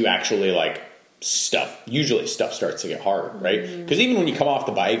that's when you actually like usually stuff starts to get hard, right? Because even when you come off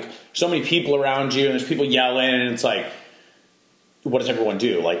the bike, so many people around you and there's people yelling, and it's like, what does everyone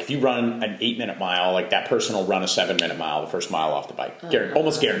do? Like if you run an 8-minute mile, like that person will run a 7-minute mile, the first mile off the bike.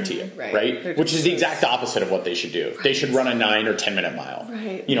 Almost guarantee it, right? Which is the exact opposite of what they should do. Right. They should run a 9 or 10-minute mile,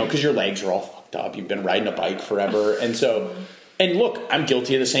 right? Because your legs are all fucked up. You've been riding a bike forever. And so, and look, I'm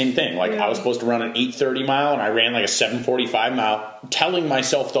guilty of the same thing. Like I was supposed to run an 8:30 mile and I ran like a 7:45 mile, telling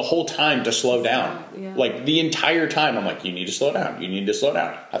myself the whole time to slow down. Yeah. Like the entire time I'm like, you need to slow down. You need to slow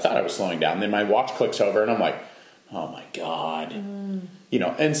down. I thought I was slowing down. Then my watch clicks over and I'm like, oh my God.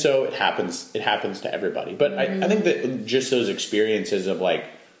 And so it happens to everybody. But I think that just those experiences of like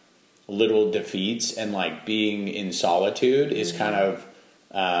little defeats and like being in solitude is kind of,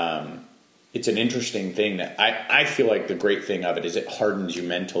 it's an interesting thing that I feel like the great thing of it is it hardens you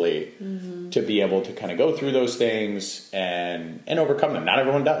mentally to be able to kind of go through those things and overcome them. Not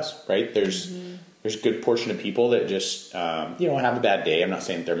everyone does, right? There's a good portion of people that just, have a bad day. I'm not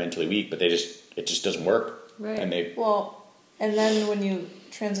saying that they're mentally weak, but it just doesn't work. Right. And then when you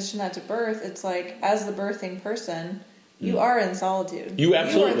transition that to birth, it's like, as the birthing person, you are in solitude. You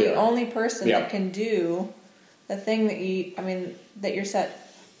absolutely are the only person that can do the thing that you're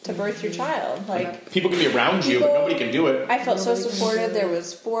set to birth your child. Like, people can be around you, but nobody can do it. I felt so supported. There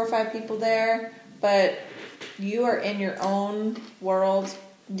was 4 or 5 people there, but you are in your own world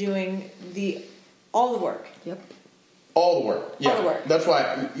doing all the work. Yep. All the work. Yeah. All the work. That's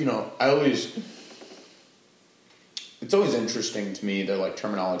why, it's always interesting to me, the like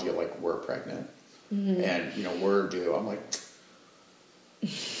terminology of like, we're pregnant and, we're due. I'm like,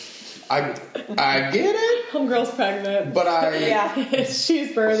 I get it. Homegirl's pregnant. But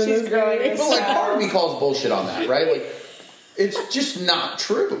she's birthing this growing. But like, part of me calls bullshit on that, right? Like, it's just not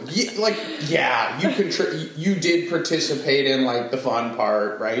true. You did participate in like the fun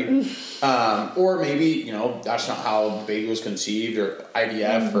part, right? Or maybe that's not how the baby was conceived, or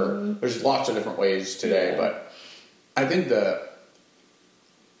IVF, or there's lots of different ways today. But I think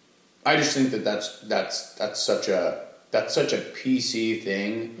I just think that's such a PC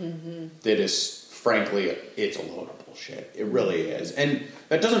thing that is, frankly, it's a load of bullshit. It really is. And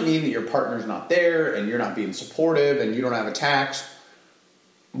that doesn't mean that your partner's not there and you're not being supportive and you don't have a tax,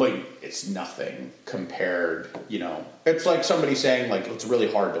 but it's nothing compared, It's like somebody saying, like, it's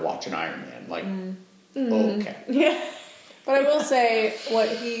really hard to watch an Iron Man. Like, okay. Yeah. But I will say, what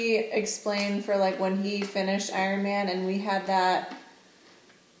he explained for, like, when he finished Iron Man and we had that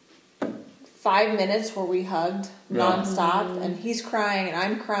 5 minutes where we hugged nonstop, and he's crying and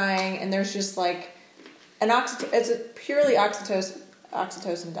I'm crying, and there's just like it's a purely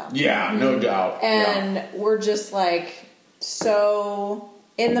oxytocin dump. Yeah, no doubt. And we're just like so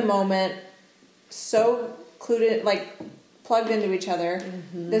in the moment, so plugged into each other.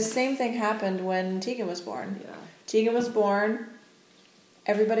 The same thing happened when Tegan was born. Yeah. Tegan was born.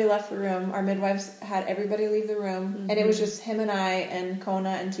 Everybody left the room. Our midwives had everybody leave the room, and it was just him and I and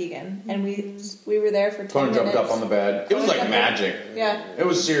Kona and Tegan, and we were there for 10 Kona minutes. jumped up on the bed. It was like magic. Yeah. It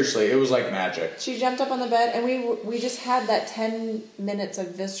was like magic. She jumped up on the bed, and we just had that 10 minutes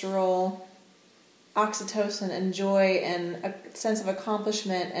of visceral oxytocin and joy and a sense of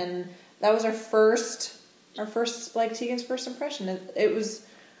accomplishment, and that was our first like Tegan's first impression. It was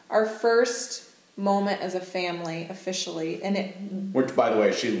our first moment as a family officially, and which, by the way,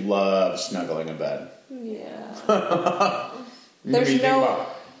 she loves snuggling in bed. Yeah.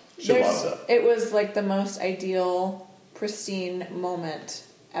 She loves it. It was like the most ideal, pristine moment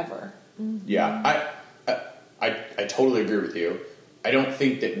ever. Yeah, I totally agree with you. I don't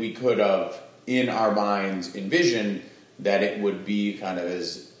think that we could have in our minds envisioned that it would be kind of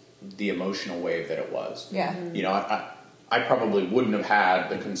as the emotional wave that it was. Yeah. I probably wouldn't have had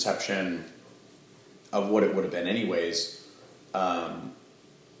the conception of what it would have been anyways.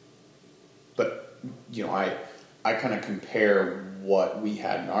 But, I kind of compare what we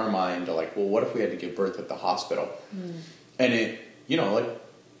had in our mind to like, well, what if we had to give birth at the hospital? And it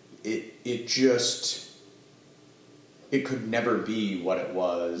could never be what it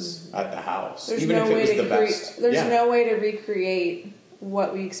was at the house. There's even no if it way was to the best. There's no way to recreate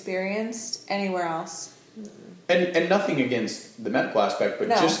what we experienced anywhere else. And nothing against the medical aspect, but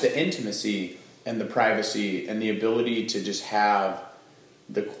just the intimacy and the privacy and the ability to just have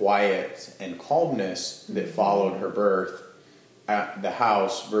the quiet and calmness that followed her birth at the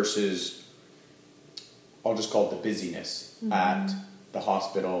house versus, I'll just call it the busyness at the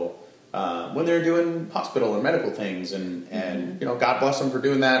hospital when they're doing hospital and medical things, and God bless them for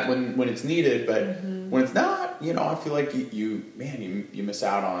doing that when it's needed, but when it's not, I feel like you miss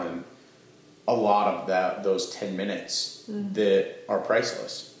out on a lot of those 10 minutes that are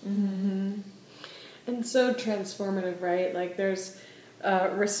priceless. And so transformative, right? Like there's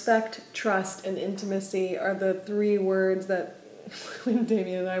respect, trust, and intimacy are the 3 words that when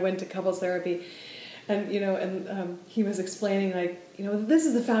Damien and I went to couples therapy, and he was explaining like, this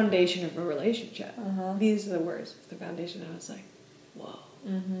is the foundation of a relationship. These are the words, the foundation. I was like, whoa.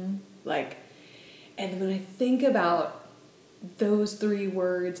 Like, and when I think about those 3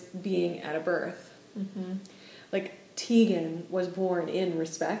 words being at a birth, like Tegan was born in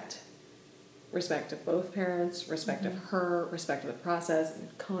respect of both parents, respect of her, respect of the process, and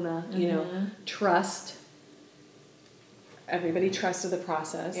Kona, trust. Everybody trusted the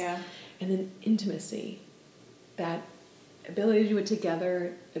process. Yeah. And then intimacy, that ability to do it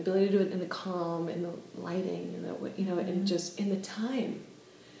together, ability to do it in the calm, in the lighting, and and just in the time,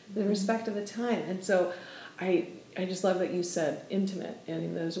 the respect of the time. And so I just love that you said intimate,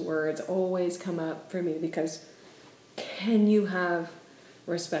 and those words always come up for me, because can you have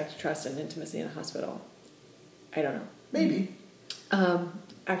respect, trust, and intimacy in a hospital? I don't know. Maybe.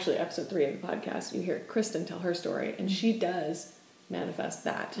 Actually, episode 3 of the podcast, you hear Kristen tell her story, and she does manifest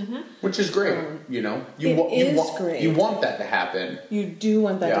that. Which is great, you know. You great. You want that to happen. You do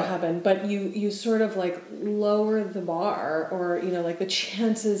want that to happen, but you sort of like lower the bar, or you know, like the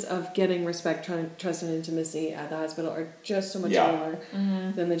chances of getting respect, trust, and intimacy at the hospital are just so much lower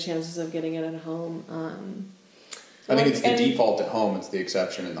than the chances of getting it at home. I think it's the default at home. It's the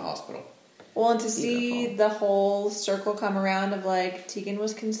exception in the hospital. Well, and to see the whole circle come around of like, Tegan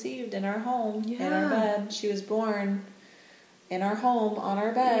was conceived in our home, in our bed. She was born in our home, on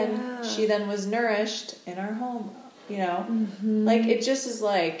our bed. Yeah. She then was nourished in our home, you know? Like, it just is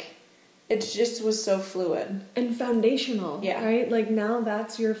like, it just was so fluid. And foundational, right? Like, now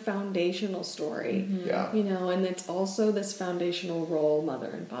that's your foundational story. Yeah. You know, and it's also this foundational role, mother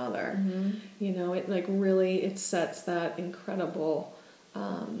and father. You know, it like really, it sets that incredible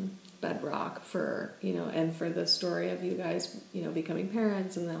bedrock for, you know, and for the story of you guys, you know, becoming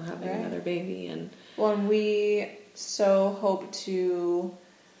parents and now having another baby. And well, and we so hope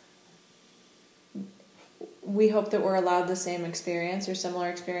that we're allowed the same experience or similar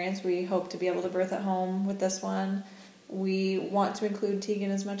experience. We hope to be able to birth at home with this one. We want to include Tegan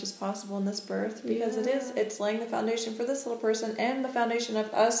as much as possible in this birth because it's laying the foundation for this little person and the foundation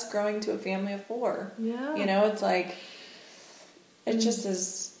of us growing to a family of 4. Yeah. You know, it's like, it just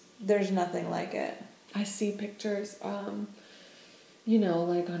is, there's nothing like it. I see pictures, you know,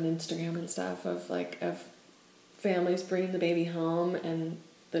 like on Instagram and stuff of families bringing the baby home and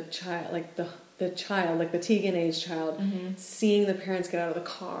the child, like the child, like the Tegan age child, seeing the parents get out of the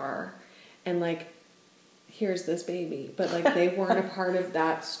car and like, here's this baby, but like they weren't a part of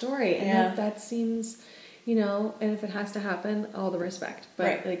that story. And that seems, you know, and if it has to happen, all the respect,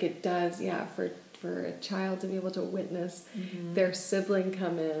 but like it does, for a child to be able to witness their sibling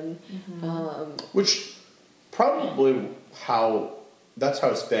come in. Which probably that's how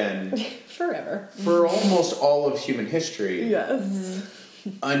it's been forever. For almost all of human history. Yes.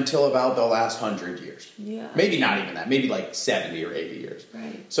 Until about the last 100 years. Yeah. Maybe not even that. Maybe like 70 or 80 years.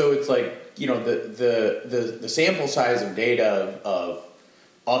 Right. So it's like, you know, the sample size of data of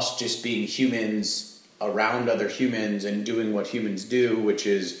us just being humans around other humans and doing what humans do, which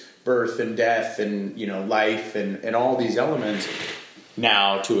is birth and death and, you know, life and all these elements,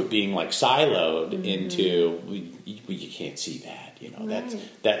 now to it being like siloed into you can't see that, you know,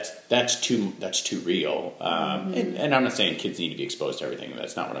 that's too real. And I'm not saying kids need to be exposed to everything.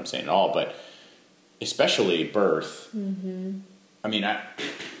 That's not what I'm saying at all. But especially birth. I mean,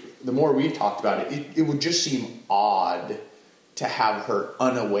 the more we've talked about it, it would just seem odd to have her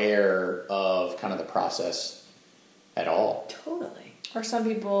unaware of kind of the process at all. Totally. Or some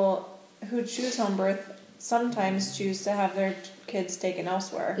people who choose home birth sometimes choose to have their kids taken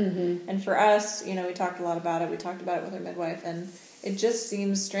elsewhere. And for us, you know, we talked a lot about it. We talked about it with our midwife, and it just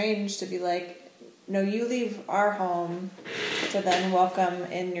seems strange to be like, no, you leave our home to then welcome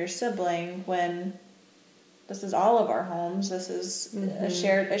in your sibling when this is all of our homes. This is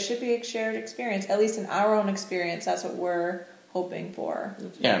it should be a shared experience, at least in our own experience. That's what we're hoping for.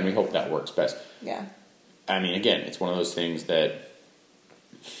 Yeah, and we hope that works best. Yeah. I mean, again, it's one of those things that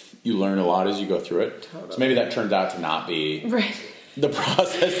you learn a lot as you go through it. Totally. So maybe that turns out to not be the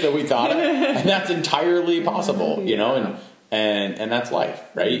process that we thought of. And that's entirely possible, you know, and that's life,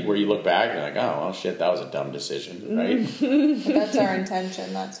 right? Where you look back and you're like, oh, well, shit, that was a dumb decision, right? But that's our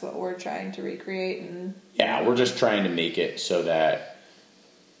intention. That's what we're trying to recreate. And yeah, we're just trying to make it so that,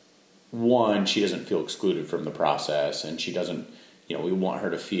 one, she doesn't feel excluded from the process, and she doesn't, you know, we want her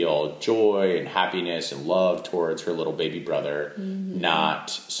to feel joy and happiness and love towards her little baby brother, not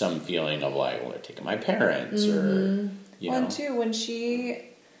some feeling of like, well, they're taking my parents or, you know. And two, when she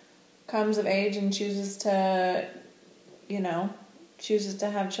comes of age and chooses to, you know, chooses to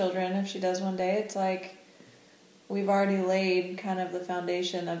have children, if she does one day, it's like we've already laid kind of the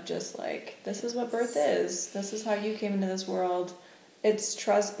foundation of just like, this is what birth is. This is how you came into this world. It's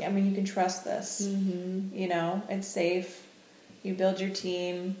trust. I mean, you can trust this. You know, it's safe. You build your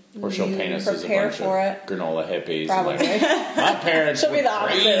team. Or she'll paint us as a bunch of granola hippies. Probably. And like, my parents she'll were be the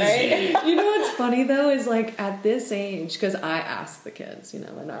opposite, crazy. right? You know what's funny though is like at this age, because I ask the kids, you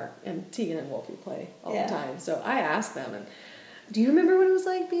know, and Tegan and Wolfie play all the time, so I ask them, and do you remember what it was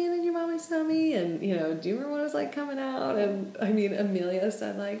like being in your mommy's tummy? And you know, do you remember what it was like coming out? And I mean, Amelia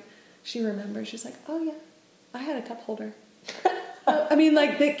said like she remembers. She's like, oh yeah, I had a cup holder. I mean,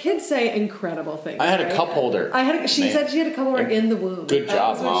 like, the kids say incredible things. I had a cup holder. She said she had a cup holder in the womb. Good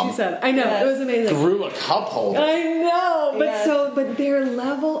job, That's Mom. what she said. I know, it was amazing. Through a cup holder. I know, but their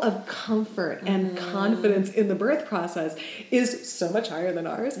level of comfort and confidence in the birth process is so much higher than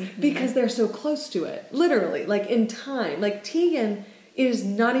ours because they're so close to it. Literally, like in time. Like Tegan, it is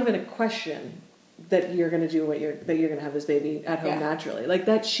not even a question that you're going to do that you're going to have this baby at home naturally. Like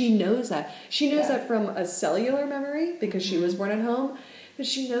that, she knows that. She knows that from a cellular memory because she was born at home, but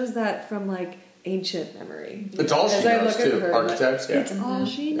she knows that from like ancient memory. It's all she knows too. Archetypes, It's all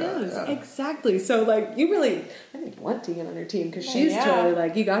she knows. Exactly. So like I didn't want to get on her team because she's totally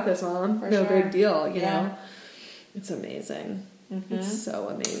like, you got this, Mom. No big deal, you know? It's amazing. It's so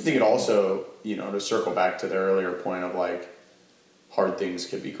amazing. I think it also, to circle back to the earlier point of like, hard things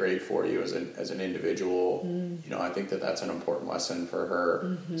could be great for you as an individual. I think that's an important lesson for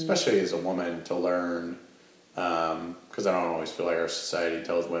her, especially as a woman, to learn. Because I don't always feel like our society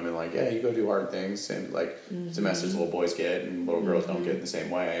tells women like, yeah, you go do hard things, and like it's a message little boys get and little girls don't get in the same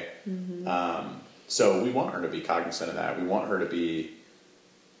way. So we want her to be cognizant of that. We want her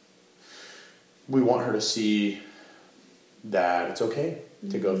to see that it's okay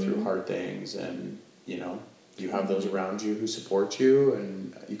to go through hard things, and you have those around you who support you,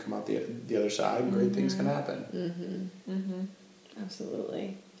 and you come out the other side, and great things can happen.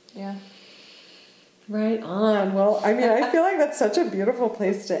 Absolutely. Yeah. Right on. Well, I mean, I feel like that's such a beautiful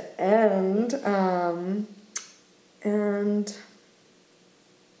place to end. And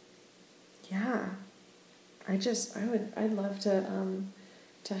yeah, I'd love to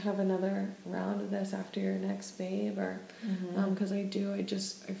have another round of this after your next babe, or because I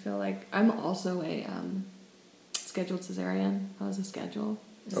feel like I'm also a scheduled cesarean. I was a schedule.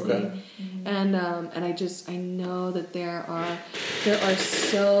 Okay. And I know that there are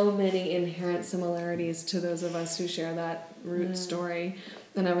so many inherent similarities to those of us who share that root story.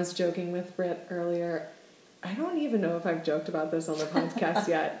 And I was joking with Brit earlier. I don't even know if I've joked about this on the podcast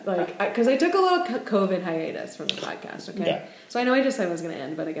yet. Like, because I took a little COVID hiatus from the podcast. Okay. Yeah. So I know I just said it was going to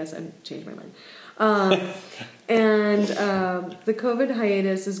end, but I guess I changed my mind. The COVID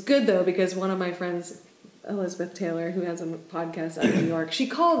hiatus is good though, because one of my friends, Elizabeth Taylor, who has a podcast out of New York, she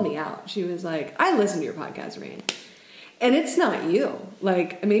called me out. She was like, I listen to your podcast, Rain. And it's not you.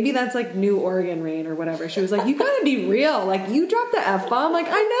 Like, maybe that's like New Oregon Rain or whatever. She was like, you gotta be real. Like, you dropped the F-bomb. Like,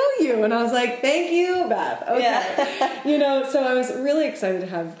 I know you. And I was like, thank you, Beth. Okay. Yeah. So I was really excited to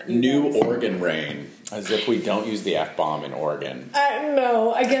have you New Oregon Rain. As if we don't use the F-bomb in Oregon.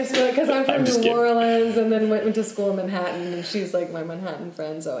 No, I guess because I'm from New Orleans and then went to school in Manhattan, and she's like my Manhattan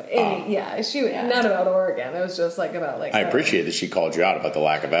friend. So not about Oregon. It was just like about like. I appreciate that she called you out about the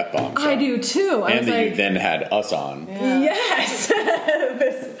lack of F-bombs. I do too. And that you then had us on. Yeah. Yes,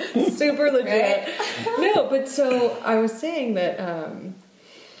 this super legit. Right? No, but so I was saying that.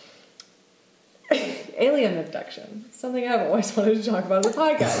 Alien abduction. Something I've always wanted to talk about on the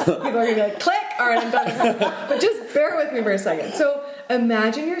podcast. People are going to be like, click! All right, I'm done. But just bear with me for a second. So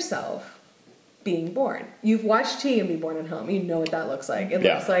imagine yourself being born. You've watched Tegan be born at home. You know what that looks like. It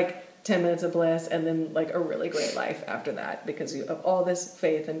looks like 10 minutes of bliss and then like a really great life after that because you have all this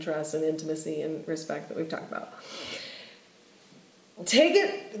faith and trust and intimacy and respect that we've talked about. Take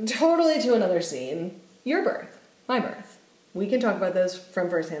it totally to another scene. Your birth. My birth. We can talk about this from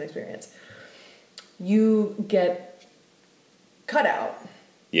firsthand experience. You get cut out.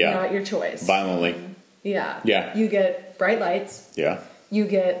 Yeah. Not your choice. Violently. Yeah. Yeah. You get bright lights. Yeah. You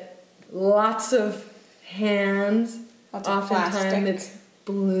get lots of hands. Lots of plastic. It's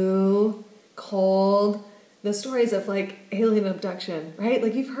blue, cold. The stories of like alien abduction, right?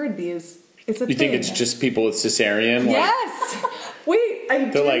 Like you've heard these. It's a thing. You think it's just people with cesarean? Yes. Wait,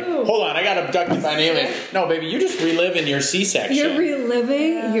 They're like, hold on, I got abducted by an alien. No, baby, you just reliving your C-section. You're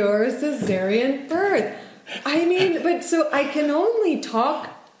reliving your cesarean birth. I mean, but so I can only talk.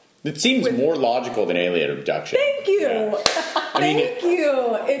 It seems more logical than alien abduction. Thank you. Yeah. Thank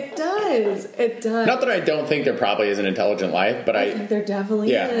you. It does. It does. Not that I don't think there probably is an intelligent life, but I think there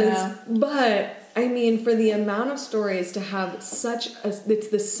definitely is. But I mean, for the amount of stories to have it's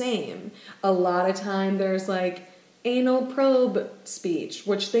the same. A lot of time there's like anal probe speech,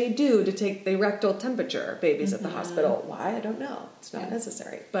 which they do to take the rectal temperature babies at the hospital. Why? I don't know. It's not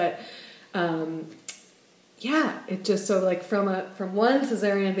necessary. But it just so like from one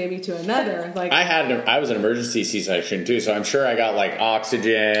cesarean baby to another. Like I was an emergency C-section too, so I'm sure I got like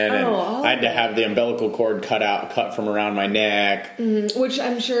oxygen and I had to have the umbilical cord cut from around my neck. Which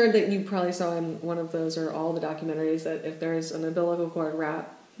I'm sure that you probably saw in one of those or all the documentaries that if there's an umbilical cord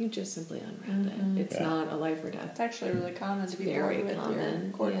wrap, you just simply unwrap it. It's not a life or death. It's actually really common to be very born with common.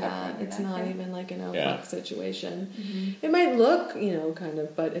 Your cord it's not even like an fuck situation. It might look, kind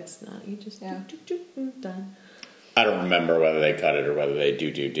of, but it's not. You just done. I don't remember whether they cut it or whether they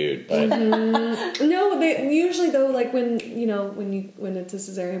do, but no, they usually though, like when it's a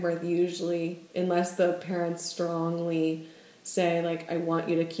cesarean birth, usually unless the parents strongly say like I want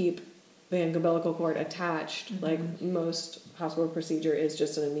you to keep the umbilical cord attached, like most hospital procedure is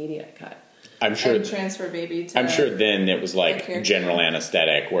just an immediate cut. I'm sure and transfer baby to... I'm sure then it was like character. general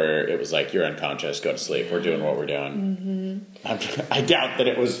anesthetic where it was like, you're unconscious, go to sleep, we're doing what we're doing. I doubt that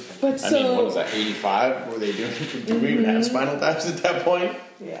it was, But what was that, 85? Were they doing, did we even have spinal taps at that point?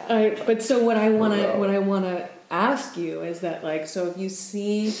 Yeah. But so what I want to ask you is that, like, so if you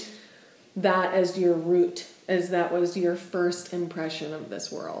see that as your root, as that was your first impression of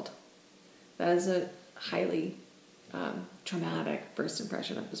this world, that is a highly traumatic first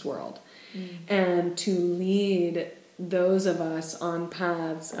impression of this world. And to lead those of us on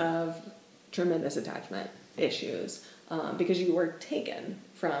paths of tremendous attachment issues, because you were taken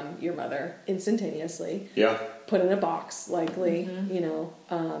from your mother instantaneously, put in a box, likely,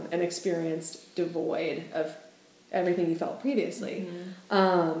 and experienced devoid of everything you felt previously.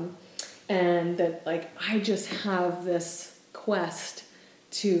 And that, like, I just have this quest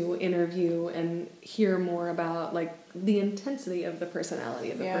to interview and hear more about, like, the intensity of the personality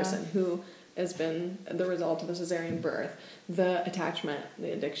of the person who has been the result of a cesarean birth, the attachment,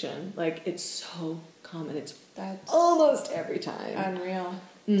 the addiction. Like, it's so common. That's almost every time. Unreal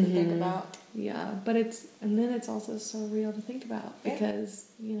to think about. Yeah, but then it's also so real to think about because,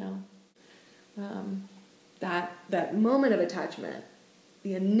 that moment of attachment,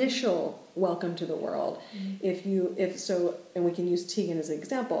 the initial welcome to the world, and we can use Tegan as an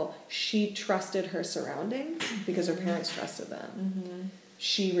example, she trusted her surroundings because her parents trusted them.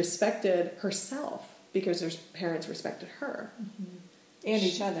 She respected herself because her parents respected her. And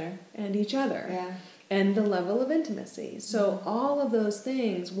each other. Yeah. And the level of intimacy. So all of those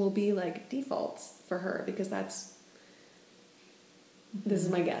things will be like defaults for her because this is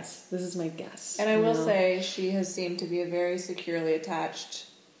my guess. And I will say she has seemed to be a very securely attached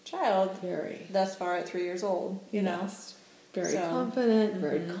child. Very. Thus far at 3 years old, you know. Very confident,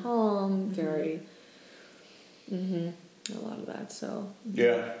 very calm, very... a lot of that, so...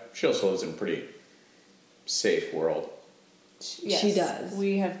 Yeah, she also lives in a pretty safe world. Yes, she does.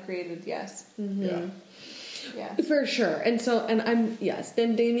 We have created, Yeah. For sure. And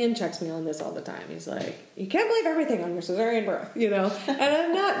then Damien checks me on this all the time. He's like, you can't believe everything on your cesarean birth, And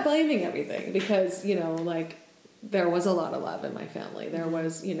I'm not blaming everything because, like, there was a lot of love in my family. There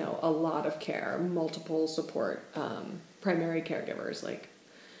was, a lot of care, multiple support, primary caregivers, like...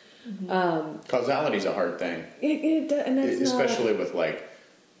 Causality is a hard thing. And that's especially with, like,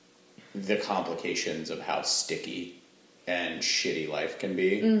 the complications of how sticky and shitty life can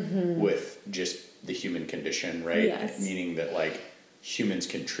be with just the human condition, right? Yes. Meaning that, like, humans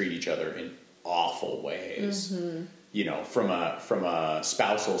can treat each other in awful ways. From a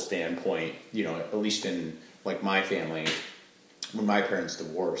spousal standpoint, at least in, like, my family, when my parents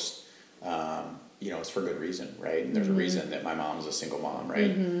divorced, it's for good reason, right? And there's a reason that my mom's a single mom,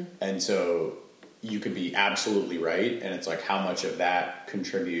 right? And so you could be absolutely right, and it's like how much of that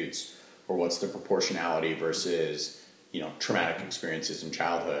contributes, or what's the proportionality versus, traumatic experiences in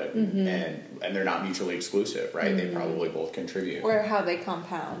childhood, and they're not mutually exclusive, right? They probably both contribute. Or how they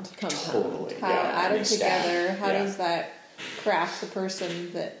compound. Totally. How added together, how does that craft the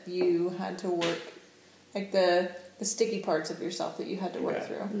person that you had to work, like the sticky parts of yourself that you had to work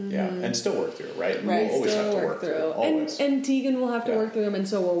through. Yeah, and still work through, right? Right. We'll always have to work through. Always. And Tegan will have to work through them, and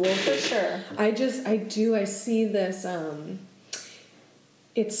so will Wolf. For sure. I see this,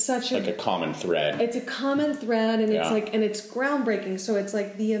 it's such like a common thread. It's a common thread, and it's like, and it's groundbreaking, so it's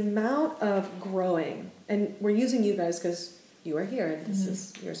like the amount of growing, and we're using you guys because you are here, and this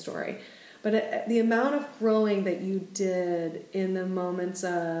is your story, but the amount of growing that you did in the moments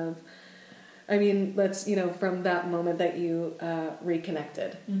of, I mean, from that moment that you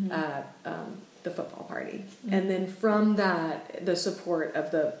reconnected at the football party. And then from that, the support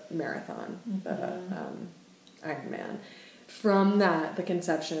of the marathon, the Ironman. From that, the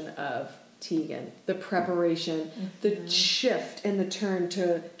conception of Tegan, the preparation, the shift and the turn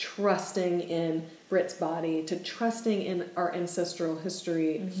to trusting in Brit's body, to trusting in our ancestral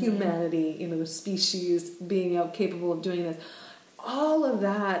history, humanity, the species being capable of doing this. All of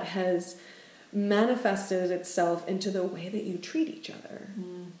that has manifested itself into the way that you treat each other,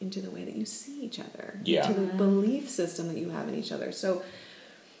 into the way that you see each other, into the belief system that you have in each other. So,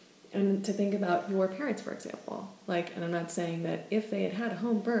 and to think about your parents, for example, and I'm not saying that if they had had a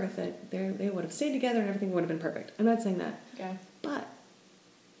home birth that they would have stayed together and everything would have been perfect. I'm not saying that. Okay. But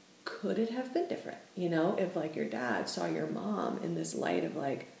could it have been different? If your dad saw your mom in this light of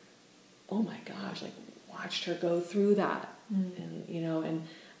oh my gosh, watched her go through that, and and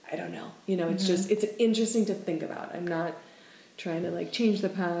I don't know. It's just, it's interesting to think about. I'm not trying to change the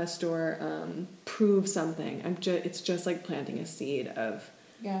past or prove something. It's just like planting a seed of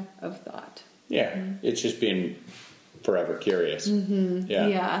thought. Yeah, it's just being forever curious.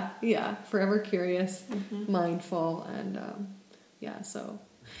 Yeah. Forever curious, mindful, and so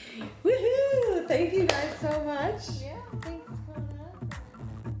woohoo! Thank you guys so much. Yeah, thanks for coming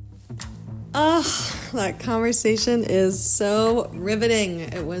on. That conversation is so riveting.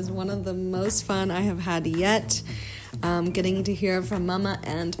 It was one of the most fun I have had yet. Getting to hear from Mama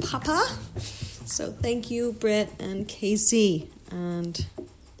and Papa. So thank you, Brit and Casey. And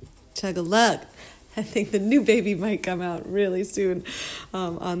chug a lug. I think the new baby might come out really soon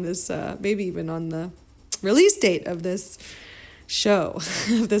on this, maybe even on the release date of this show,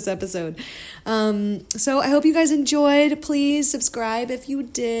 of this episode. So I hope you guys enjoyed. Please subscribe if you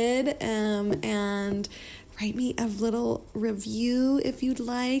did, and write me a little review if you'd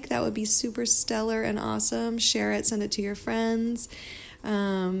like. That would be super stellar and awesome. Share it, send it to your friends.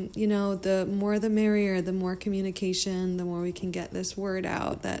 The more the merrier, the more communication, the more we can get this word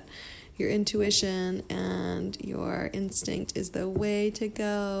out that your intuition and your instinct is the way to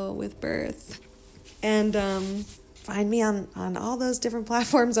go with birth. And find me on all those different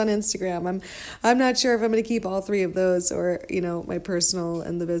platforms on Instagram. I'm not sure if I'm going to keep all three of those, or my personal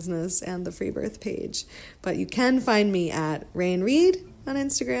and the business and the free birth page. But you can find me at Rain Reed on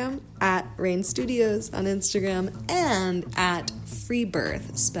Instagram, at Rain Studios on Instagram, and at Free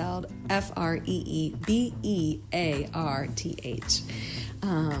Birth, spelled FREEBEARTH.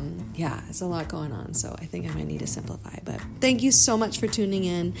 There's a lot going on, so I think I might need to simplify. But thank you so much for tuning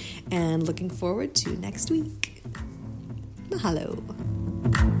in, and looking forward to next week. Mahalo.